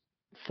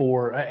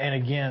for, and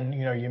again,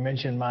 you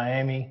mentioned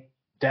Miami,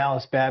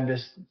 Dallas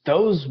Baptist.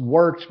 Those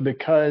worked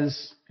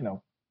because,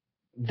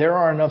 there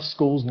are enough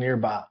schools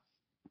nearby.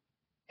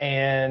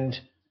 And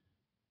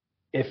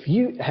have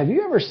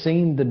you ever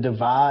seen the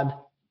divide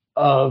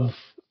of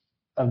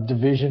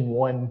Division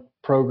I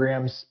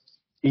programs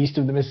east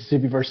of the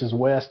Mississippi versus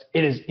west?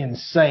 It is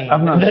insane.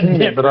 I've not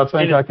seen it, but I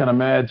think I can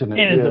imagine it.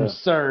 It is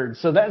absurd.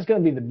 So that's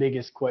going to be the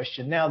biggest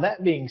question. Now,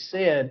 that being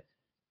said,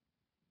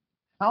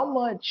 how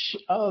much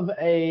does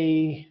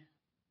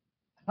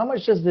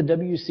the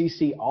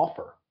WCC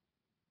offer?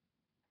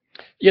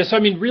 Yeah, so I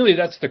mean, really,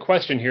 that's the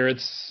question here.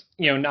 It's,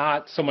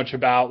 not so much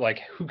about like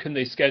who can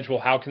they schedule,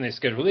 how can they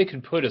schedule. They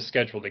can put a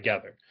schedule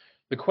together.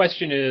 The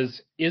question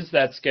is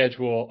that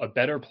schedule a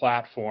better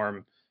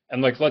platform?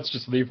 And let's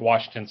just leave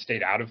Washington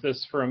State out of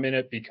this for a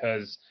minute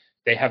because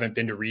they haven't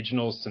been to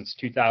regionals since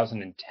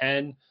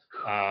 2010.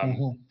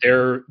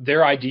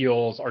 Their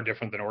ideals are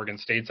different than Oregon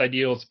State's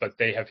ideals, but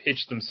they have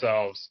hitched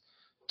themselves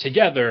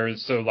together.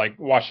 So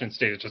Washington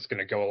State is just going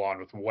to go along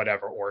with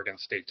whatever Oregon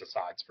State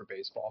decides for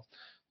baseball,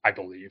 I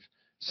believe.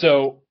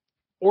 So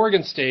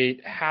Oregon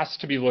State has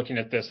to be looking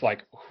at this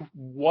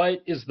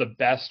what is the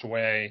best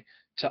way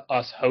to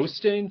us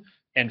hosting,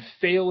 and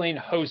failing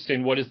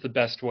hosting, what is the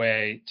best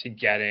way to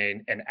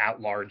getting an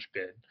at-large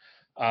bid?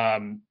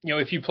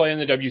 If you play in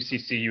the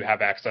WCC, you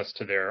have access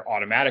to their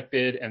automatic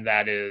bid, and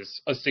that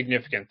is a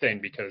significant thing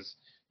because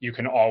you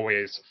can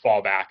always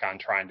fall back on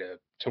trying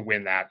to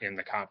win that in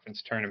the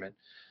conference tournament.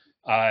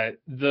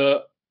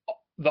 The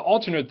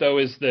alternate, though,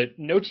 is that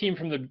no team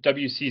from the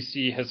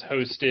WCC has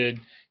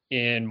hosted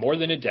in more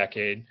than a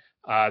decade.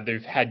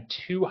 They've had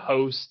 2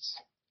 hosts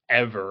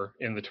ever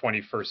in the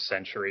 21st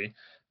century.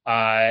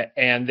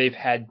 And they've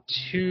had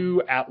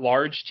 2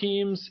 at-large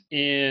teams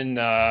in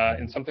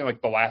something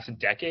like the last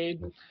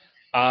decade.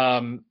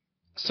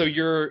 So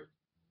you're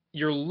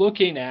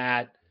looking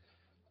at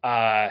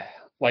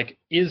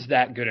is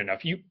that good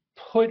enough? You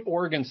put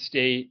Oregon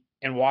State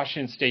and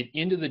Washington State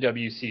into the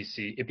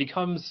WCC, it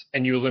becomes,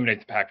 and you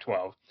eliminate the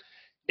Pac-12,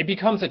 it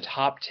becomes a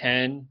top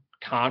 10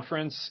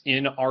 conference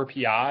in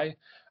RPI,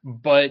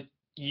 but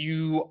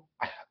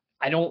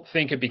I don't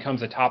think it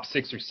becomes a top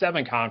 6 or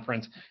 7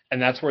 conference,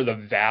 and that's where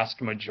the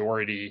vast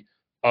majority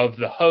of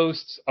the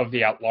hosts of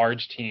the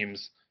at-large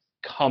teams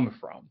come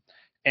from.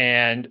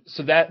 And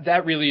so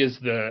that really is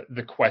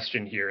the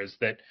question here, is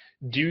that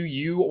do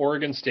you,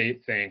 Oregon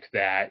State, think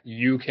that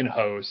you can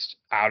host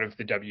out of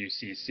the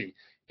WCC?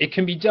 It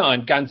can be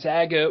done.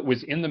 Gonzaga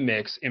was in the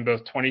mix in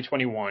both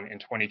 2021 and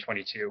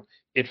 2022.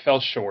 It fell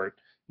short.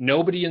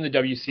 Nobody in the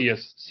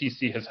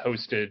WCC has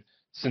hosted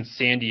since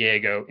San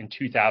Diego in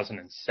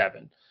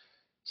 2007.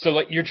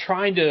 So you're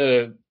trying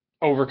to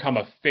overcome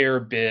a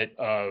fair bit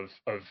of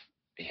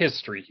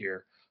history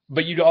here,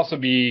 but you'd also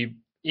be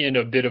in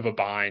a bit of a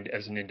bind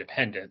as an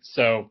independent.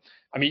 So,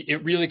 I mean,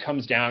 it really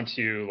comes down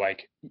to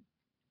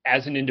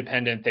as an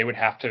independent, they would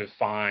have to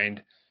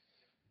find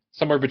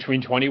somewhere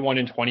between 21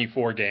 and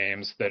 24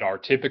 games that are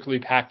typically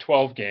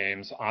Pac-12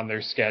 games on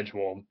their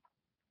schedule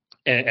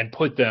and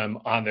put them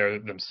on there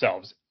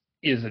themselves.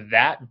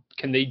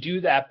 Can they do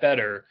that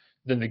better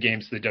than the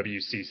games the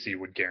WCC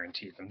would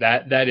guarantee them?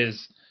 That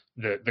is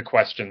the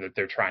question that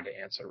they're trying to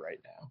answer right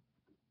now.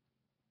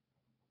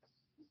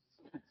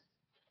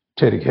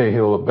 Teddy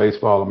Cahill of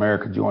Baseball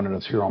America joining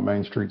us here on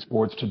Main Street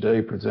Sports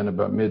Today, presented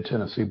by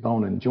Mid-Tennessee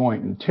Bone and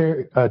Joint. And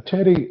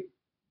Teddy,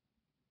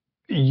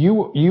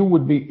 you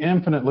would be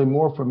infinitely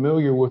more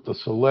familiar with the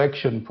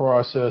selection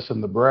process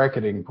and the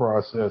bracketing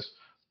process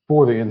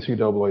for the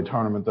NCAA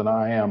tournament than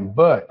I am,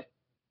 but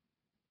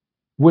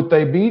would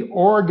they beat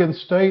Oregon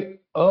State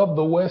of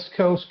the West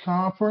Coast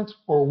Conference,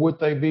 or would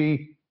they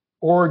be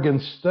Oregon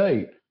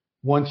State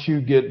once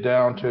you get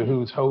down to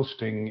who's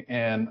hosting?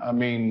 And I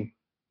mean,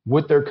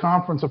 would their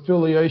conference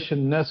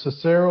affiliation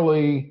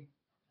necessarily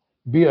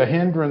be a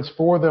hindrance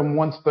for them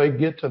once they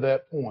get to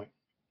that point?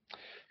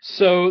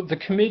 So the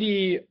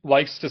committee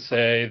likes to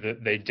say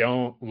that they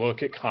don't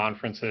look at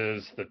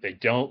conferences, that they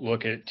don't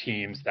look at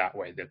teams that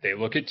way, that they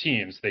look at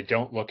teams, they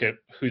don't look at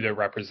who they're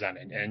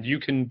representing. And you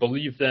can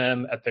believe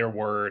them at their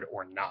word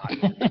or not.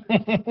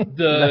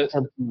 That's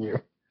up to you.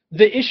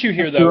 The issue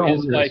here, though,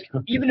 is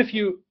even if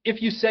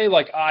you say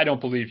I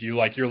don't believe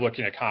you, you're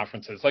looking at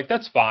conferences,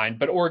 that's fine.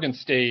 But Oregon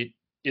State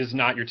is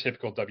not your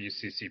typical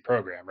WCC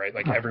program, right?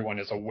 Everyone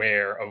is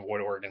aware of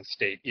what Oregon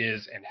State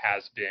is and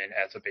has been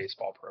as a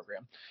baseball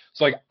program.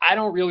 So I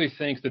don't really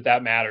think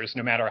that matters,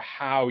 no matter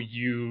how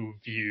you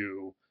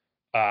view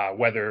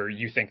whether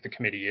you think the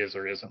committee is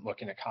or isn't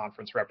looking at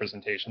conference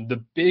representation.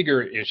 The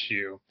bigger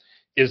issue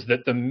is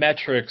that the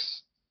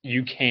metrics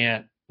you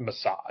can't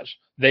massage.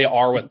 They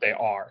are what they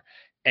are.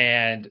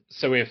 And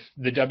so if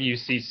the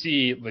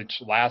WCC,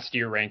 which last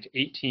year ranked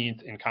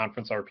 18th in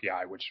conference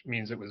RPI, which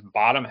means it was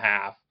bottom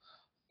half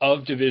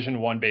of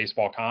Division I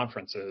baseball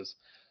conferences,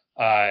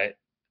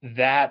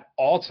 that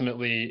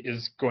ultimately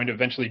is going to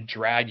eventually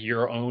drag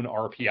your own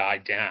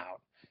RPI down.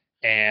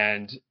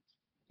 And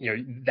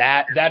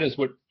that is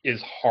what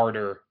is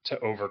harder to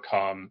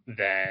overcome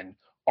than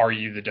are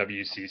you the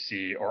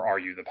WCC or are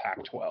you the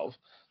Pac-12?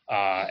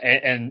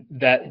 And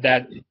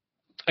that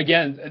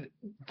again,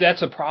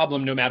 that's a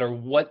problem no matter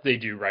what they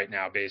do right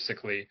now,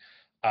 basically,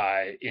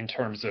 in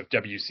terms of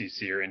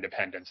WCC or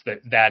independence.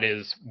 That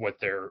is what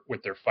they're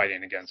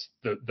fighting against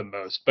the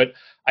most. But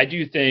I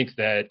do think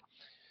that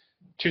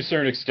to a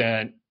certain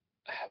extent,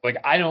 like,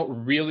 I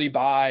don't really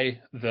buy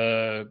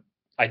the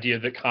idea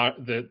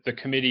that the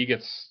committee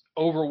gets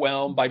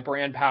overwhelmed by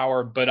brand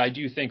power, but I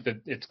do think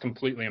that it's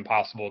completely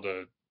impossible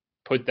to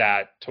put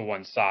that to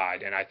one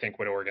side. And I think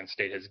what Oregon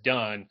State has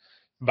done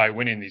by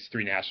winning these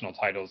 3 national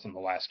titles in the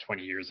last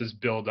 20 years is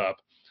build up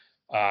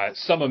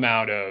some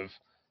amount of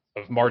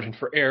margin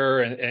for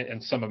error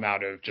and some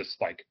amount of just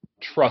like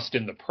trust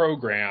in the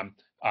program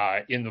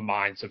in the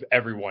minds of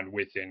everyone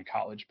within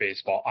college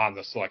baseball on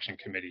the selection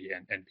committee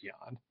and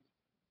beyond.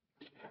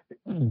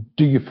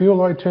 Do you feel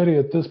like, Teddy,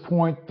 at this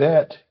point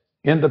that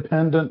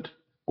independent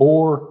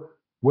or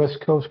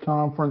West Coast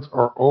Conference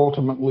are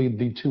ultimately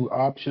the 2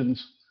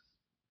 options?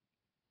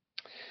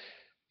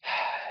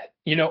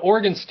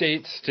 Oregon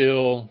State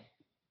still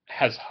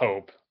has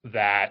hope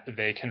that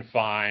they can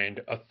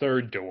find a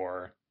third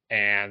door,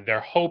 and they're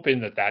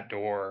hoping that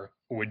door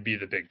would be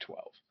the Big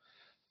 12.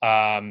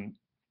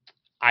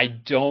 I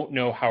don't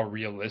know how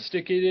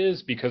realistic it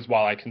is, because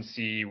while I can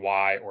see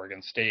why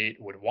Oregon State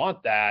would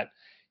want that,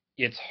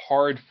 it's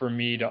hard for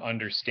me to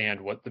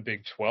understand what the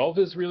Big 12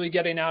 is really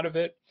getting out of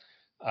it.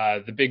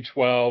 The Big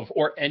 12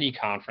 or any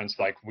conference,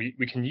 like we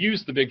can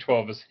use the Big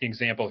 12 as an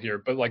example here,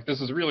 but like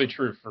this is really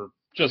true for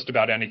just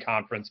about any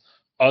conference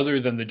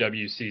other than the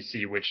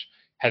WCC, which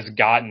has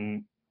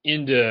gotten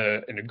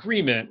into an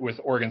agreement with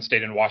Oregon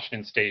State and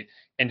Washington State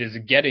and is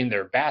getting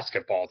their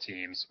basketball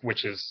teams,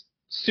 which is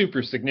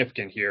super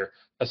significant here,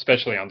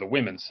 especially on the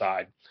women's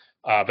side.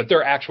 But there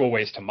are actual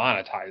ways to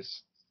monetize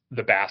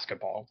the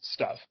basketball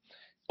stuff.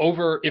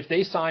 If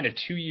they sign a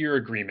 2-year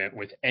agreement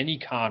with any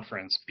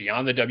conference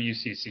beyond the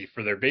WCC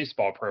for their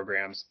baseball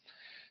programs,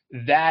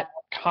 that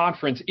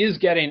conference is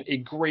getting a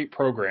great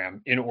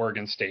program in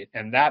Oregon State.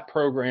 And that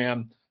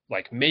program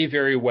may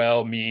very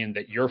well mean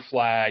that your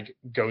flag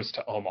goes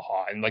to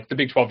Omaha. And the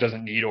Big 12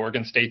 doesn't need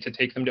Oregon State to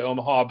take them to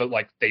Omaha, but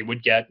they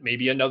would get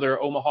maybe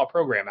another Omaha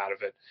program out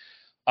of it.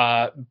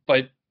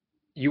 But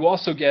you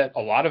also get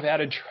a lot of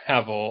added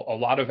travel, a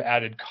lot of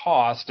added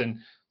cost, and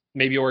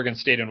maybe Oregon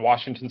State and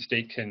Washington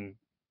State can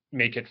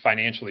make it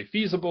financially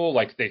feasible,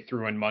 like they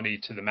threw in money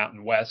to the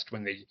Mountain West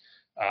when they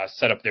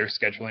set up their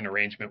scheduling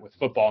arrangement with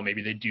football.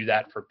 Maybe they do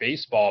that for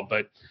baseball.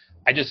 But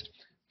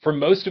for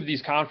most of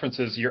these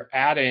conferences, you're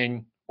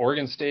adding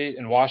Oregon State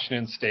and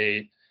Washington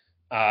State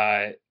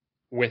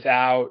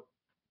without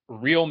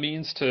real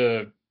means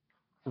to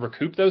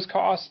recoup those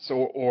costs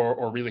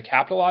or really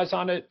capitalize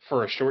on it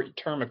for a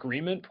short-term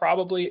agreement.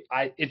 Probably,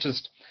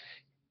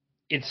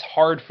 it's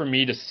hard for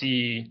me to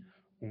see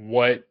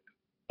what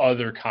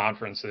other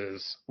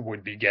conferences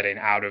would be getting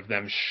out of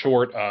them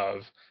short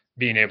of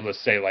being able to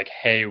say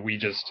hey, we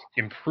just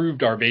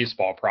improved our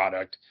baseball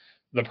product.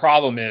 The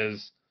problem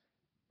is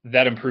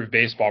that improved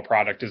baseball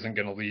product isn't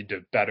going to lead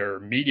to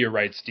better media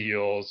rights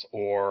deals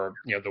or,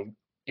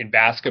 in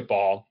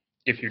basketball,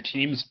 if your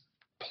teams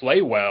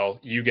play well,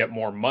 you get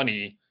more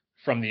money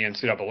from the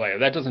NCAA.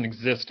 That doesn't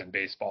exist in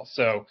baseball.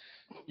 So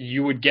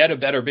you would get a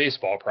better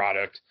baseball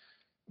product,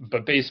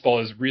 but baseball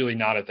is really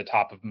not at the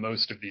top of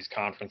most of these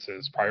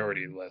conferences'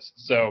 priority lists.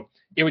 So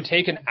it would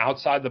take an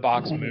outside the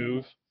box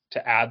move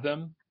to add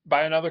them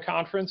by another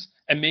conference.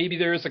 And maybe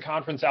there is a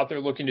conference out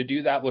there looking to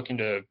do that, looking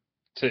to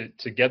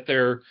get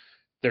their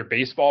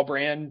baseball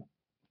brand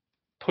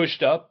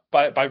pushed up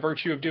by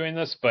virtue of doing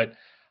this. But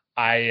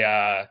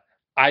I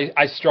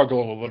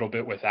struggle a little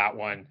bit with that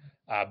one.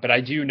 But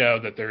I do know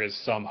that there is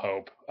some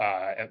hope,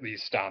 at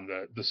least on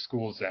the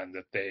school's end,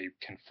 that they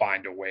can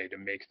find a way to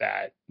make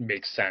that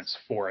make sense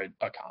for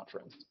a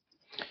conference.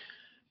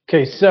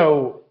 Okay,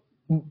 so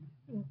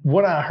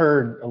what I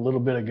heard a little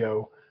bit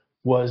ago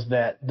was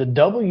that the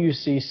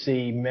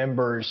WCC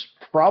members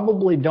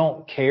probably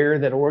don't care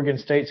that Oregon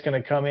State's going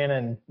to come in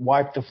and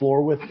wipe the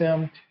floor with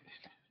them.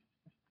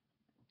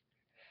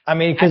 I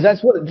mean, because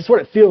that's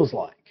what it feels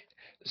like.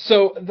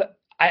 So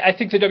I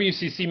think the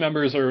WCC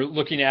members are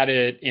looking at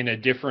it in a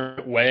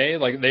different way.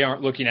 They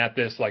aren't looking at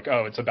this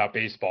oh, it's about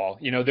baseball.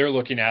 They're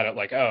looking at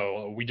it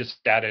oh, we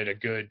just added a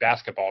good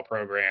basketball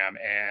program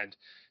and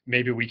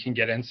maybe we can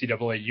get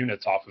NCAA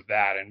units off of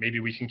that. And maybe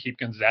we can keep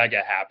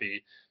Gonzaga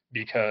happy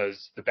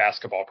because the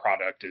basketball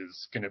product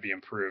is going to be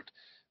improved.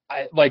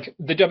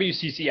 The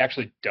WCC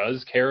actually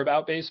does care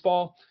about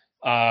baseball.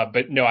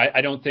 But no, I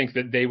don't think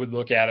that they would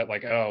look at it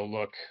oh,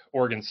 look,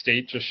 Oregon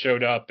State just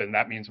showed up and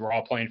that means we're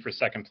all playing for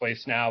second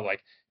place now.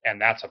 And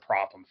that's a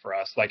problem for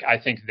us. I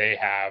think they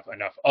have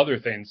enough other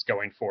things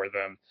going for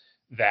them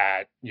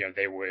that,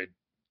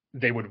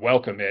 they would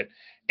welcome it.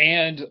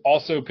 And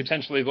also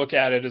potentially look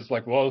at it as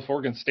like, well, if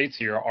Oregon State's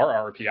here,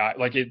 our RPI,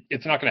 like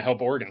it's not going to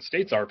help Oregon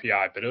State's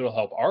RPI, but it'll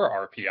help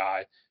our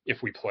RPI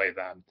if we play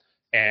them.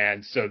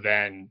 And so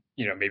then,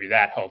 maybe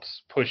that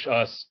helps push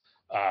us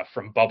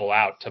from bubble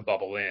out to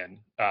bubble in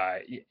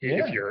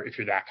if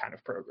you're that kind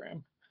of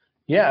program.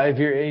 Yeah,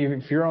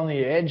 if you're on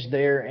the edge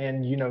there,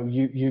 and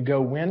you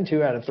go win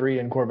 2 out of 3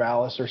 in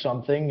Corvallis or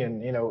something,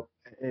 and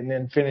and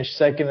then finish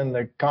second in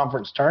the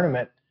conference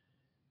tournament,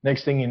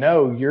 next thing you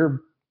know,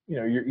 you're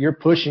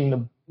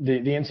pushing the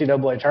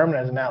NCAA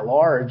tournament as an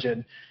at-large,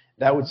 and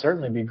that would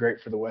certainly be great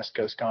for the West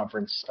Coast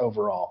Conference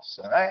overall.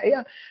 So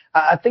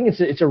I think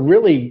it's a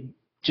really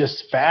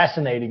just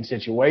fascinating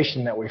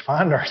situation that we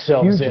find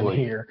ourselves in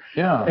here.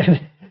 Yeah.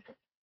 And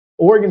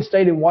Oregon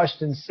State and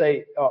Washington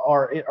State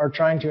are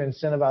trying to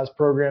incentivize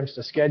programs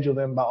to schedule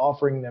them by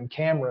offering them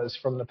cameras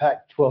from the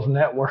Pac-12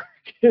 network.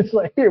 It's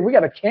like, here, we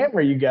got a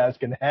camera you guys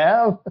can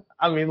have.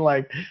 I mean,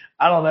 like,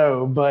 I don't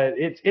know, but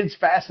it's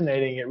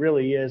fascinating. It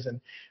really is. And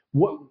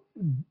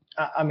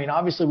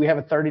obviously we have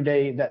that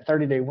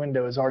 30-day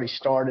window has already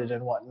started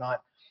and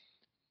whatnot.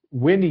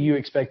 When do you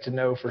expect to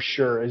know for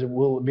sure?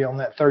 Will it be on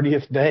that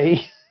 30th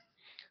day?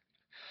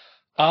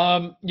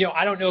 I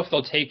don't know if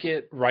they'll take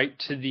it right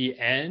to the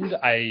end.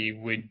 I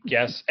would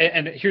guess.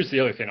 And here's the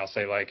other thing I'll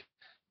say, like,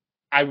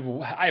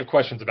 I have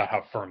questions about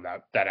how firm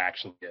that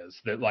actually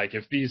is. That, like,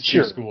 if these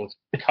two schools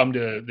come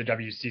to the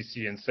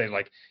WCC and say,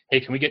 like,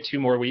 hey, can we get 2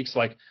 more weeks?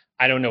 Like,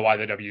 I don't know why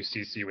the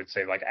WCC would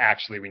say, like,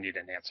 actually, we need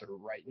an answer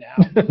right now.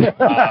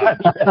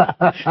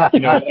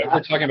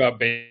 We're talking about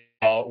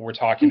baseball. We're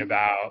talking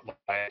about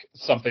like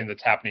something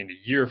that's happening a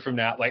year from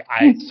now. Like,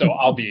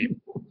 I'll be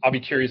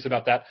curious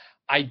about that.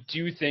 I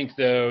do think,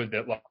 though,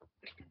 that like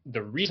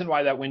the reason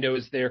why that window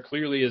is there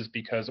clearly is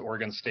because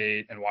Oregon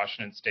State and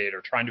Washington State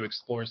are trying to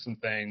explore some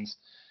things.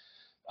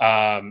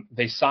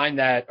 They signed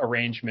that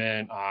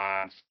arrangement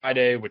on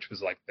Friday, which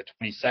was like the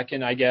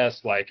 22nd, I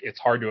guess. Like, it's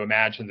hard to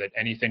imagine that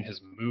anything has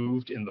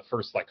moved in the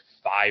first like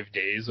 5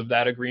 days of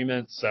that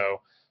agreement.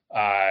 So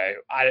I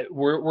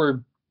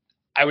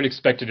would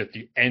expect it at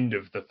the end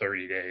of the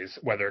 30 days,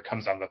 whether it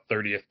comes on the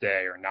 30th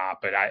day or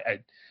not. But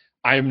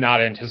I am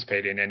not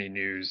anticipating any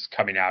news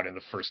coming out in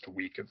the first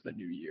week of the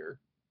new year.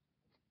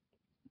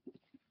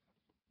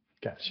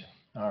 Gotcha.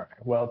 All right.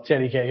 Well,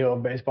 Teddy Cahill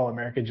of Baseball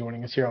America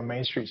joining us here on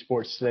Main Street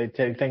Sports today.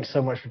 Teddy, thanks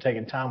so much for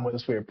taking time with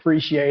us. We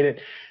appreciate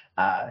it.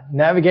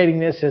 Navigating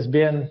this has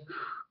been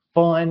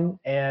fun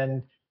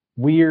and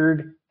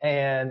weird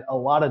and a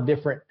lot of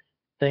different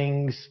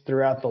things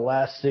throughout the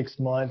last 6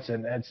 months,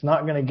 and it's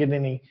not going to get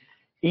any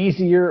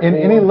easier and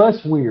any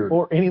less weird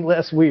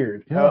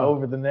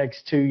over the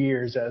next 2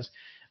 years as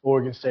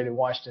Oregon State and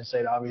Washington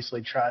State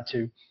obviously try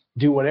to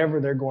do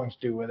whatever they're going to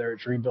do, whether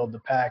it's rebuild the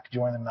Pac,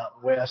 join the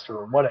Mountain West,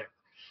 or whatever.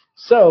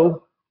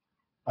 So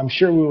I'm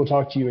sure we will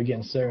talk to you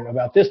again soon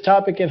about this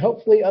topic and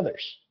hopefully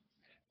others.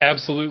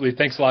 Absolutely.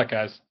 Thanks a lot,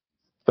 guys.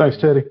 Thanks,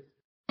 Teddy.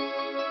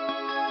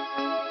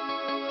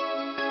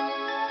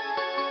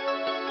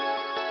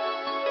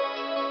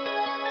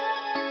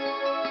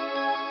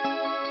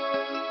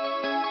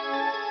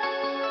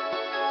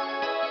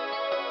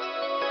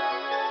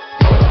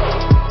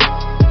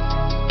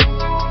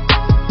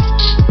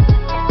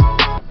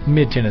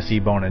 Mid-Tennessee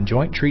Bone and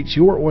Joint treats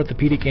your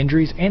orthopedic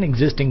injuries and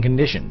existing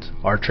conditions.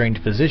 Our trained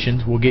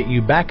physicians will get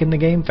you back in the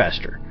game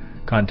faster.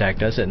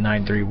 Contact us at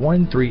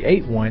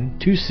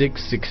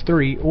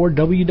 931-381-2663 or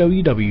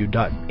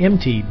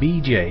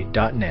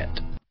www.mtbj.net.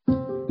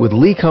 With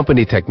Lee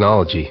Company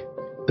technology,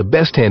 the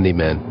best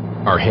handymen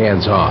are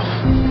hands-off.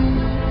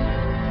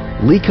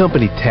 Lee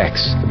Company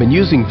techs have been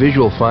using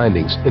visual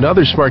findings and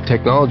other smart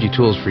technology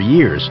tools for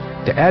years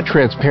to add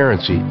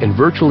transparency and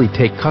virtually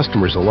take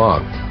customers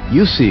along.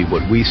 You see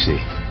what we see,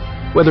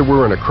 whether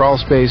we're in a crawl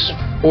space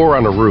or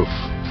on a roof.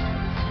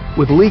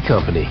 With Lee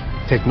Company,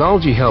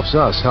 technology helps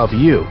us help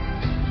you,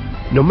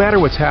 no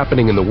matter what's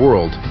happening in the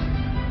world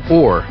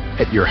or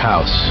at your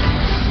house.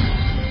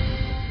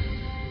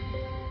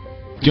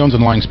 Jones &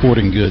 Lang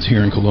Sporting Goods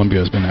here in Columbia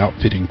has been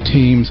outfitting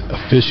teams,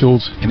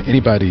 officials, and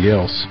anybody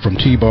else from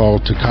T-ball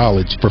to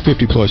college for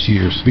 50-plus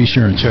years. Be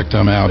sure and check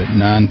them out at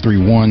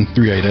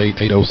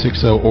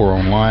 931-388-8060 or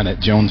online at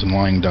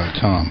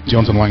jonesandlang.com.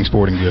 Jones & Lang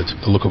Sporting Goods,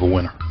 the look of a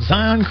winner.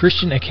 Zion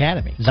Christian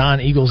Academy,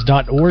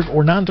 zioneagles.org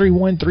or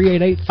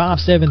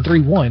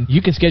 931-388-5731.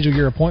 You can schedule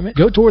your appointment.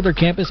 Go tour their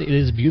campus. It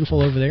is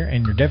beautiful over there,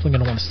 and you're definitely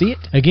going to want to see it.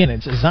 Again,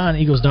 it's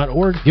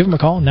zioneagles.org. Give them a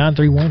call,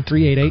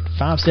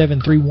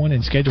 931-388-5731,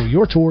 and schedule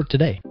your tour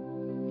today.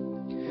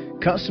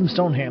 Custom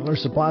Stone Handler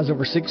supplies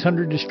over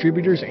 600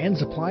 distributors and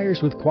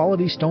suppliers with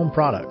quality stone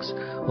products.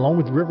 Along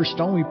with River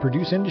Stone, we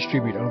produce and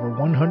distribute over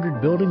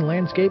 100 building,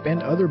 landscape,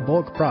 and other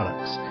bulk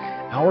products.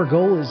 Our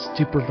goal is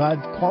to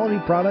provide quality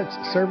products,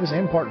 service,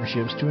 and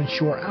partnerships to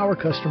ensure our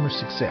customers'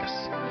 success.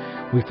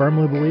 We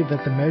firmly believe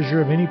that the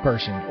measure of any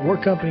person or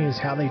company is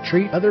how they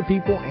treat other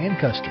people and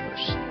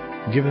customers.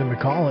 Give them a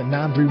call at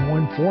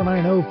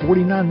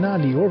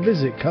 931-490-4990 or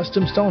visit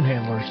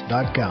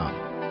CustomStonehandlers.com.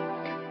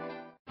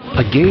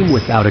 A game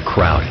without a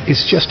crowd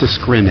is just a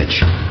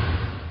scrimmage.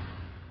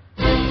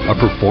 A A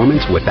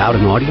performance without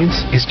an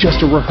audience is just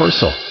a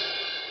rehearsal.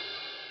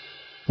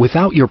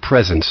 Without your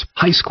presence,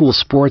 high school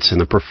sports and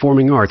the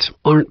performing arts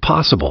aren't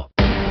possible.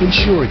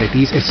 Ensure that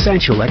these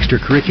essential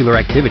extracurricular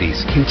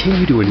activities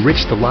continue to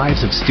enrich the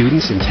lives of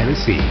students in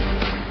Tennessee.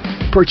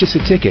 Purchase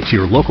a ticket to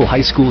your local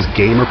high school's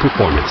game or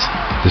performance.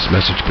 This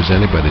message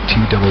presented by the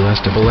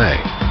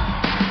TSSAA.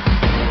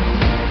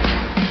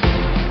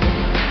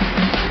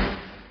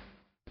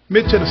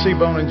 Mid-Tennessee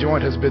Bone &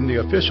 Joint has been the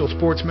official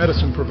sports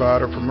medicine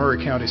provider for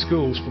Maury County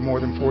Schools for more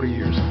than 40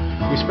 years.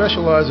 We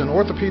specialize in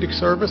orthopedic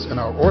service, and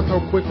our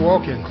Ortho Quick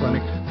Walk-In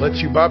Clinic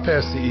lets you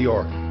bypass the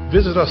ER.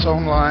 Visit us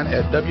online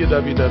at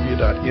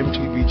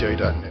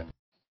www.mtbj.net.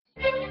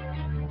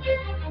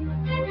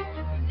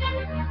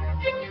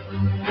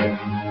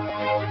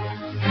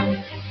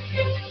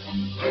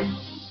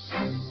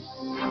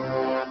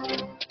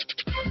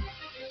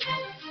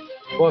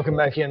 Welcome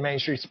back in Main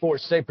Street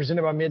Sports Today,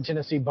 presented by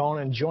Mid-Tennessee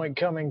Bone & Joint,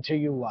 coming to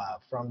you live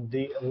from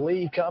the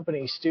Lee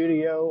Company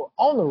studio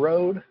on the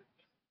road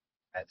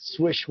at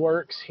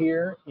Swishworks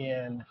here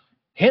in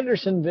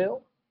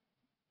Hendersonville.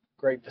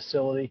 Great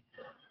facility,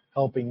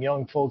 helping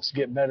young folks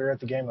get better at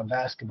the game of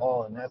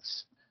basketball, and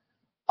that's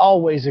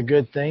always a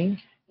good thing.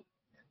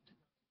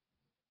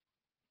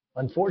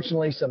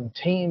 Unfortunately, some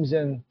teams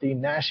in the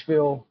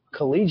Nashville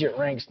collegiate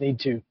ranks need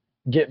to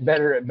get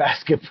better at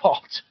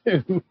basketball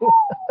too.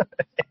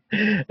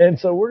 And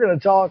so we're going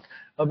to talk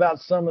about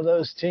some of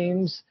those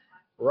teams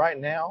right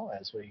now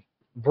as we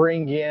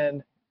bring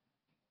in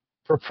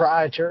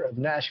proprietor of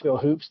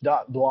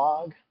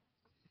NashvilleHoops.blog,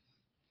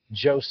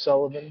 Joe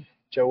Sullivan.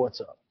 Joe, what's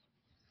up?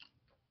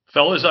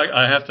 Fellas,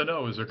 I have to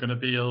know, is there going to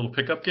be a little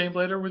pickup game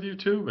later with you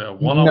two?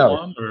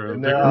 One-on-one?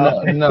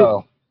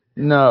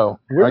 No.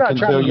 We're I can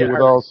tell you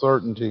with all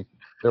certainty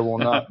there will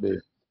not be.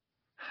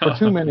 For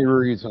too many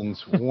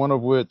reasons, one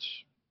of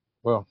which,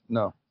 well,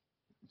 no.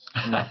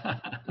 It's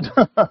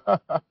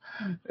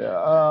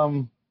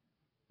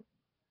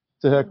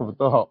a heck of a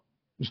thought.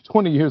 It's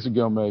 20 years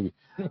ago, maybe.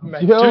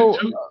 Joe,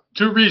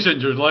 two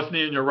reasons: your left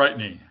knee and your right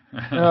knee.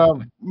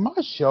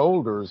 My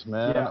shoulders,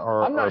 man,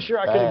 I'm not sure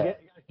I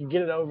could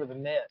get it over the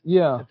net.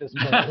 Yeah, at this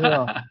point.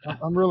 yeah,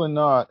 I'm really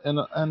not,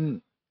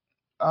 and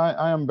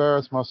I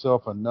embarrass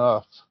myself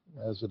enough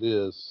as it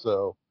is.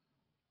 So,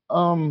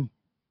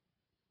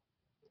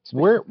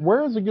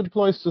 where is a good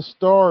place to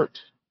start?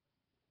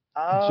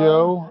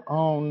 Joe,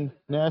 on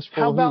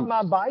Nashville. How about Hoops?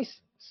 my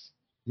Bisons?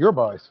 Your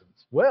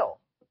Bisons.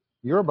 Well,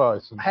 your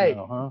Bisons. Hey,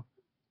 now, huh?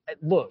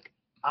 Look,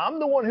 I'm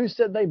the one who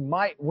said they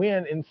might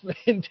win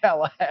in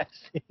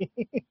Tallahassee.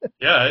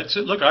 Yeah,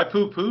 look, I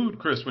poo-pooed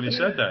Chris when he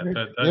said that.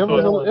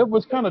 It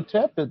was kind of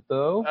tepid,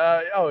 though.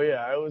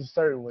 Yeah, it was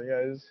certainly.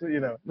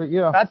 But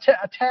yeah, I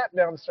tapped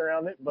danced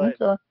around it, but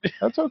okay,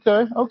 that's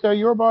okay. Okay,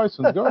 your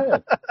Bisons. Go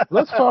ahead.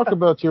 Let's talk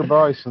about your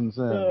Bisons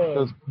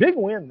then. Big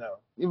win though.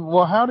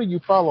 Well, how do you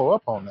follow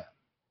up on that?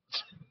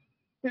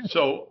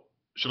 So,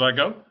 should I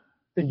go?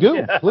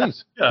 Go,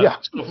 please. Yeah.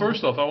 So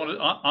first off, I wanted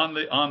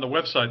on the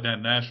website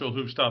then,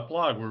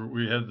 NashvilleHoops.blog, where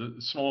we had the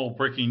small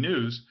breaking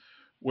news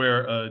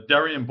where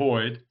Darian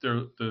Boyd,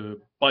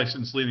 the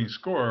Bison's leading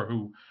scorer,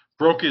 who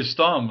broke his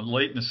thumb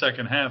late in the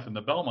second half in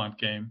the Belmont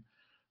game,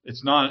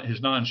 his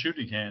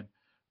non-shooting hand,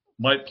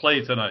 might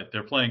play tonight.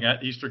 They're playing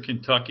at Eastern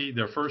Kentucky.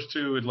 Their first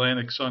two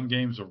Atlantic Sun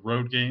games are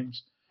road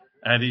games,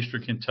 at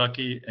Eastern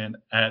Kentucky and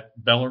at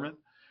Bellarmine.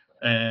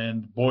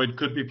 And Boyd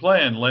could be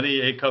playing. Lenny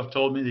Acuff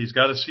told me he's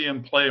got to see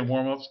him play in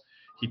warmups.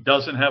 He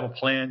doesn't have a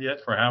plan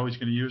yet for how he's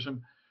going to use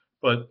him,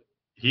 but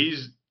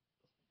it's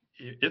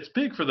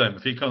big for them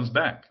if he comes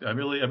back.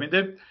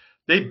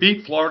 They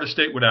beat Florida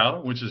State without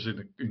him, which is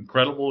an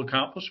incredible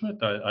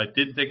accomplishment. I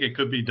didn't think it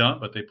could be done,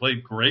 but they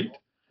played great.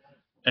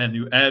 And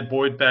you add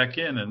Boyd back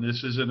in, and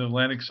this is an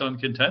Atlantic Sun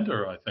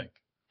contender, I think.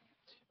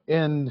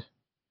 And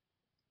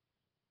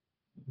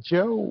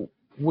Joe,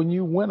 when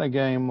you win a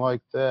game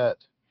like that,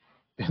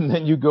 and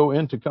then you go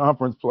into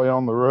conference play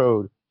on the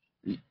road,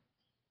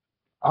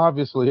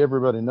 obviously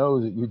everybody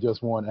knows that you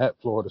just won at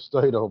Florida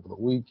State over the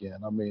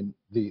weekend. I mean,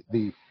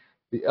 the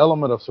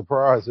element of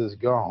surprise is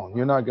gone.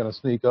 You're not going to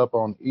sneak up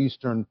on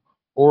Eastern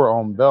or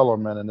on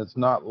Bellarmine, and it's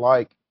not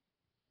like,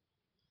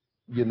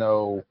 you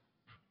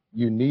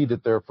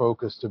needed their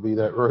focus to be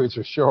that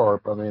razor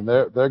sharp. I mean,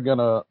 they're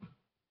gonna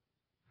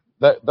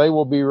they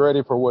will be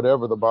ready for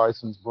whatever the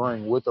Bisons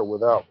bring, with or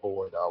without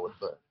Boyd, I would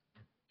think.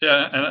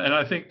 Yeah, and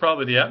I think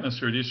probably the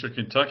atmosphere at Eastern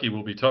Kentucky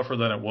will be tougher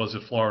than it was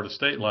at Florida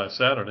State last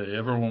Saturday.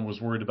 Everyone was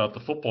worried about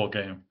the football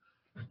game.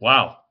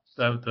 Wow.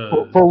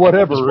 For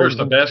whatever reason. Was worse,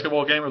 the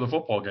basketball game or the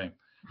football game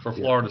for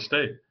Florida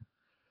State?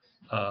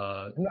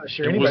 I'm not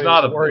sure anybody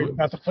was worried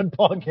about the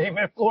football game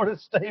at Florida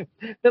State,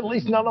 at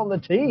least not on the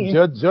team.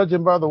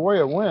 Judging by the way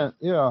it went,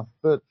 yeah.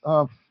 But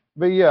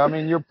yeah, I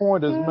mean, your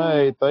point is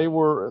made. They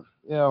were,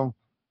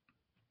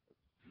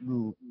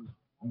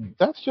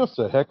 that's just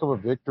a heck of a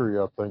victory,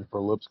 I think,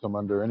 for Lipscomb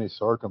under any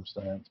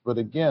circumstance. But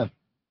again,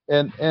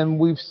 and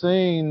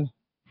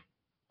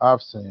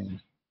I've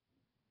seen,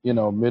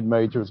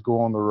 mid-majors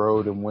go on the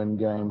road and win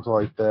games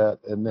like that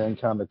and then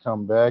kind of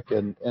come back.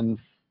 And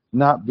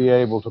not be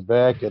able to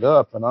back it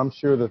up. And I'm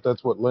sure that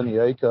that's what Lenny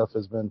Acuff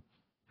has been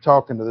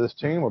talking to this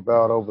team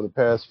about over the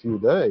past few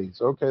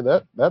days. Okay,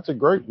 that's a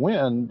great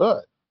win,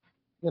 but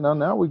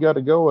now we got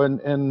to go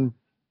and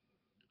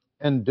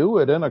do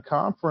it in a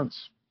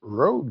conference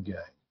road game.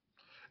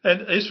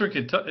 And Eastern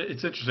Kentucky,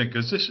 it's interesting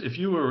because if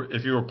you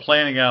were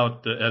planning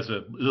out as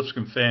a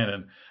Lipscomb fan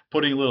and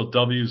putting little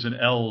W's and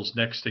L's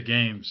next to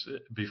games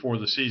before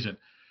the season,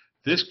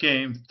 this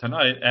game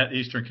tonight at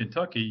Eastern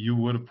Kentucky, you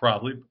would have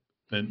probably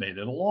been made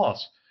it a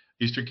loss.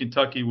 Eastern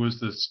Kentucky was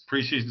the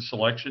preseason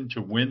selection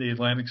to win the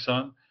Atlantic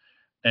Sun,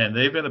 and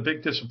they've been a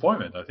big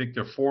disappointment. I think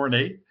they're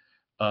 4-8.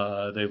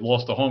 They've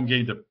lost a home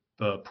game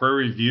to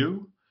Prairie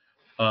View.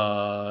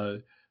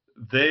 They're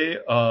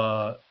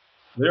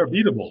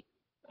beatable.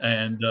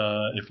 And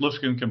if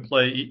Lipscomb can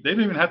play, they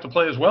don't even have to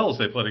play as well as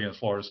they played against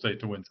Florida State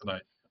to win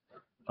tonight.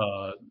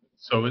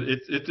 So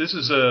this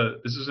is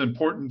an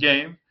important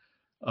game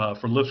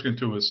for Lipscomb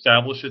to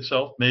establish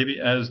itself, maybe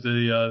as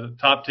the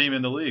top team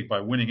in the league by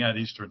winning at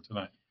Eastern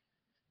tonight.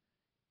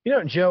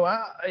 Joe,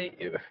 I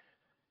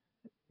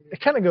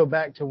kind of go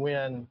back to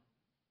when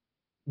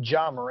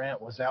John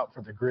Morant was out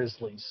for the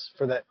Grizzlies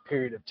for that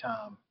period of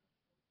time.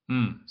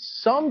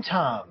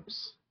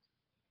 Sometimes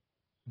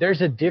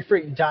there's a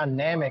different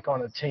dynamic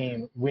on a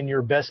team when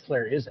your best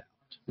player is out.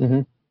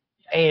 Mm-hmm.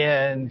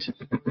 And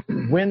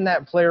when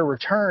that player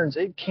returns,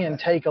 it can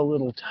take a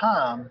little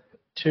time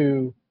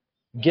to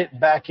get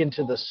back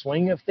into the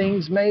swing of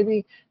things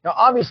maybe. Now,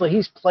 obviously,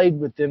 he's played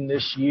with them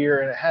this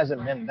year, and it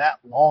hasn't been that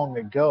long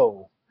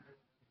ago.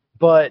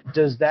 But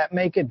does that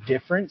make a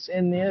difference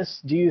in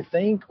this, do you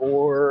think?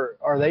 Or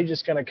are they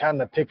just going to kind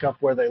of pick up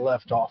where they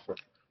left off with?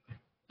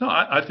 No,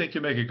 I think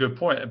you make a good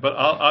point. But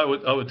I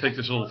would take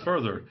this a little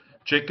further.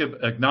 Jacob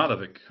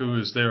Agnatovic, who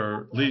is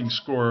their leading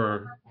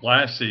scorer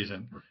last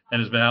season and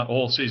has been out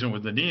all season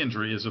with the knee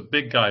injury, is a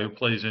big guy who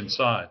plays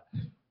inside.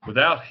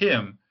 Without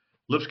him,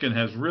 Lipscomb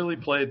has really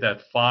played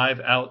that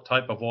 5-out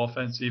type of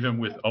offense, even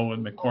with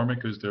Owen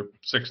McCormick, who's their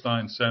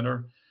 6'9"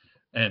 center,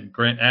 and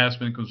Grant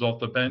Asman comes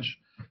off the bench.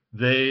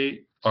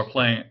 They are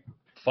playing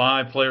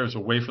 5 players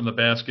away from the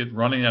basket,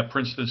 running that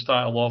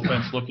Princeton-style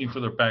offense, looking for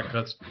their back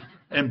cuts.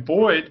 And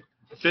Boyd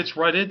fits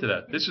right into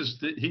that.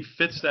 He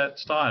fits that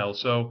style.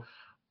 So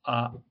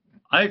I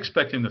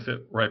expect him to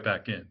fit right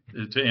back in,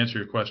 to answer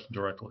your question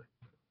directly.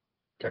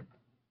 Okay.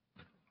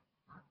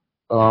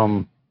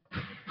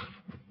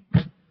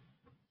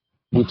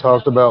 We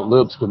talked about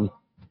Lipscomb.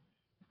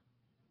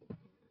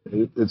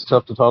 It's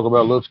tough to talk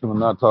about Lipscomb and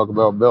not talk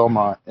about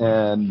Belmont.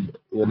 And,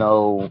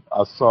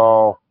 I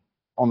saw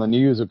on the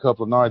news a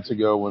couple of nights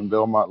ago when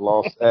Belmont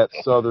lost at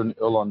Southern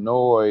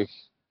Illinois,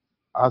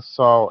 I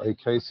saw a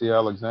Casey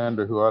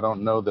Alexander who I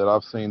don't know that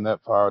I've seen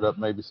that fired up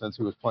maybe since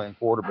he was playing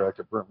quarterback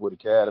at Brentwood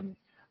Academy.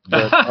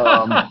 But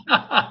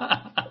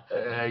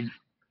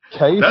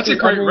Casey, that's a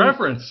great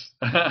reference.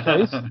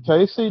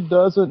 Casey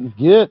doesn't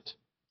get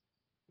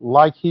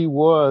like he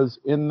was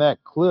in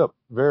that clip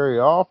very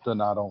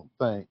often, I don't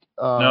think.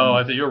 No,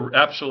 I think you're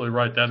absolutely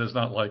right. That is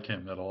not like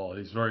him at all.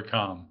 He's very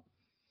calm.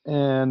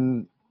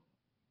 And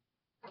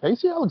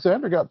Casey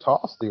Alexander got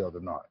tossed the other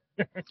night.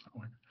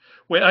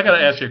 Wait, I got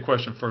to ask you a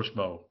question first,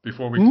 Mo,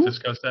 before we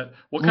discuss that.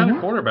 What kind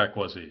of quarterback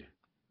was he?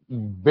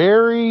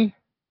 Very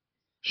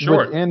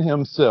short. Within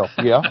himself.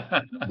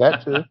 Yeah,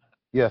 that too.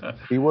 Yeah,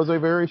 he was a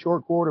very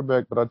short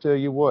quarterback, but I tell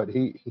you what,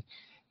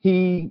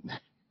 he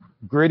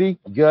gritty,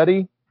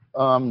 gutty,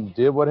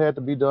 did what had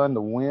to be done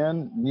to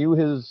win, knew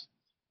his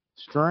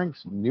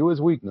strengths, knew his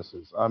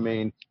weaknesses. I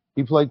mean,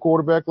 he played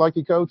quarterback like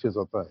he coaches,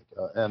 I think.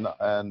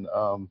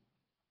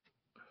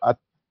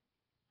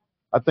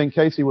 I think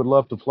Casey would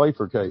love to play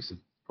for Casey,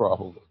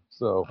 probably.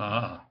 So,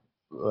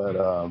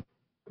 but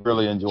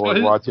really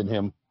enjoyed watching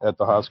him at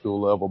the high school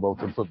level,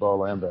 both in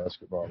football and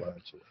basketball,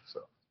 actually.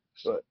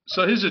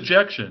 So his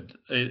ejection,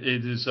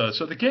 it is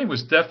so the game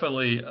was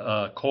definitely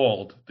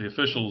called. The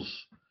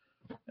officials,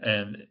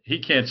 and he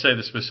can't say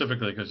this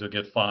specifically because he'll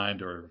get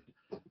fined or.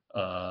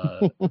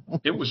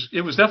 It was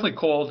definitely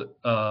called.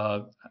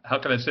 How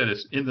can I say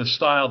this? In the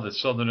style that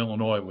Southern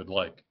Illinois would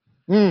like.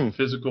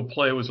 Physical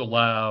play was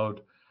allowed,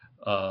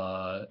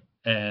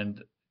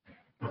 and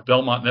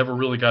Belmont never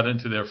really got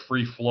into their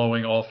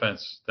free-flowing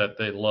offense that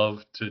they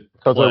love to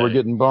because play. They were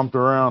getting bumped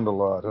around a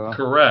lot, huh?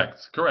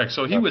 Correct.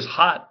 So he was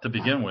hot to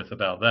begin with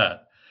about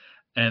that.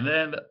 And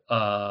then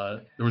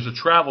there was a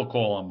travel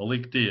call on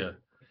Malik Dia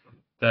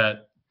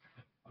that,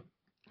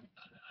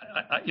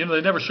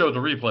 they never showed the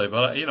replay,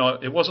 but,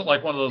 it wasn't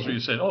like one of those where you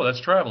said, oh,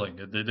 that's traveling.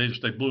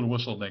 They blew the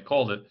whistle and they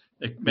called it.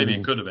 Maybe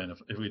it could have been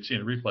if we'd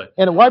seen a replay.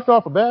 And it wiped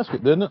off a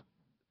basket, didn't it?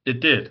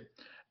 It did.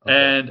 Okay.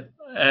 And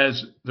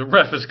as the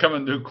ref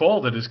who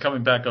called it is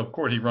coming back up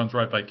court, he runs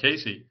right by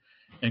Casey.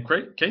 And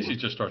Casey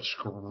just starts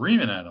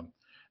screaming at him.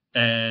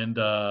 And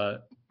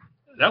that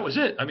was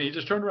it. I mean, he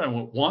just turned around and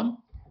went 1,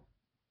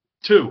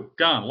 2,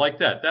 gone, like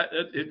that.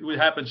 It would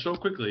happen so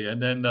quickly.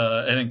 And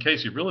then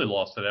Casey really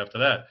lost it after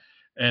that.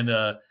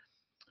 And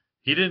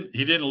he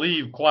didn't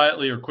leave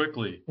quietly or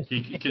quickly.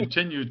 He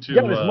continued to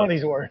got his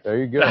money's worth. There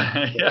you go.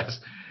 Yes,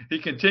 he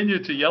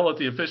continued to yell at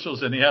the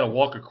officials, and he had to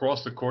walk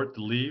across the court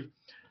to leave.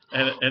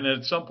 And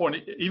at some point,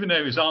 even though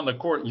he was on the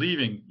court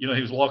leaving, he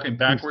was walking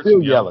backwards. He's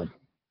still yelling.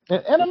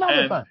 And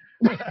another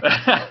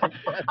thing.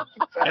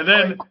 And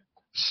then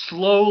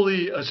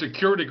slowly a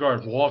security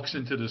guard walks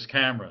into this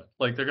camera,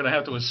 like they're going to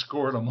have to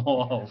escort him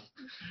off.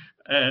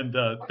 And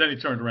then he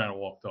turned around and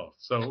walked off.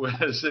 So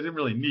they didn't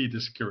really need the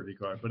security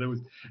guard, but it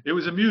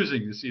was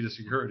amusing to see the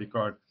security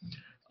guard.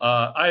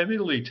 I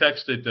immediately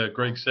texted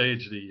Greg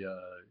Sage,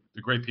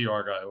 the great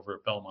PR guy over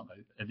at Belmont,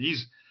 and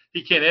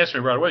he can't answer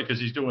me right away because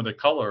he's doing the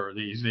color.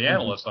 He's the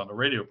analyst on the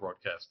radio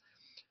broadcast.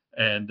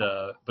 And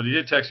but he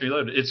did text me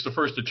later. It's the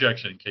first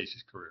ejection in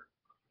Casey's career.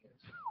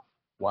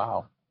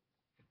 Wow.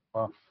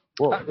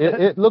 Well,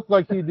 it looked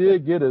like he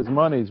did get his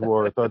money's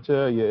worth, I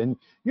tell you. And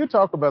you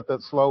talk about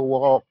that slow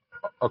walk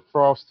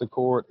across the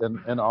court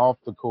and off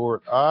the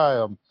court.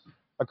 I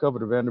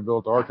covered a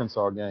Vanderbilt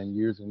Arkansas game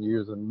years and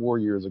years and more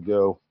years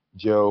ago,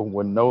 Joe,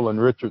 when Nolan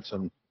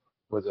Richardson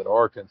was at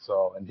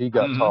Arkansas and he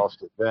got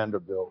tossed at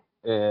Vanderbilt.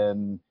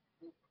 And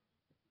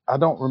I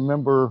don't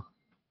remember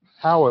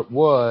how it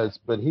was,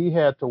 but he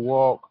had to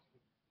walk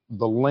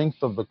the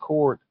length of the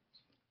court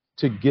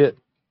to get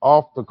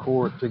off the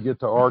court to get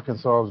to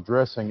Arkansas's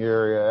dressing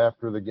area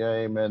after the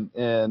game,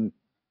 and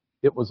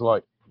it was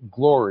like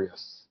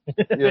glorious.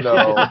 He had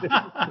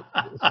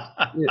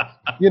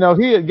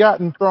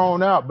gotten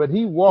thrown out, but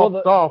he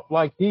walked off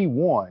like he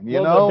won. The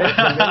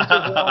benches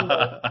were on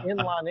the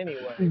inline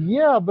anyway.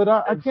 Yeah, but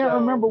I can't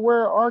remember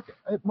where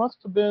it must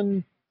have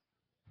been.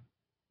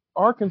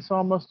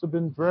 Arkansas must have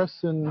been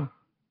dressing.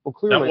 Well,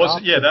 clearly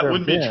that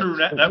wouldn't be true.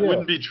 That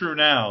wouldn't be true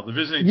now. The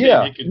visiting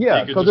team, he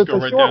could just go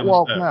right down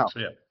the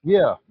steps.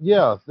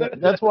 Yeah.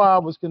 That's why I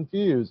was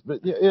confused.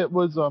 But it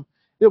was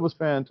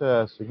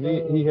fantastic.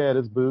 He had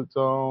his boots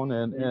on,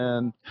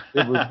 and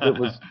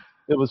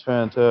it was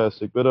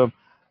fantastic. But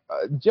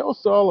Joe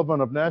Sullivan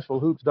of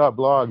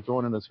NashvilleHoops.blog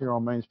joining us here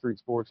on Main Street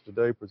Sports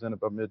today, presented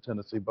by Mid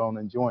Tennessee Bone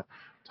and Joint,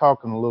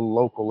 talking a little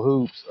local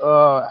hoops.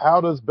 How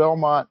does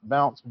Belmont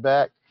bounce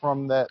back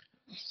from that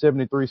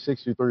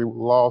 73-63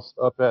 loss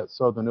up at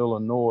Southern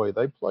Illinois?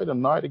 They played a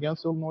night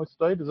against Illinois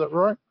State. Is that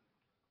right?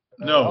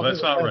 No,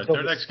 that's not right.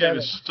 Their next game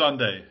is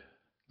Sunday.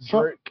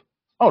 Drake.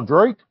 Oh,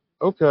 Drake.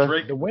 Okay.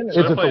 Drake. The winner.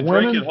 So they're playing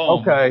Drake at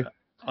home. Okay.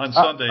 On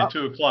Sunday at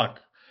 2:00.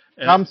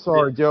 I'm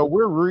sorry, Joe.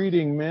 We're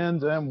reading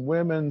men's and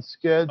women's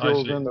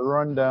schedules in the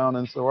rundown,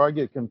 and so I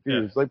get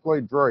confused. They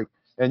played Drake,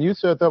 and you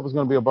said that was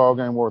going to be a ball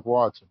game worth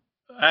watching.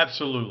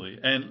 Absolutely,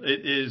 and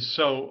it is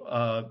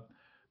so.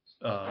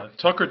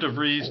 Tucker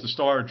DeVries, the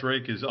star of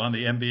Drake, is on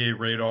the NBA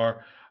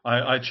radar.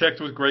 I checked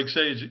with Greg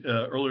Sage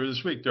earlier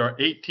this week. There are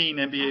 18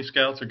 NBA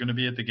scouts that are going to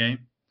be at the game,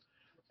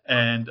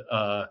 and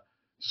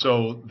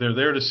so they're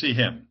there to see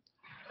him.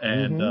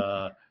 And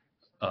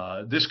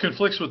this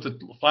conflicts with the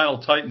final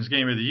Titans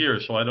game of the year,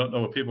 so I don't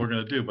know what people are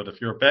going to do. But if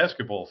you're a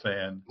basketball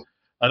fan,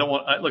 I don't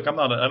want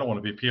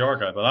to be a PR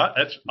guy, but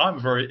I'm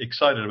very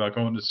excited about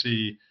going to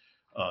see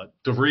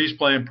DeVries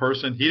play in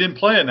person. He didn't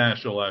play in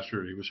Nashville last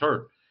year; he was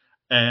hurt.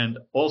 And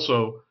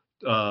also,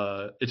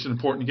 it's an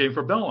important game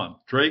for Belmont.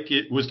 Drake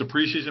was the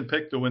preseason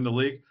pick to win the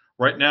league.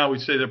 Right now,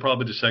 we'd say they're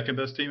probably the second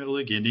best team in the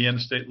league. Indiana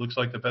State looks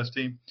like the best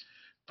team.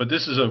 But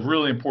this is a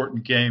really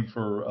important game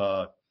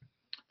for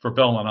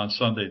Belmont on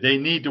Sunday. They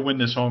need to win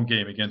this home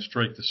game against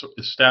Drake to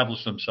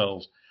establish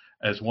themselves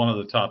as one of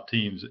the top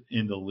teams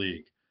in the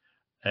league.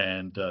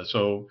 And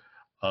so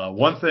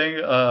one thing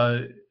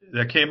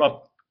that came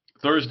up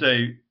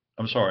Tuesday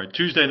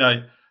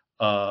night,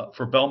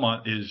 for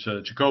Belmont is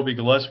Jacoby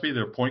Gillespie,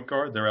 their point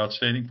guard, their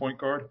outstanding point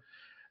guard.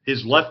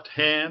 His left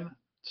hand,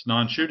 it's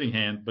non-shooting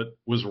hand, but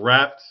was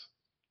wrapped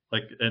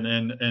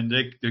and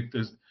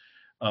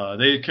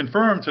they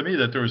confirmed to me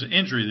that there was an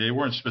injury. They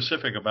weren't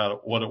specific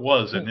about what it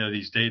was, and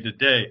he's day to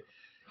day.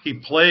 He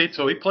played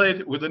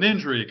with an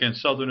injury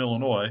against Southern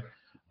Illinois,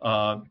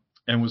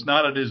 and was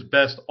not at his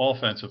best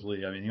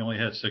offensively. I mean, he only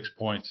had 6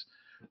 points,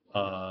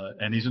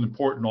 and he's an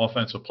important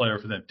offensive player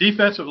for them.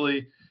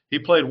 Defensively, he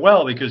played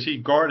well because he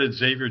guarded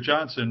Xavier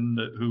Johnson,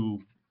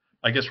 who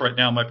I guess right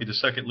now might be the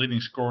second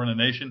leading scorer in the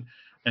nation,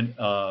 and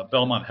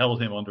Belmont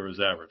held him under his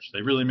average.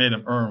 They really made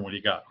him earn what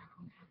he got.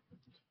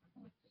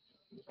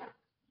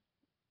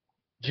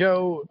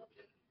 Joe,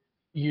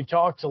 you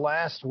talked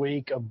last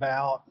week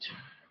about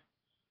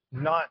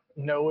not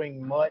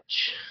knowing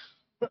much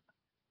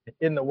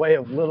in the way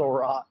of Little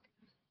Rock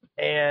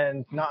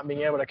and not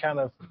being able to kind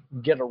of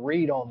get a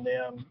read on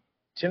them.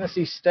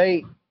 Tennessee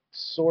State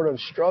sort of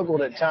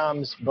struggled at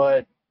times,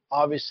 but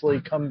obviously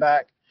come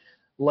back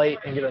late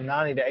and get a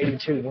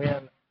 90-82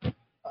 win.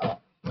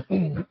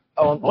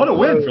 What a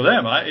win for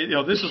them!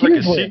 This is like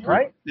a secret.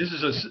 Right? This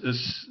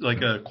is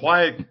like a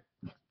quiet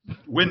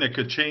win that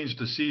could change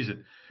the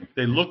season.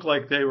 They looked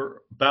like they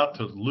were about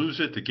to lose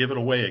it, to give it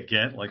away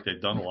again, like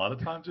they've done a lot of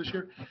times this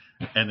year.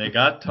 And they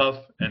got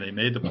tough, and they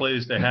made the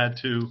plays they had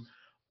to.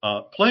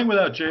 Playing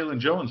without Jalen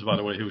Jones, by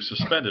the way, who was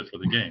suspended for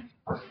the game.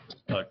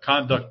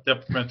 Conduct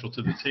detrimental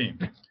to the team.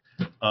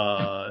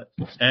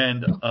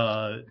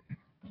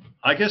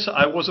 I guess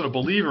I wasn't a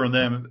believer in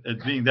them as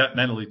being that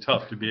mentally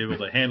tough to be able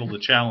to handle the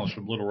challenge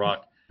from Little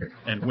Rock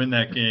and win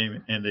that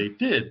game, and they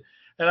did.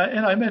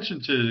 And I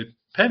mentioned to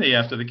Penny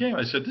after the game,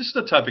 I said, this is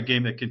the type of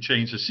game that can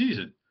change the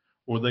season,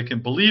 or they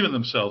can believe in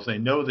themselves. They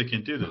know they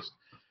can do this.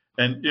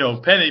 And,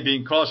 Penny,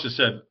 being cautious,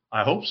 said,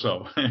 I hope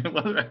so.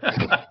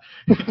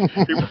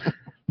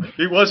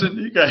 he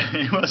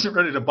wasn't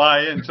ready to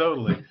buy in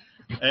totally.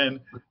 And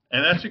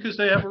that's because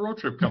they have a road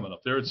trip coming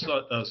up. They're at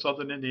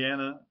Southern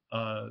Indiana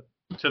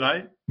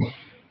tonight.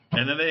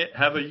 And then they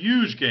have a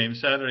huge game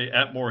Saturday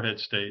at Morehead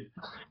State.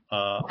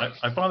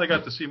 I finally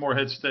got to see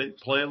Morehead State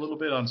play a little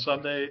bit on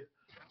Sunday.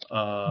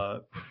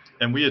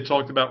 And we had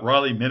talked about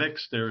Riley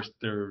Minix, their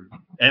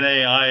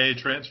NAIA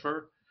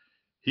transfer.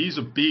 He's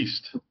a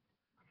beast.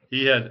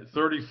 He had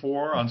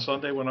 34 on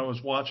Sunday when I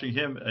was watching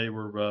him. They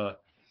were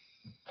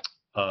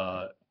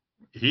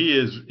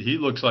he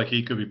looks like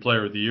he could be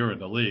player of the year in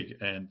the league.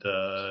 And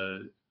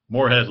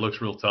Morehead looks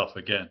real tough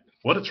again.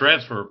 What a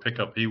transfer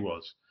pickup he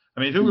was. I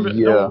mean,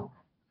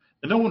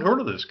 no one heard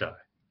of this guy.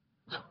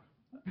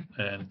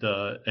 And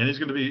he's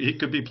going to be, he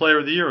could be player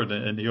of the year in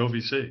the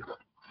OVC.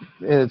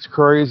 It's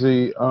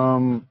crazy.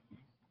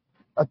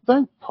 I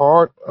think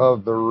part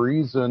of the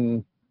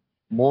reason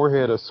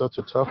Morehead is such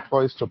a tough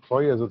place to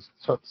play is it's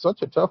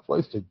such a tough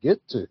place to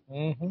get to.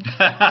 Mm-hmm.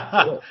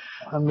 I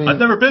mean, I've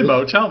never been,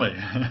 Mo. Tell me.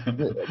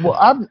 Well,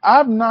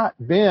 I've not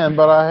been,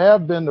 but I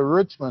have been to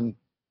Richmond,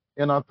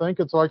 and I think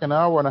it's like an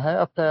hour and a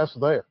half past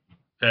there.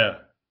 Yeah.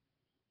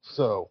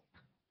 So,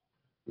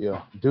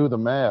 yeah, do the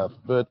math.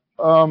 But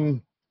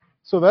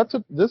so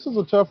this is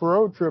a tough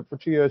road trip for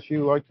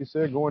TSU, like you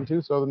said, going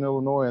to Southern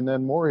Illinois and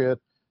then Morehead.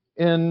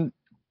 And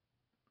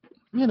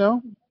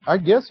I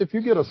guess if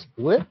you get a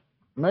split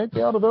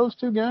maybe out of those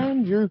two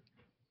games, you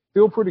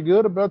feel pretty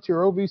good about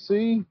your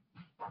OVC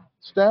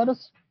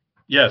status?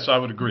 Yes, I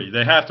would agree.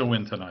 They have to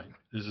win tonight.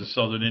 This is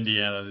Southern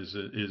Indiana.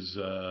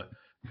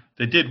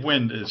 They did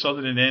win.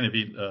 Southern Indiana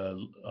beat.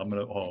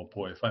 Oh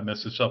boy, if I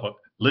mess this up,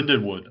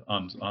 Lindenwood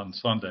on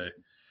Sunday,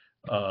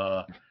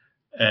 but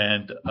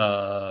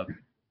they're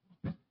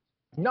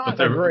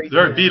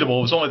beatable.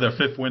 It was only their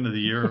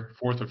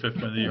fourth or fifth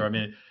win of the year. I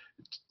mean,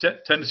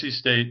 Tennessee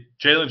State,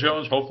 Jalen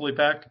Jones, hopefully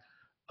back,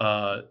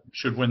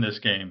 should win this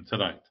game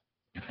tonight,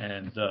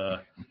 and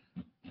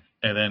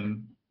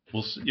then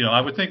we'll see.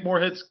 I would think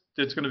Morehead's.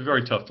 It's going to be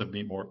very tough to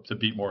beat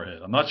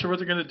Morehead. I'm not sure what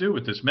they're going to do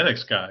with this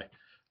Minix guy.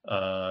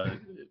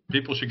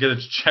 People should get to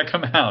check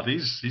him out.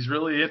 He's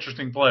really an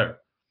interesting player.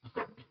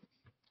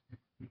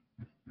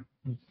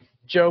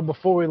 Joe,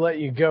 before we let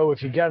you go,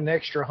 if you got an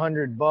extra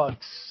 $100,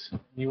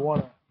 you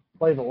want to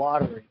play the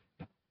lottery,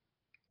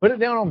 put it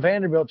down on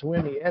Vanderbilt to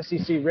win the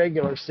SEC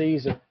regular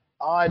season.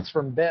 Odds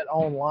from Bet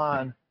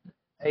Online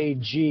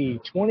AG,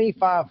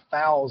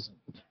 25,000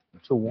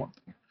 to 1.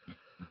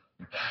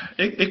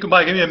 It could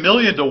buy give me $1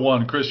 million to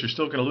 1, Chris. You're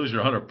still going to lose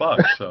your $100.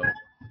 So.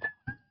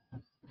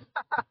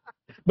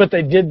 But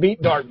they did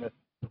beat Dartmouth.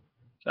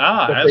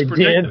 As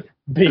predicted.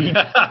 Beat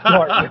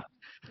Dartmouth.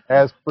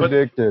 As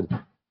predicted.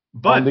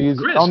 But on these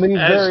Chris,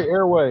 very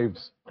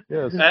airwaves.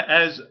 Yes.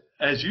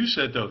 As you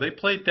said though, they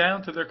played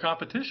down to their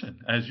competition,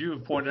 as you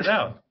have pointed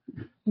out,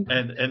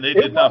 and they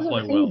did not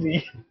play well.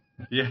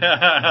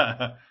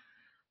 Yeah.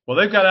 Well,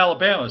 they've got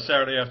Alabama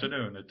Saturday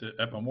afternoon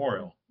at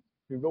Memorial.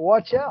 But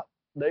watch out.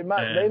 They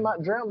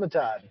might drown the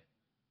tide.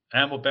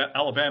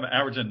 Alabama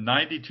averaging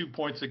 92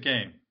 points a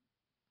game.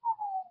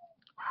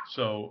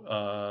 So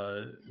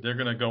they're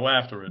going to go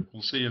after it.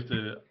 We'll see if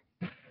the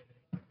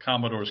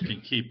Commodores can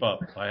keep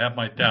up. I have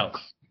my doubts.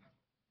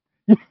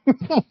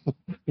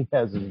 He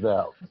has his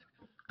doubts.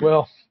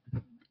 Well,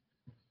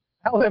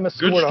 Alabama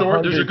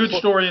scored There's a good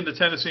story in the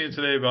Tennessean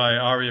today by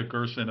Aria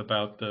Gerson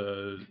about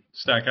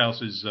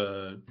Stackhouse's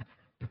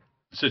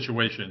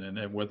situation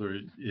and whether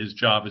his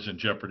job is in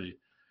jeopardy.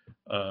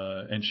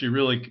 And she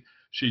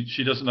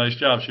does a nice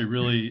job. She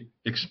really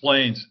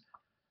explains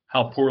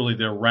how poorly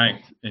they're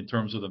ranked in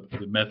terms of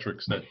the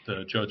metrics that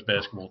judge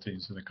basketball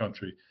teams in the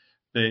country.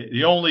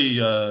 The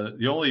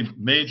only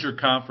major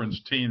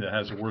conference team that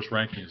has the worst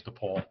ranking is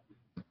DePaul.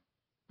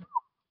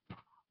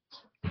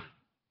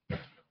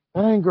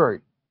 That ain't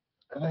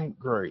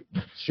great.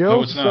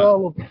 Joe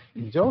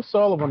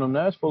Sullivan of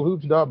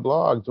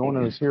NashvilleHoops.blog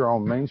joining us here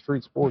on Main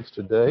Street Sports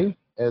today,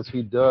 as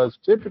he does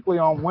typically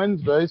on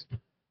Wednesdays.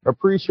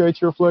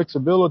 Appreciate your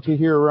flexibility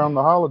here around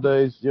the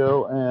holidays,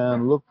 Joe,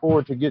 and look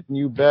forward to getting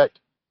you back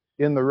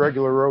in the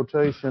regular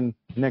rotation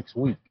next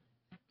week.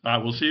 All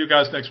right, we'll see you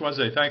guys next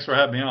Wednesday. Thanks for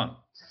having me on.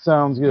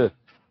 Sounds good.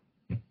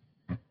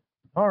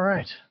 All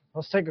right.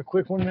 Let's take a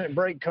quick 1-minute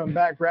break, come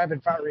back,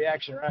 rapid fire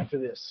reaction right after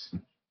this.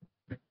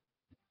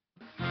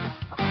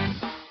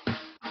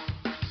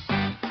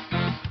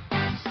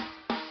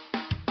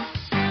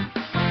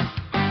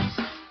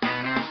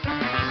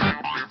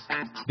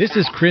 This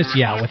is Chris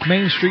Yao with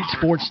Main Street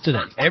Sports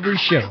Today. Every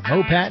show,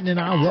 Mo Patton and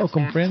I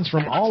welcome friends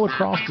from all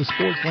across the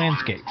sports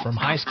landscape, from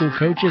high school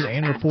coaches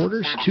and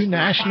reporters to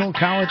national,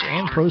 college,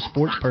 and pro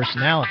sports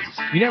personalities.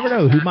 You never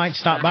know who might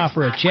stop by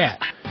for a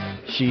chat.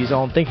 She's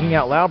on Thinking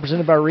Out Loud,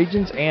 presented by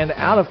Regions, and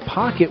Out of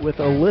Pocket with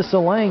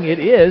Alyssa Lang. It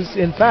is,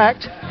 in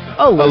fact,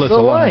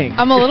 Alyssa Lang.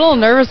 I'm a little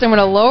nervous. I'm going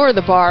to lower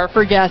the bar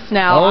for guests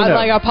now. Oh,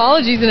 no.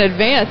 Apologies in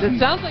advance. It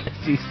sounds like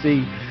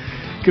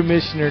SEC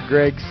Commissioner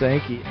Greg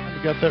Sankey.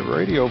 You got that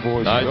radio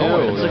voice. I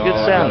going. do. It's a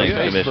good sound.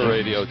 Thanks for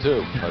radio,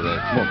 too.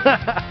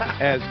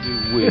 As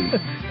do we.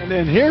 And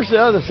then here's the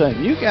other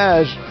thing. You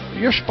guys,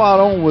 you're spot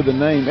on with the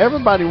name.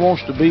 Everybody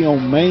wants to be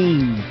on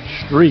Main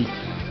Street.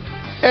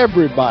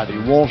 Everybody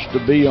wants to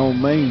be on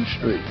Main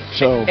Street.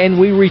 So, And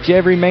we reach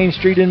every main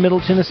street in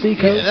Middle Tennessee,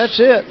 Coach? yeah, that's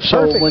it. So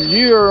Perfect. when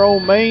you are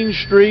on Main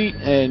Street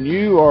and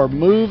you are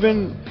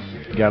moving,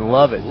 You got to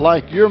love it.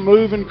 like you're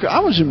moving,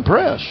 I was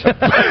impressed.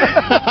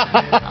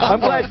 I'm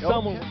glad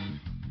someone...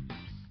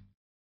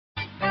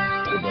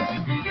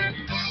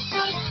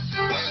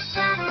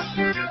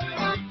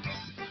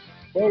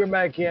 Welcome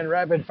back in.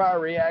 Rapid Fire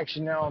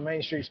Reaction now on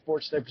Main Street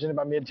Sports Today, presented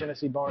by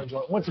Mid-Tennessee Bar and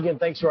Joint. Once again,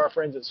 thanks to our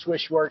friends at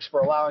Swishworks for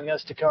allowing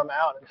us to come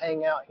out and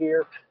hang out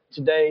here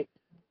today.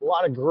 A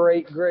lot of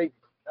great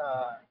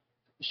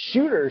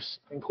shooters,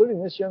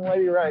 including this young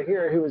lady right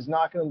here who is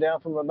knocking them down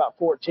from about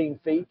 14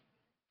 feet.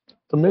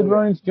 The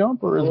mid-range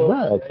jumper is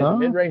back, The huh?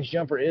 mid-range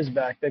jumper is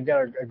back. They've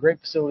got a great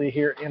facility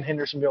here in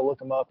Hendersonville. Look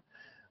them up.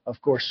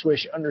 Of course,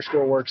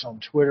 Swish_works on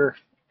Twitter.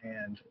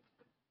 And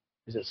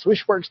is it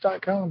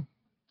swishworks.com?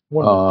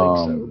 One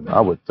would think so.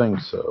 I would think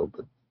so,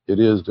 but it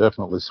is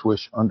definitely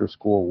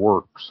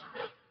Swish_works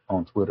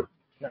on Twitter.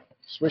 No,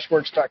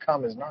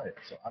 swishworks.com is not it.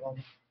 So I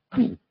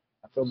don't.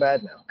 I feel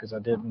bad now because I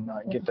did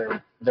not get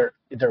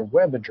their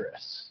web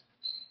address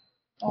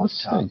off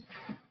Let's the top. see.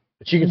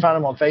 But you can find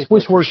them on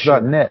Facebook.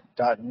 Swishworks.net.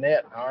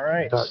 .net. All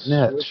right.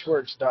 .net.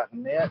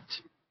 Swishworks.net.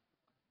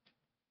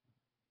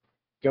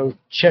 Go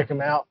check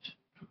them out.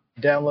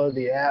 Download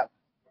the app.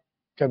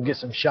 Come get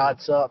some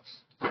shots up.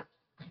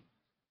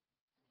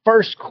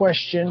 First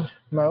question,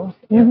 Mo,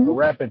 a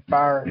rapid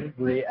fire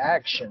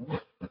reaction.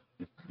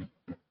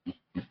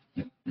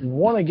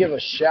 Want to give a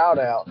shout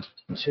out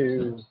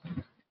to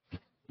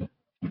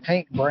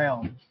Hank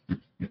Brown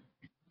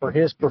for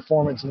his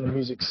performance in the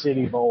Music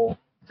City Bowl,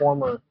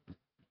 former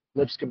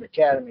Lipscomb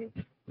Academy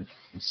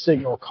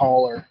signal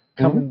caller,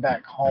 coming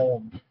back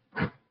home,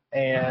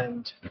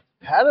 and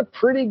had a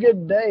pretty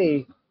good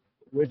day,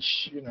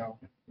 which, you know,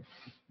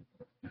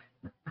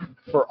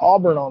 for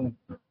Auburn on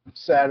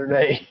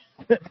Saturday,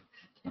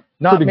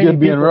 Pretty good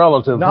being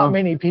relative, Not huh?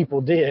 many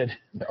people did.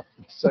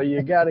 So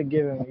you got to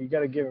give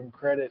him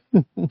credit.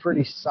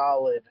 Pretty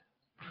solid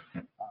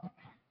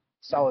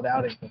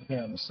outing from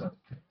him. So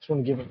just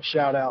want to give him a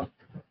shout out.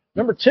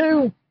 Number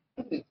 2,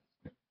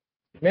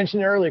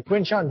 mentioned earlier,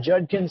 Quinshon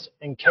Judkins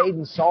and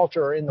Caden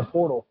Salter are in the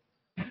portal.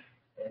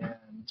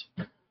 And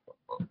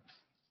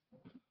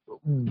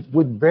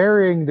with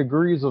varying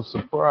degrees of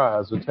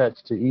surprise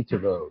attached to each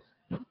of those.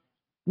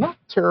 Not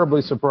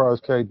terribly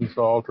surprised Caden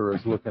Salter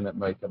is looking at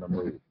making a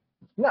move.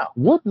 No.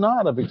 Would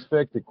not have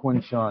expected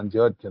Quinshon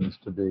Judkins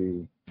to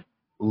be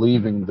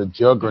leaving the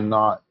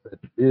juggernaut that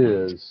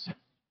is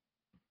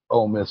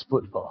Ole Miss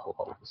football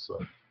all of a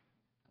sudden.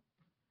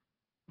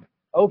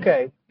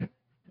 Okay,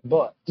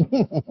 but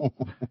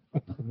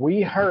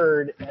we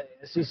heard at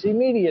SEC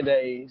Media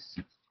Days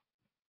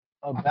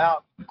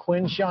about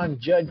Quinshon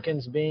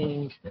Judkins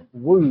being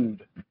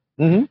wooed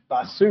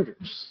by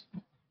suitors.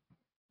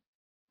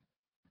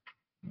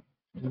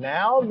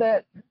 Now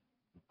that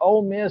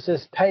Ole Miss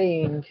is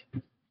paying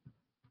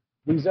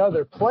these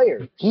other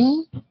players,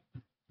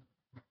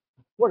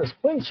 what does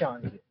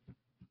Quinshon get?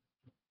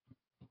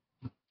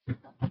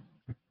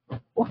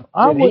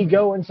 Did he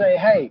go and say,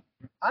 hey,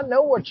 I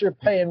know what you're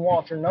paying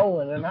Walter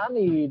Nolan, and I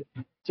need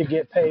to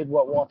get paid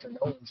what Walter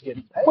Nolan's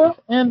getting paid? Well,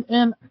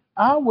 and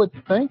I would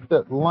think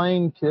that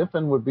Lane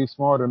Kiffin would be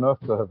smart enough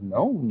to have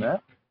known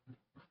that.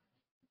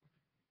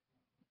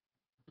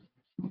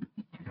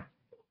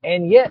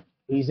 And yet,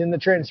 he's in the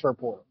transfer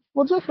portal.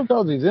 Well, just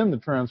because he's in the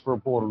transfer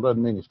portal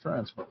doesn't mean he's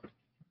transferred.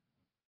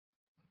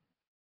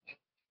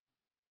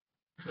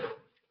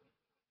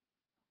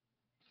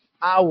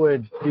 I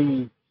would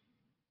be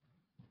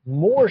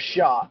more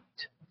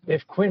shocked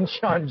if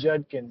Quinshon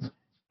Judkins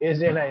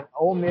is in an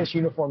Ole Miss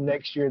uniform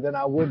next year than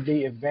I would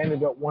be if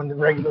Vanderbilt won the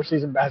regular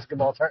season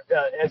basketball SEC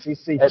At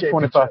championship.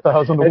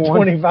 25,000 to 1. At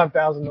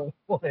 25,000 to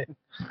 1.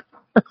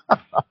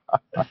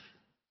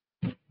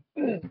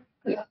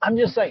 I'm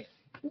just saying.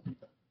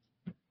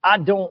 I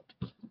don't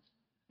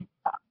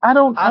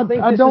know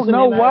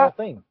why.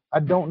 Thing. I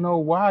don't know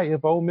why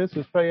if Ole Miss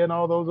is paying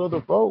all those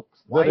other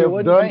folks Why you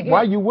wouldn't pay him?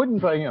 why you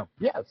wouldn't pay him.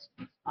 Yes.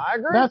 I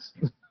agree.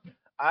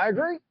 I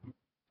agree.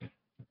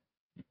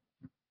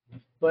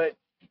 But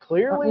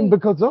clearly,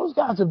 because those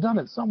guys have done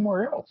it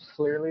somewhere else.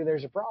 Clearly,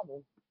 there's a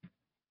problem.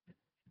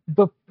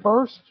 The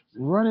first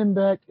running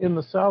back in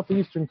the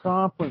Southeastern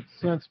Conference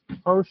since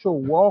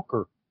Herschel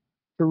Walker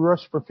to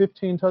rush for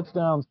 15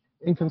 touchdowns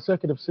in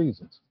consecutive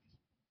seasons.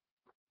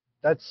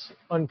 That's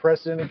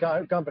unprecedented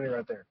company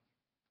right there.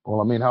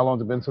 Well, I mean, how long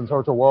has it been since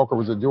Herschel Walker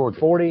was at Georgia?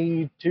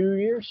 42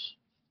 years.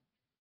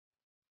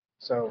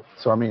 So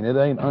I mean, it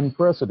ain't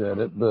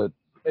unprecedented, but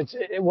it's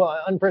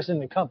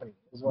unprecedented company.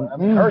 Is what, I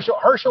mean,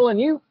 Herschel and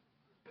you?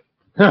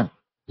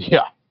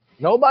 Yeah.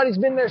 Nobody's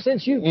been there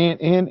since you.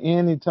 And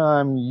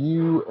anytime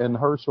you and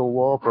Herschel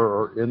Walker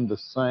are in the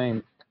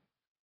same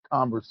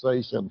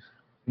conversation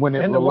when it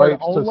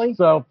relates to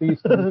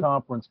Southeastern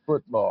Conference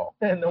football.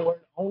 And the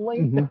word only?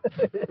 Mm-hmm.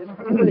 It's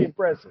pretty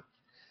impressive.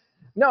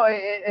 No,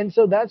 and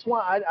so that's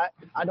why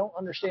I don't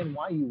understand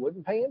why you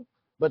wouldn't pay him,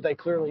 but they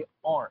clearly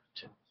aren't.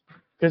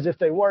 Because if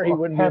they were, he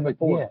wouldn't be in the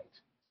portal. Yet.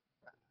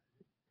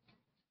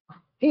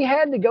 He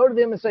had to go to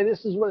them and say,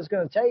 this is what it's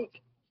going to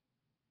take.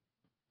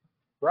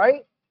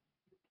 Right?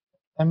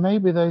 And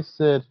maybe they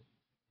said,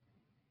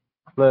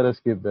 let us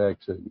get back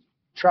to you.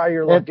 Try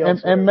your luck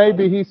elsewhere. And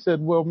maybe he said,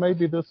 well,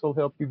 maybe this will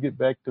help you get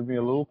back to me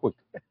a little quicker.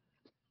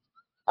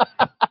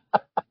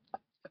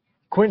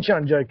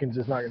 Quinshon Judkins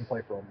is not going to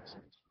play for Ole Miss.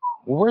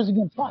 Well, where's he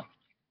going to play?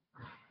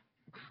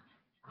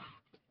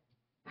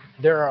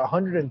 There are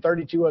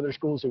 132 other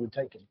schools who would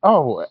take him.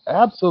 Oh,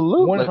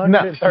 absolutely.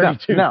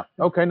 132. Now,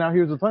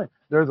 here's the thing.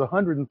 There's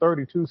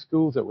 132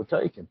 schools that would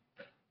take him.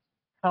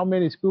 How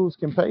many schools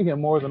can pay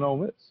him more than Ole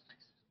Miss?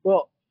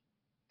 Well,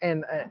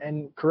 and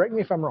correct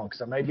me if I'm wrong,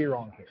 because I may be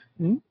wrong here.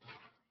 Mm-hmm.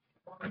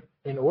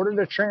 In order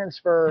to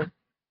transfer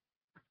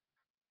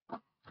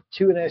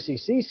to an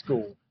SEC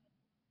school,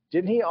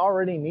 didn't he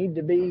already need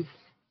to be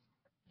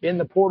in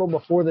the portal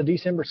before the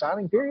December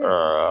signing period?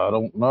 I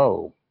don't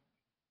know.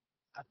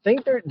 I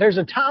think there's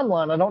a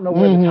timeline. I don't know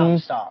where the time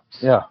stops.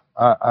 Yeah,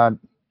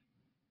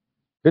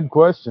 good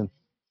question.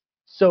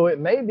 So it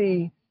may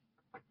be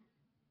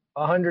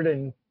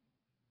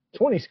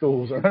 120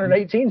 schools or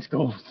 118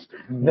 schools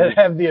that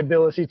have the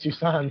ability to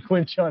sign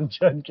Quinshon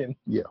Judkins.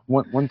 Yeah,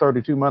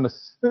 132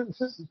 minus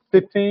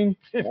 15,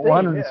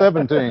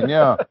 117,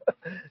 yeah.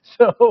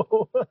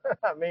 So,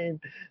 I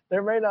mean,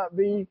 there may not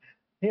be,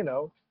 I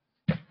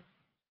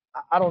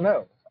don't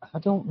know. I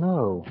don't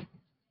know.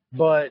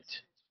 But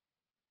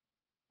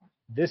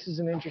this is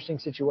an interesting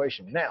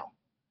situation. Now,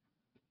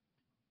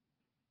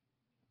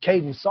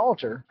 Caden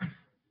Salter,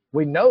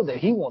 we know that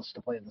he wants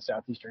to play in the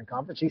Southeastern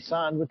Conference. He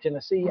signed with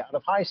Tennessee out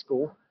of high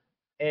school.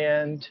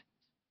 And,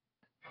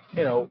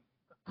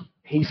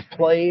 he's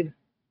played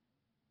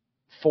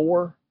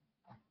for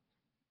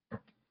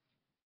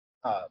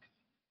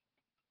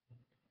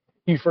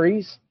Hugh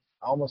Freeze.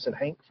 I almost said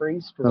Hank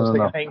Freeze because I was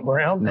thinking of Hank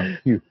Brown. No,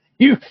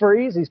 Hugh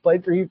Freeze. He's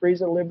played for Hugh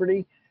Freeze at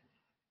Liberty.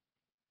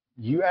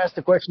 You asked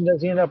the question,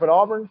 does he end up at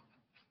Auburn?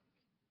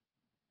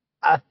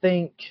 I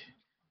think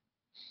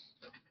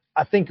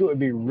it would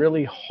be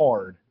really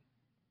hard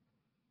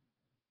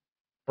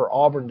for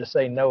Auburn to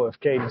say no if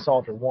Caden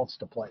Salter wants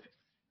to play.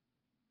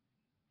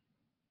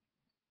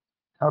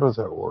 How does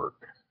that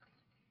work?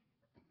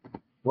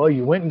 Well,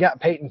 you went and got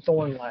Peyton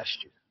Thorne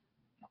last year.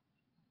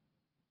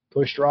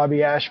 Pushed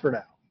Robbie Ashford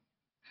out.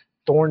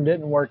 Thorne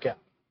didn't work out.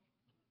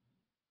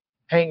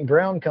 Hank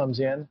Brown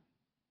comes in.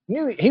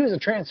 Knew he was a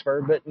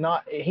transfer, but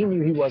he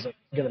knew he wasn't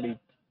going to be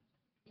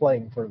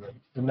playing for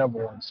the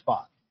number one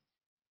spot.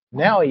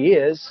 Now he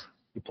is.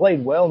 He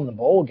played well in the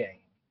bowl game.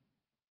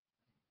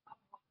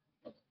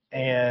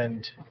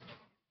 And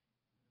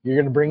you're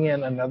going to bring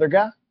in another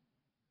guy?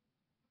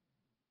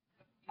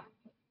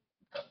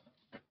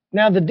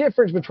 Now, the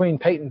difference between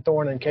Peyton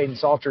Thorne and Caden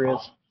Salter is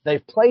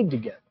they've played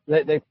together.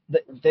 They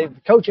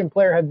coach and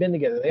player have been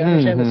together. They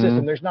understand the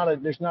system. There's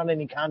not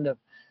any kind of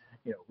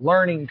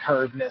learning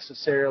curve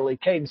necessarily.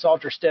 Caden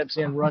Salter steps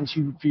in, runs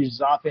Hugh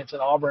Freeze's offense,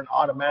 and Auburn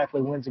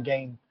automatically wins a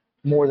game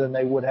more than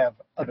they would have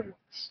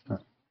otherwise.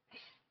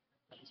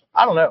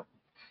 I don't know.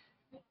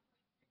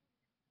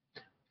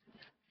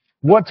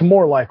 What's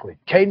more likely?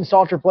 Caden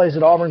Salter plays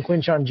at Auburn,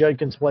 Quinshon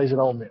Judkins plays at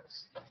Ole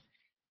Miss.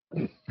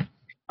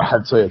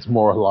 I'd say it's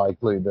more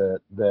likely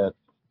that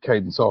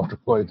Caden Salter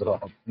plays at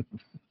Auburn.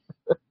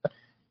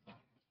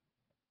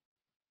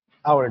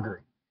 I would agree.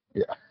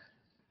 Yeah.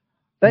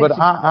 But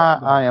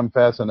I am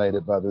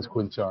fascinated by this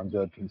Quinshon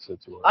Judkins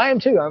situation. I am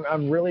too.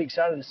 I'm really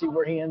excited to see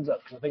where he ends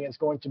up. I think it's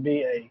going to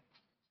be a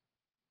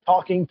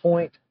talking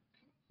point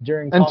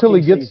until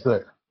he gets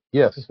there.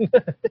 Yes.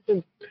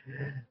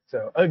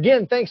 So,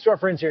 again, thanks to our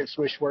friends here at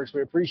Swishworks.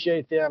 We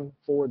appreciate them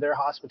for their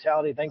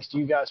hospitality. Thanks to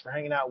you guys for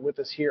hanging out with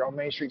us here on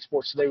Main Street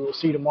Sports Today. We'll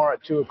see you tomorrow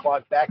at 2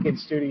 o'clock back in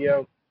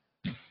studio.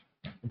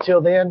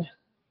 Until then,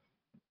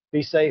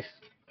 be safe.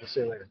 We'll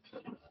see you later.